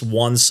had this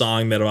one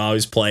song that'll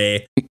always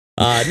play.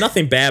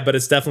 Nothing bad, but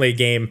it's definitely a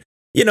game.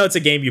 It's a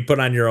game you put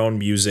on your own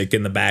music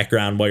in the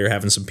background while you're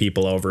having some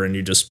people over, and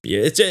it's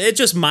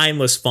just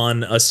mindless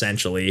fun,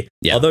 essentially.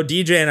 Yeah. Although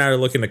DJ and I are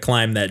looking to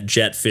climb that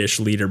Jetfish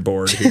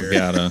leaderboard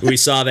here. We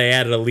saw they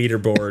added a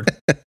leaderboard.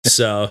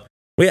 So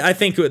I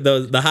think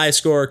the high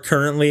score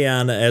currently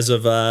on, as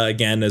of,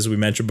 again, as we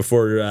mentioned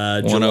before,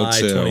 July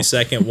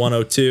 22nd,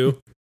 102.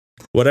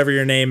 Whatever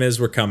your name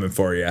is, we're coming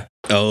for you.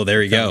 Oh,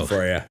 there you go.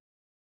 For you.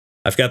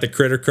 I've got the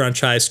Critter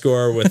Crunch high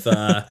score with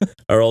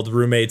our old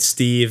roommate,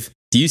 Steve.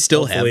 Do you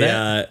still have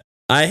that?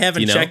 I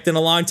haven't checked in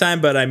a long time,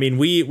 but I mean,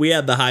 we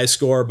had the high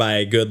score by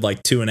a good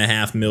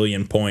 2.5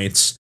 million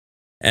points,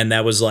 and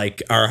that was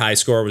our high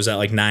score was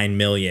at 9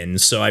 million.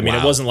 So I mean,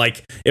 It wasn't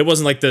like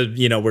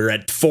the we're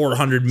at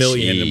 400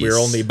 million and we were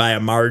only by a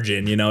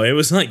margin. It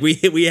was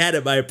we had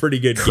it by a pretty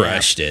good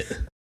crushed gap. It.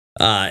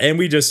 And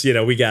we just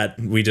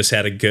we just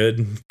had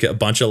a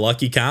bunch of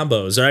lucky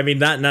combos, or I mean,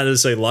 not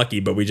necessarily lucky,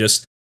 but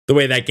the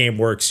way that game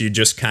works, you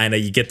just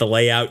you get the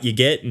layout you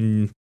get,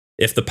 and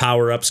if the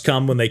power-ups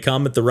come when they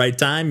come at the right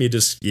time, you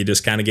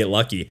just kind of get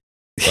lucky.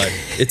 But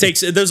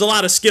there's a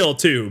lot of skill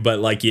too, but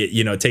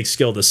it takes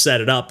skill to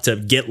set it up to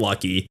get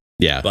lucky.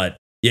 Yeah. But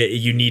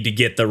you need to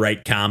get the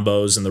right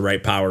combos and the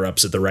right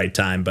power-ups at the right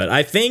time. But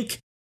I think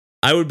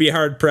I would be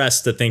hard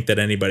pressed to think that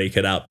anybody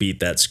could outbeat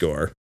that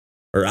score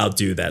or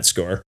outdo that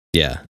score.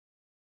 Yeah.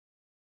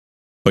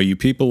 But you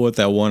people with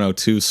that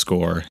 102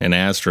 score in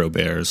Astro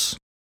Bears,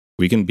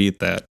 we can beat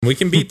that. We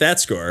can beat that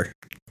score.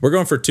 We're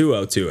going for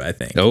 202, I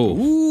think. Oh.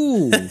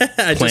 Ooh.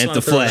 Plant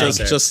the flag.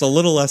 Just a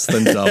little less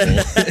than double.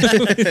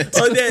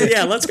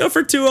 Yeah, let's go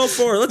for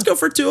 204. Let's go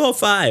for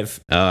 205.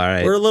 All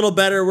right. We're a little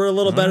better. We're a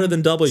little better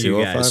than double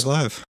you guys. 205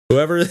 live.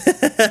 Whoever.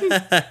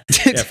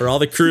 Yeah, for all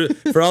the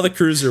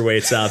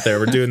cruiserweights out there,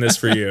 we're doing this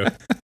for you.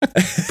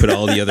 Put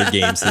all the other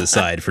games to the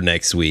side for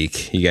next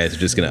week. You guys are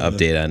just going to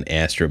update on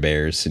Astro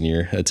Bears in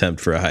your attempt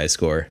for a high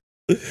score.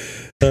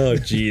 Oh,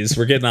 geez.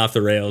 We're getting off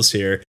the rails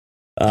here.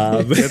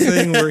 Good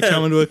thing we're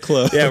coming to a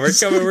close. Yeah,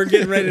 we're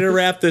getting ready to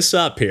wrap this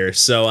up here.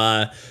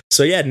 So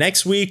yeah,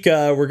 next week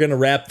we're gonna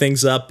wrap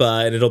things up,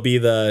 and it'll be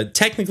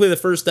technically the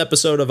first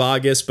episode of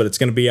August, but it's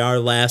gonna be our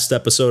last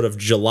episode of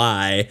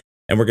July,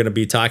 and we're gonna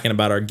be talking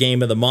about our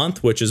game of the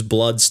month, which is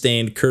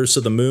Bloodstained: Curse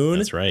of the Moon.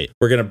 That's right.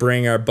 We're gonna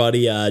bring our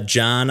buddy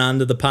John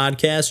onto the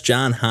podcast.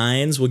 John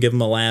Hines, we'll give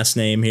him a last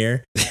name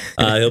here.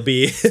 He'll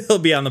be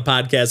on the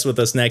podcast with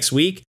us next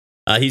week.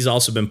 He's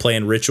also been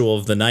playing Ritual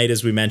of the Night,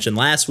 as we mentioned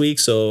last week,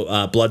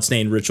 so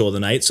Bloodstained Ritual of the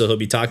Night, so he'll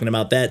be talking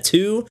about that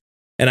too.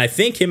 And I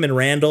think him and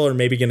Randall are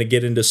maybe going to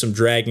get into some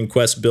Dragon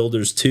Quest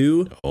Builders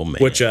 2,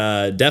 which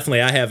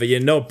definitely I have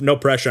no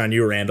pressure on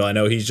you, Randall. I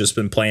know he's just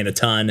been playing a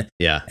ton.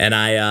 Yeah. And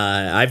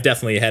I've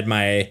definitely had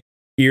my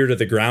ear to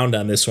the ground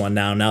on this one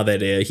now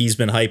that he's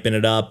been hyping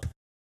it up.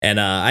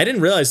 And I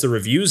didn't realize the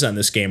reviews on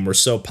this game were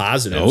so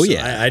positive. Oh, so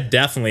yeah. I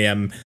definitely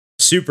am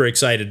super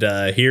excited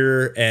to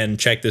hear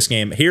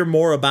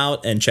more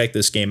about and check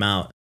this game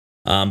out.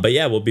 But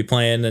yeah, we'll be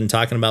playing and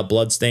talking about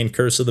Bloodstained: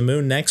 Curse of the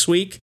Moon next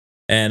week.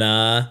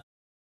 And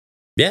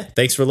yeah,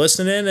 thanks for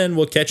listening, and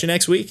we'll catch you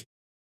next week.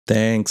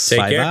 Thanks. Take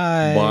care.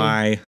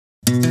 Bye.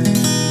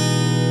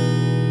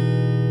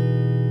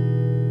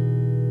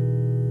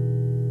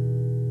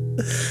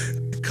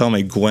 Call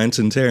me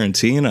Quentin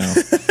Tarantino.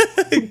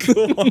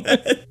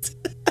 What?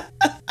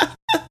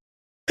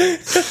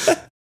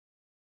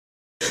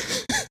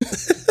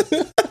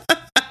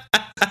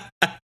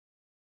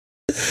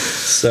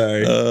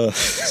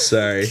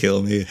 Sorry.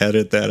 Kill me.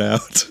 Edit that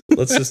out.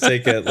 Let's just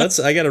take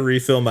I gotta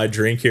refill my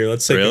drink here.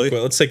 Let's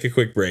take a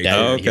quick break. Yeah,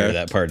 I didn't hear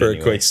that part for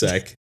anyway. A quick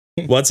sec.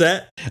 What's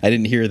that? I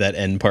didn't hear that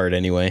end part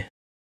anyway.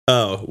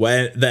 Oh,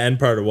 the end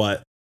part of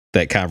what?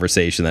 That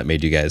conversation that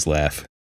made you guys laugh.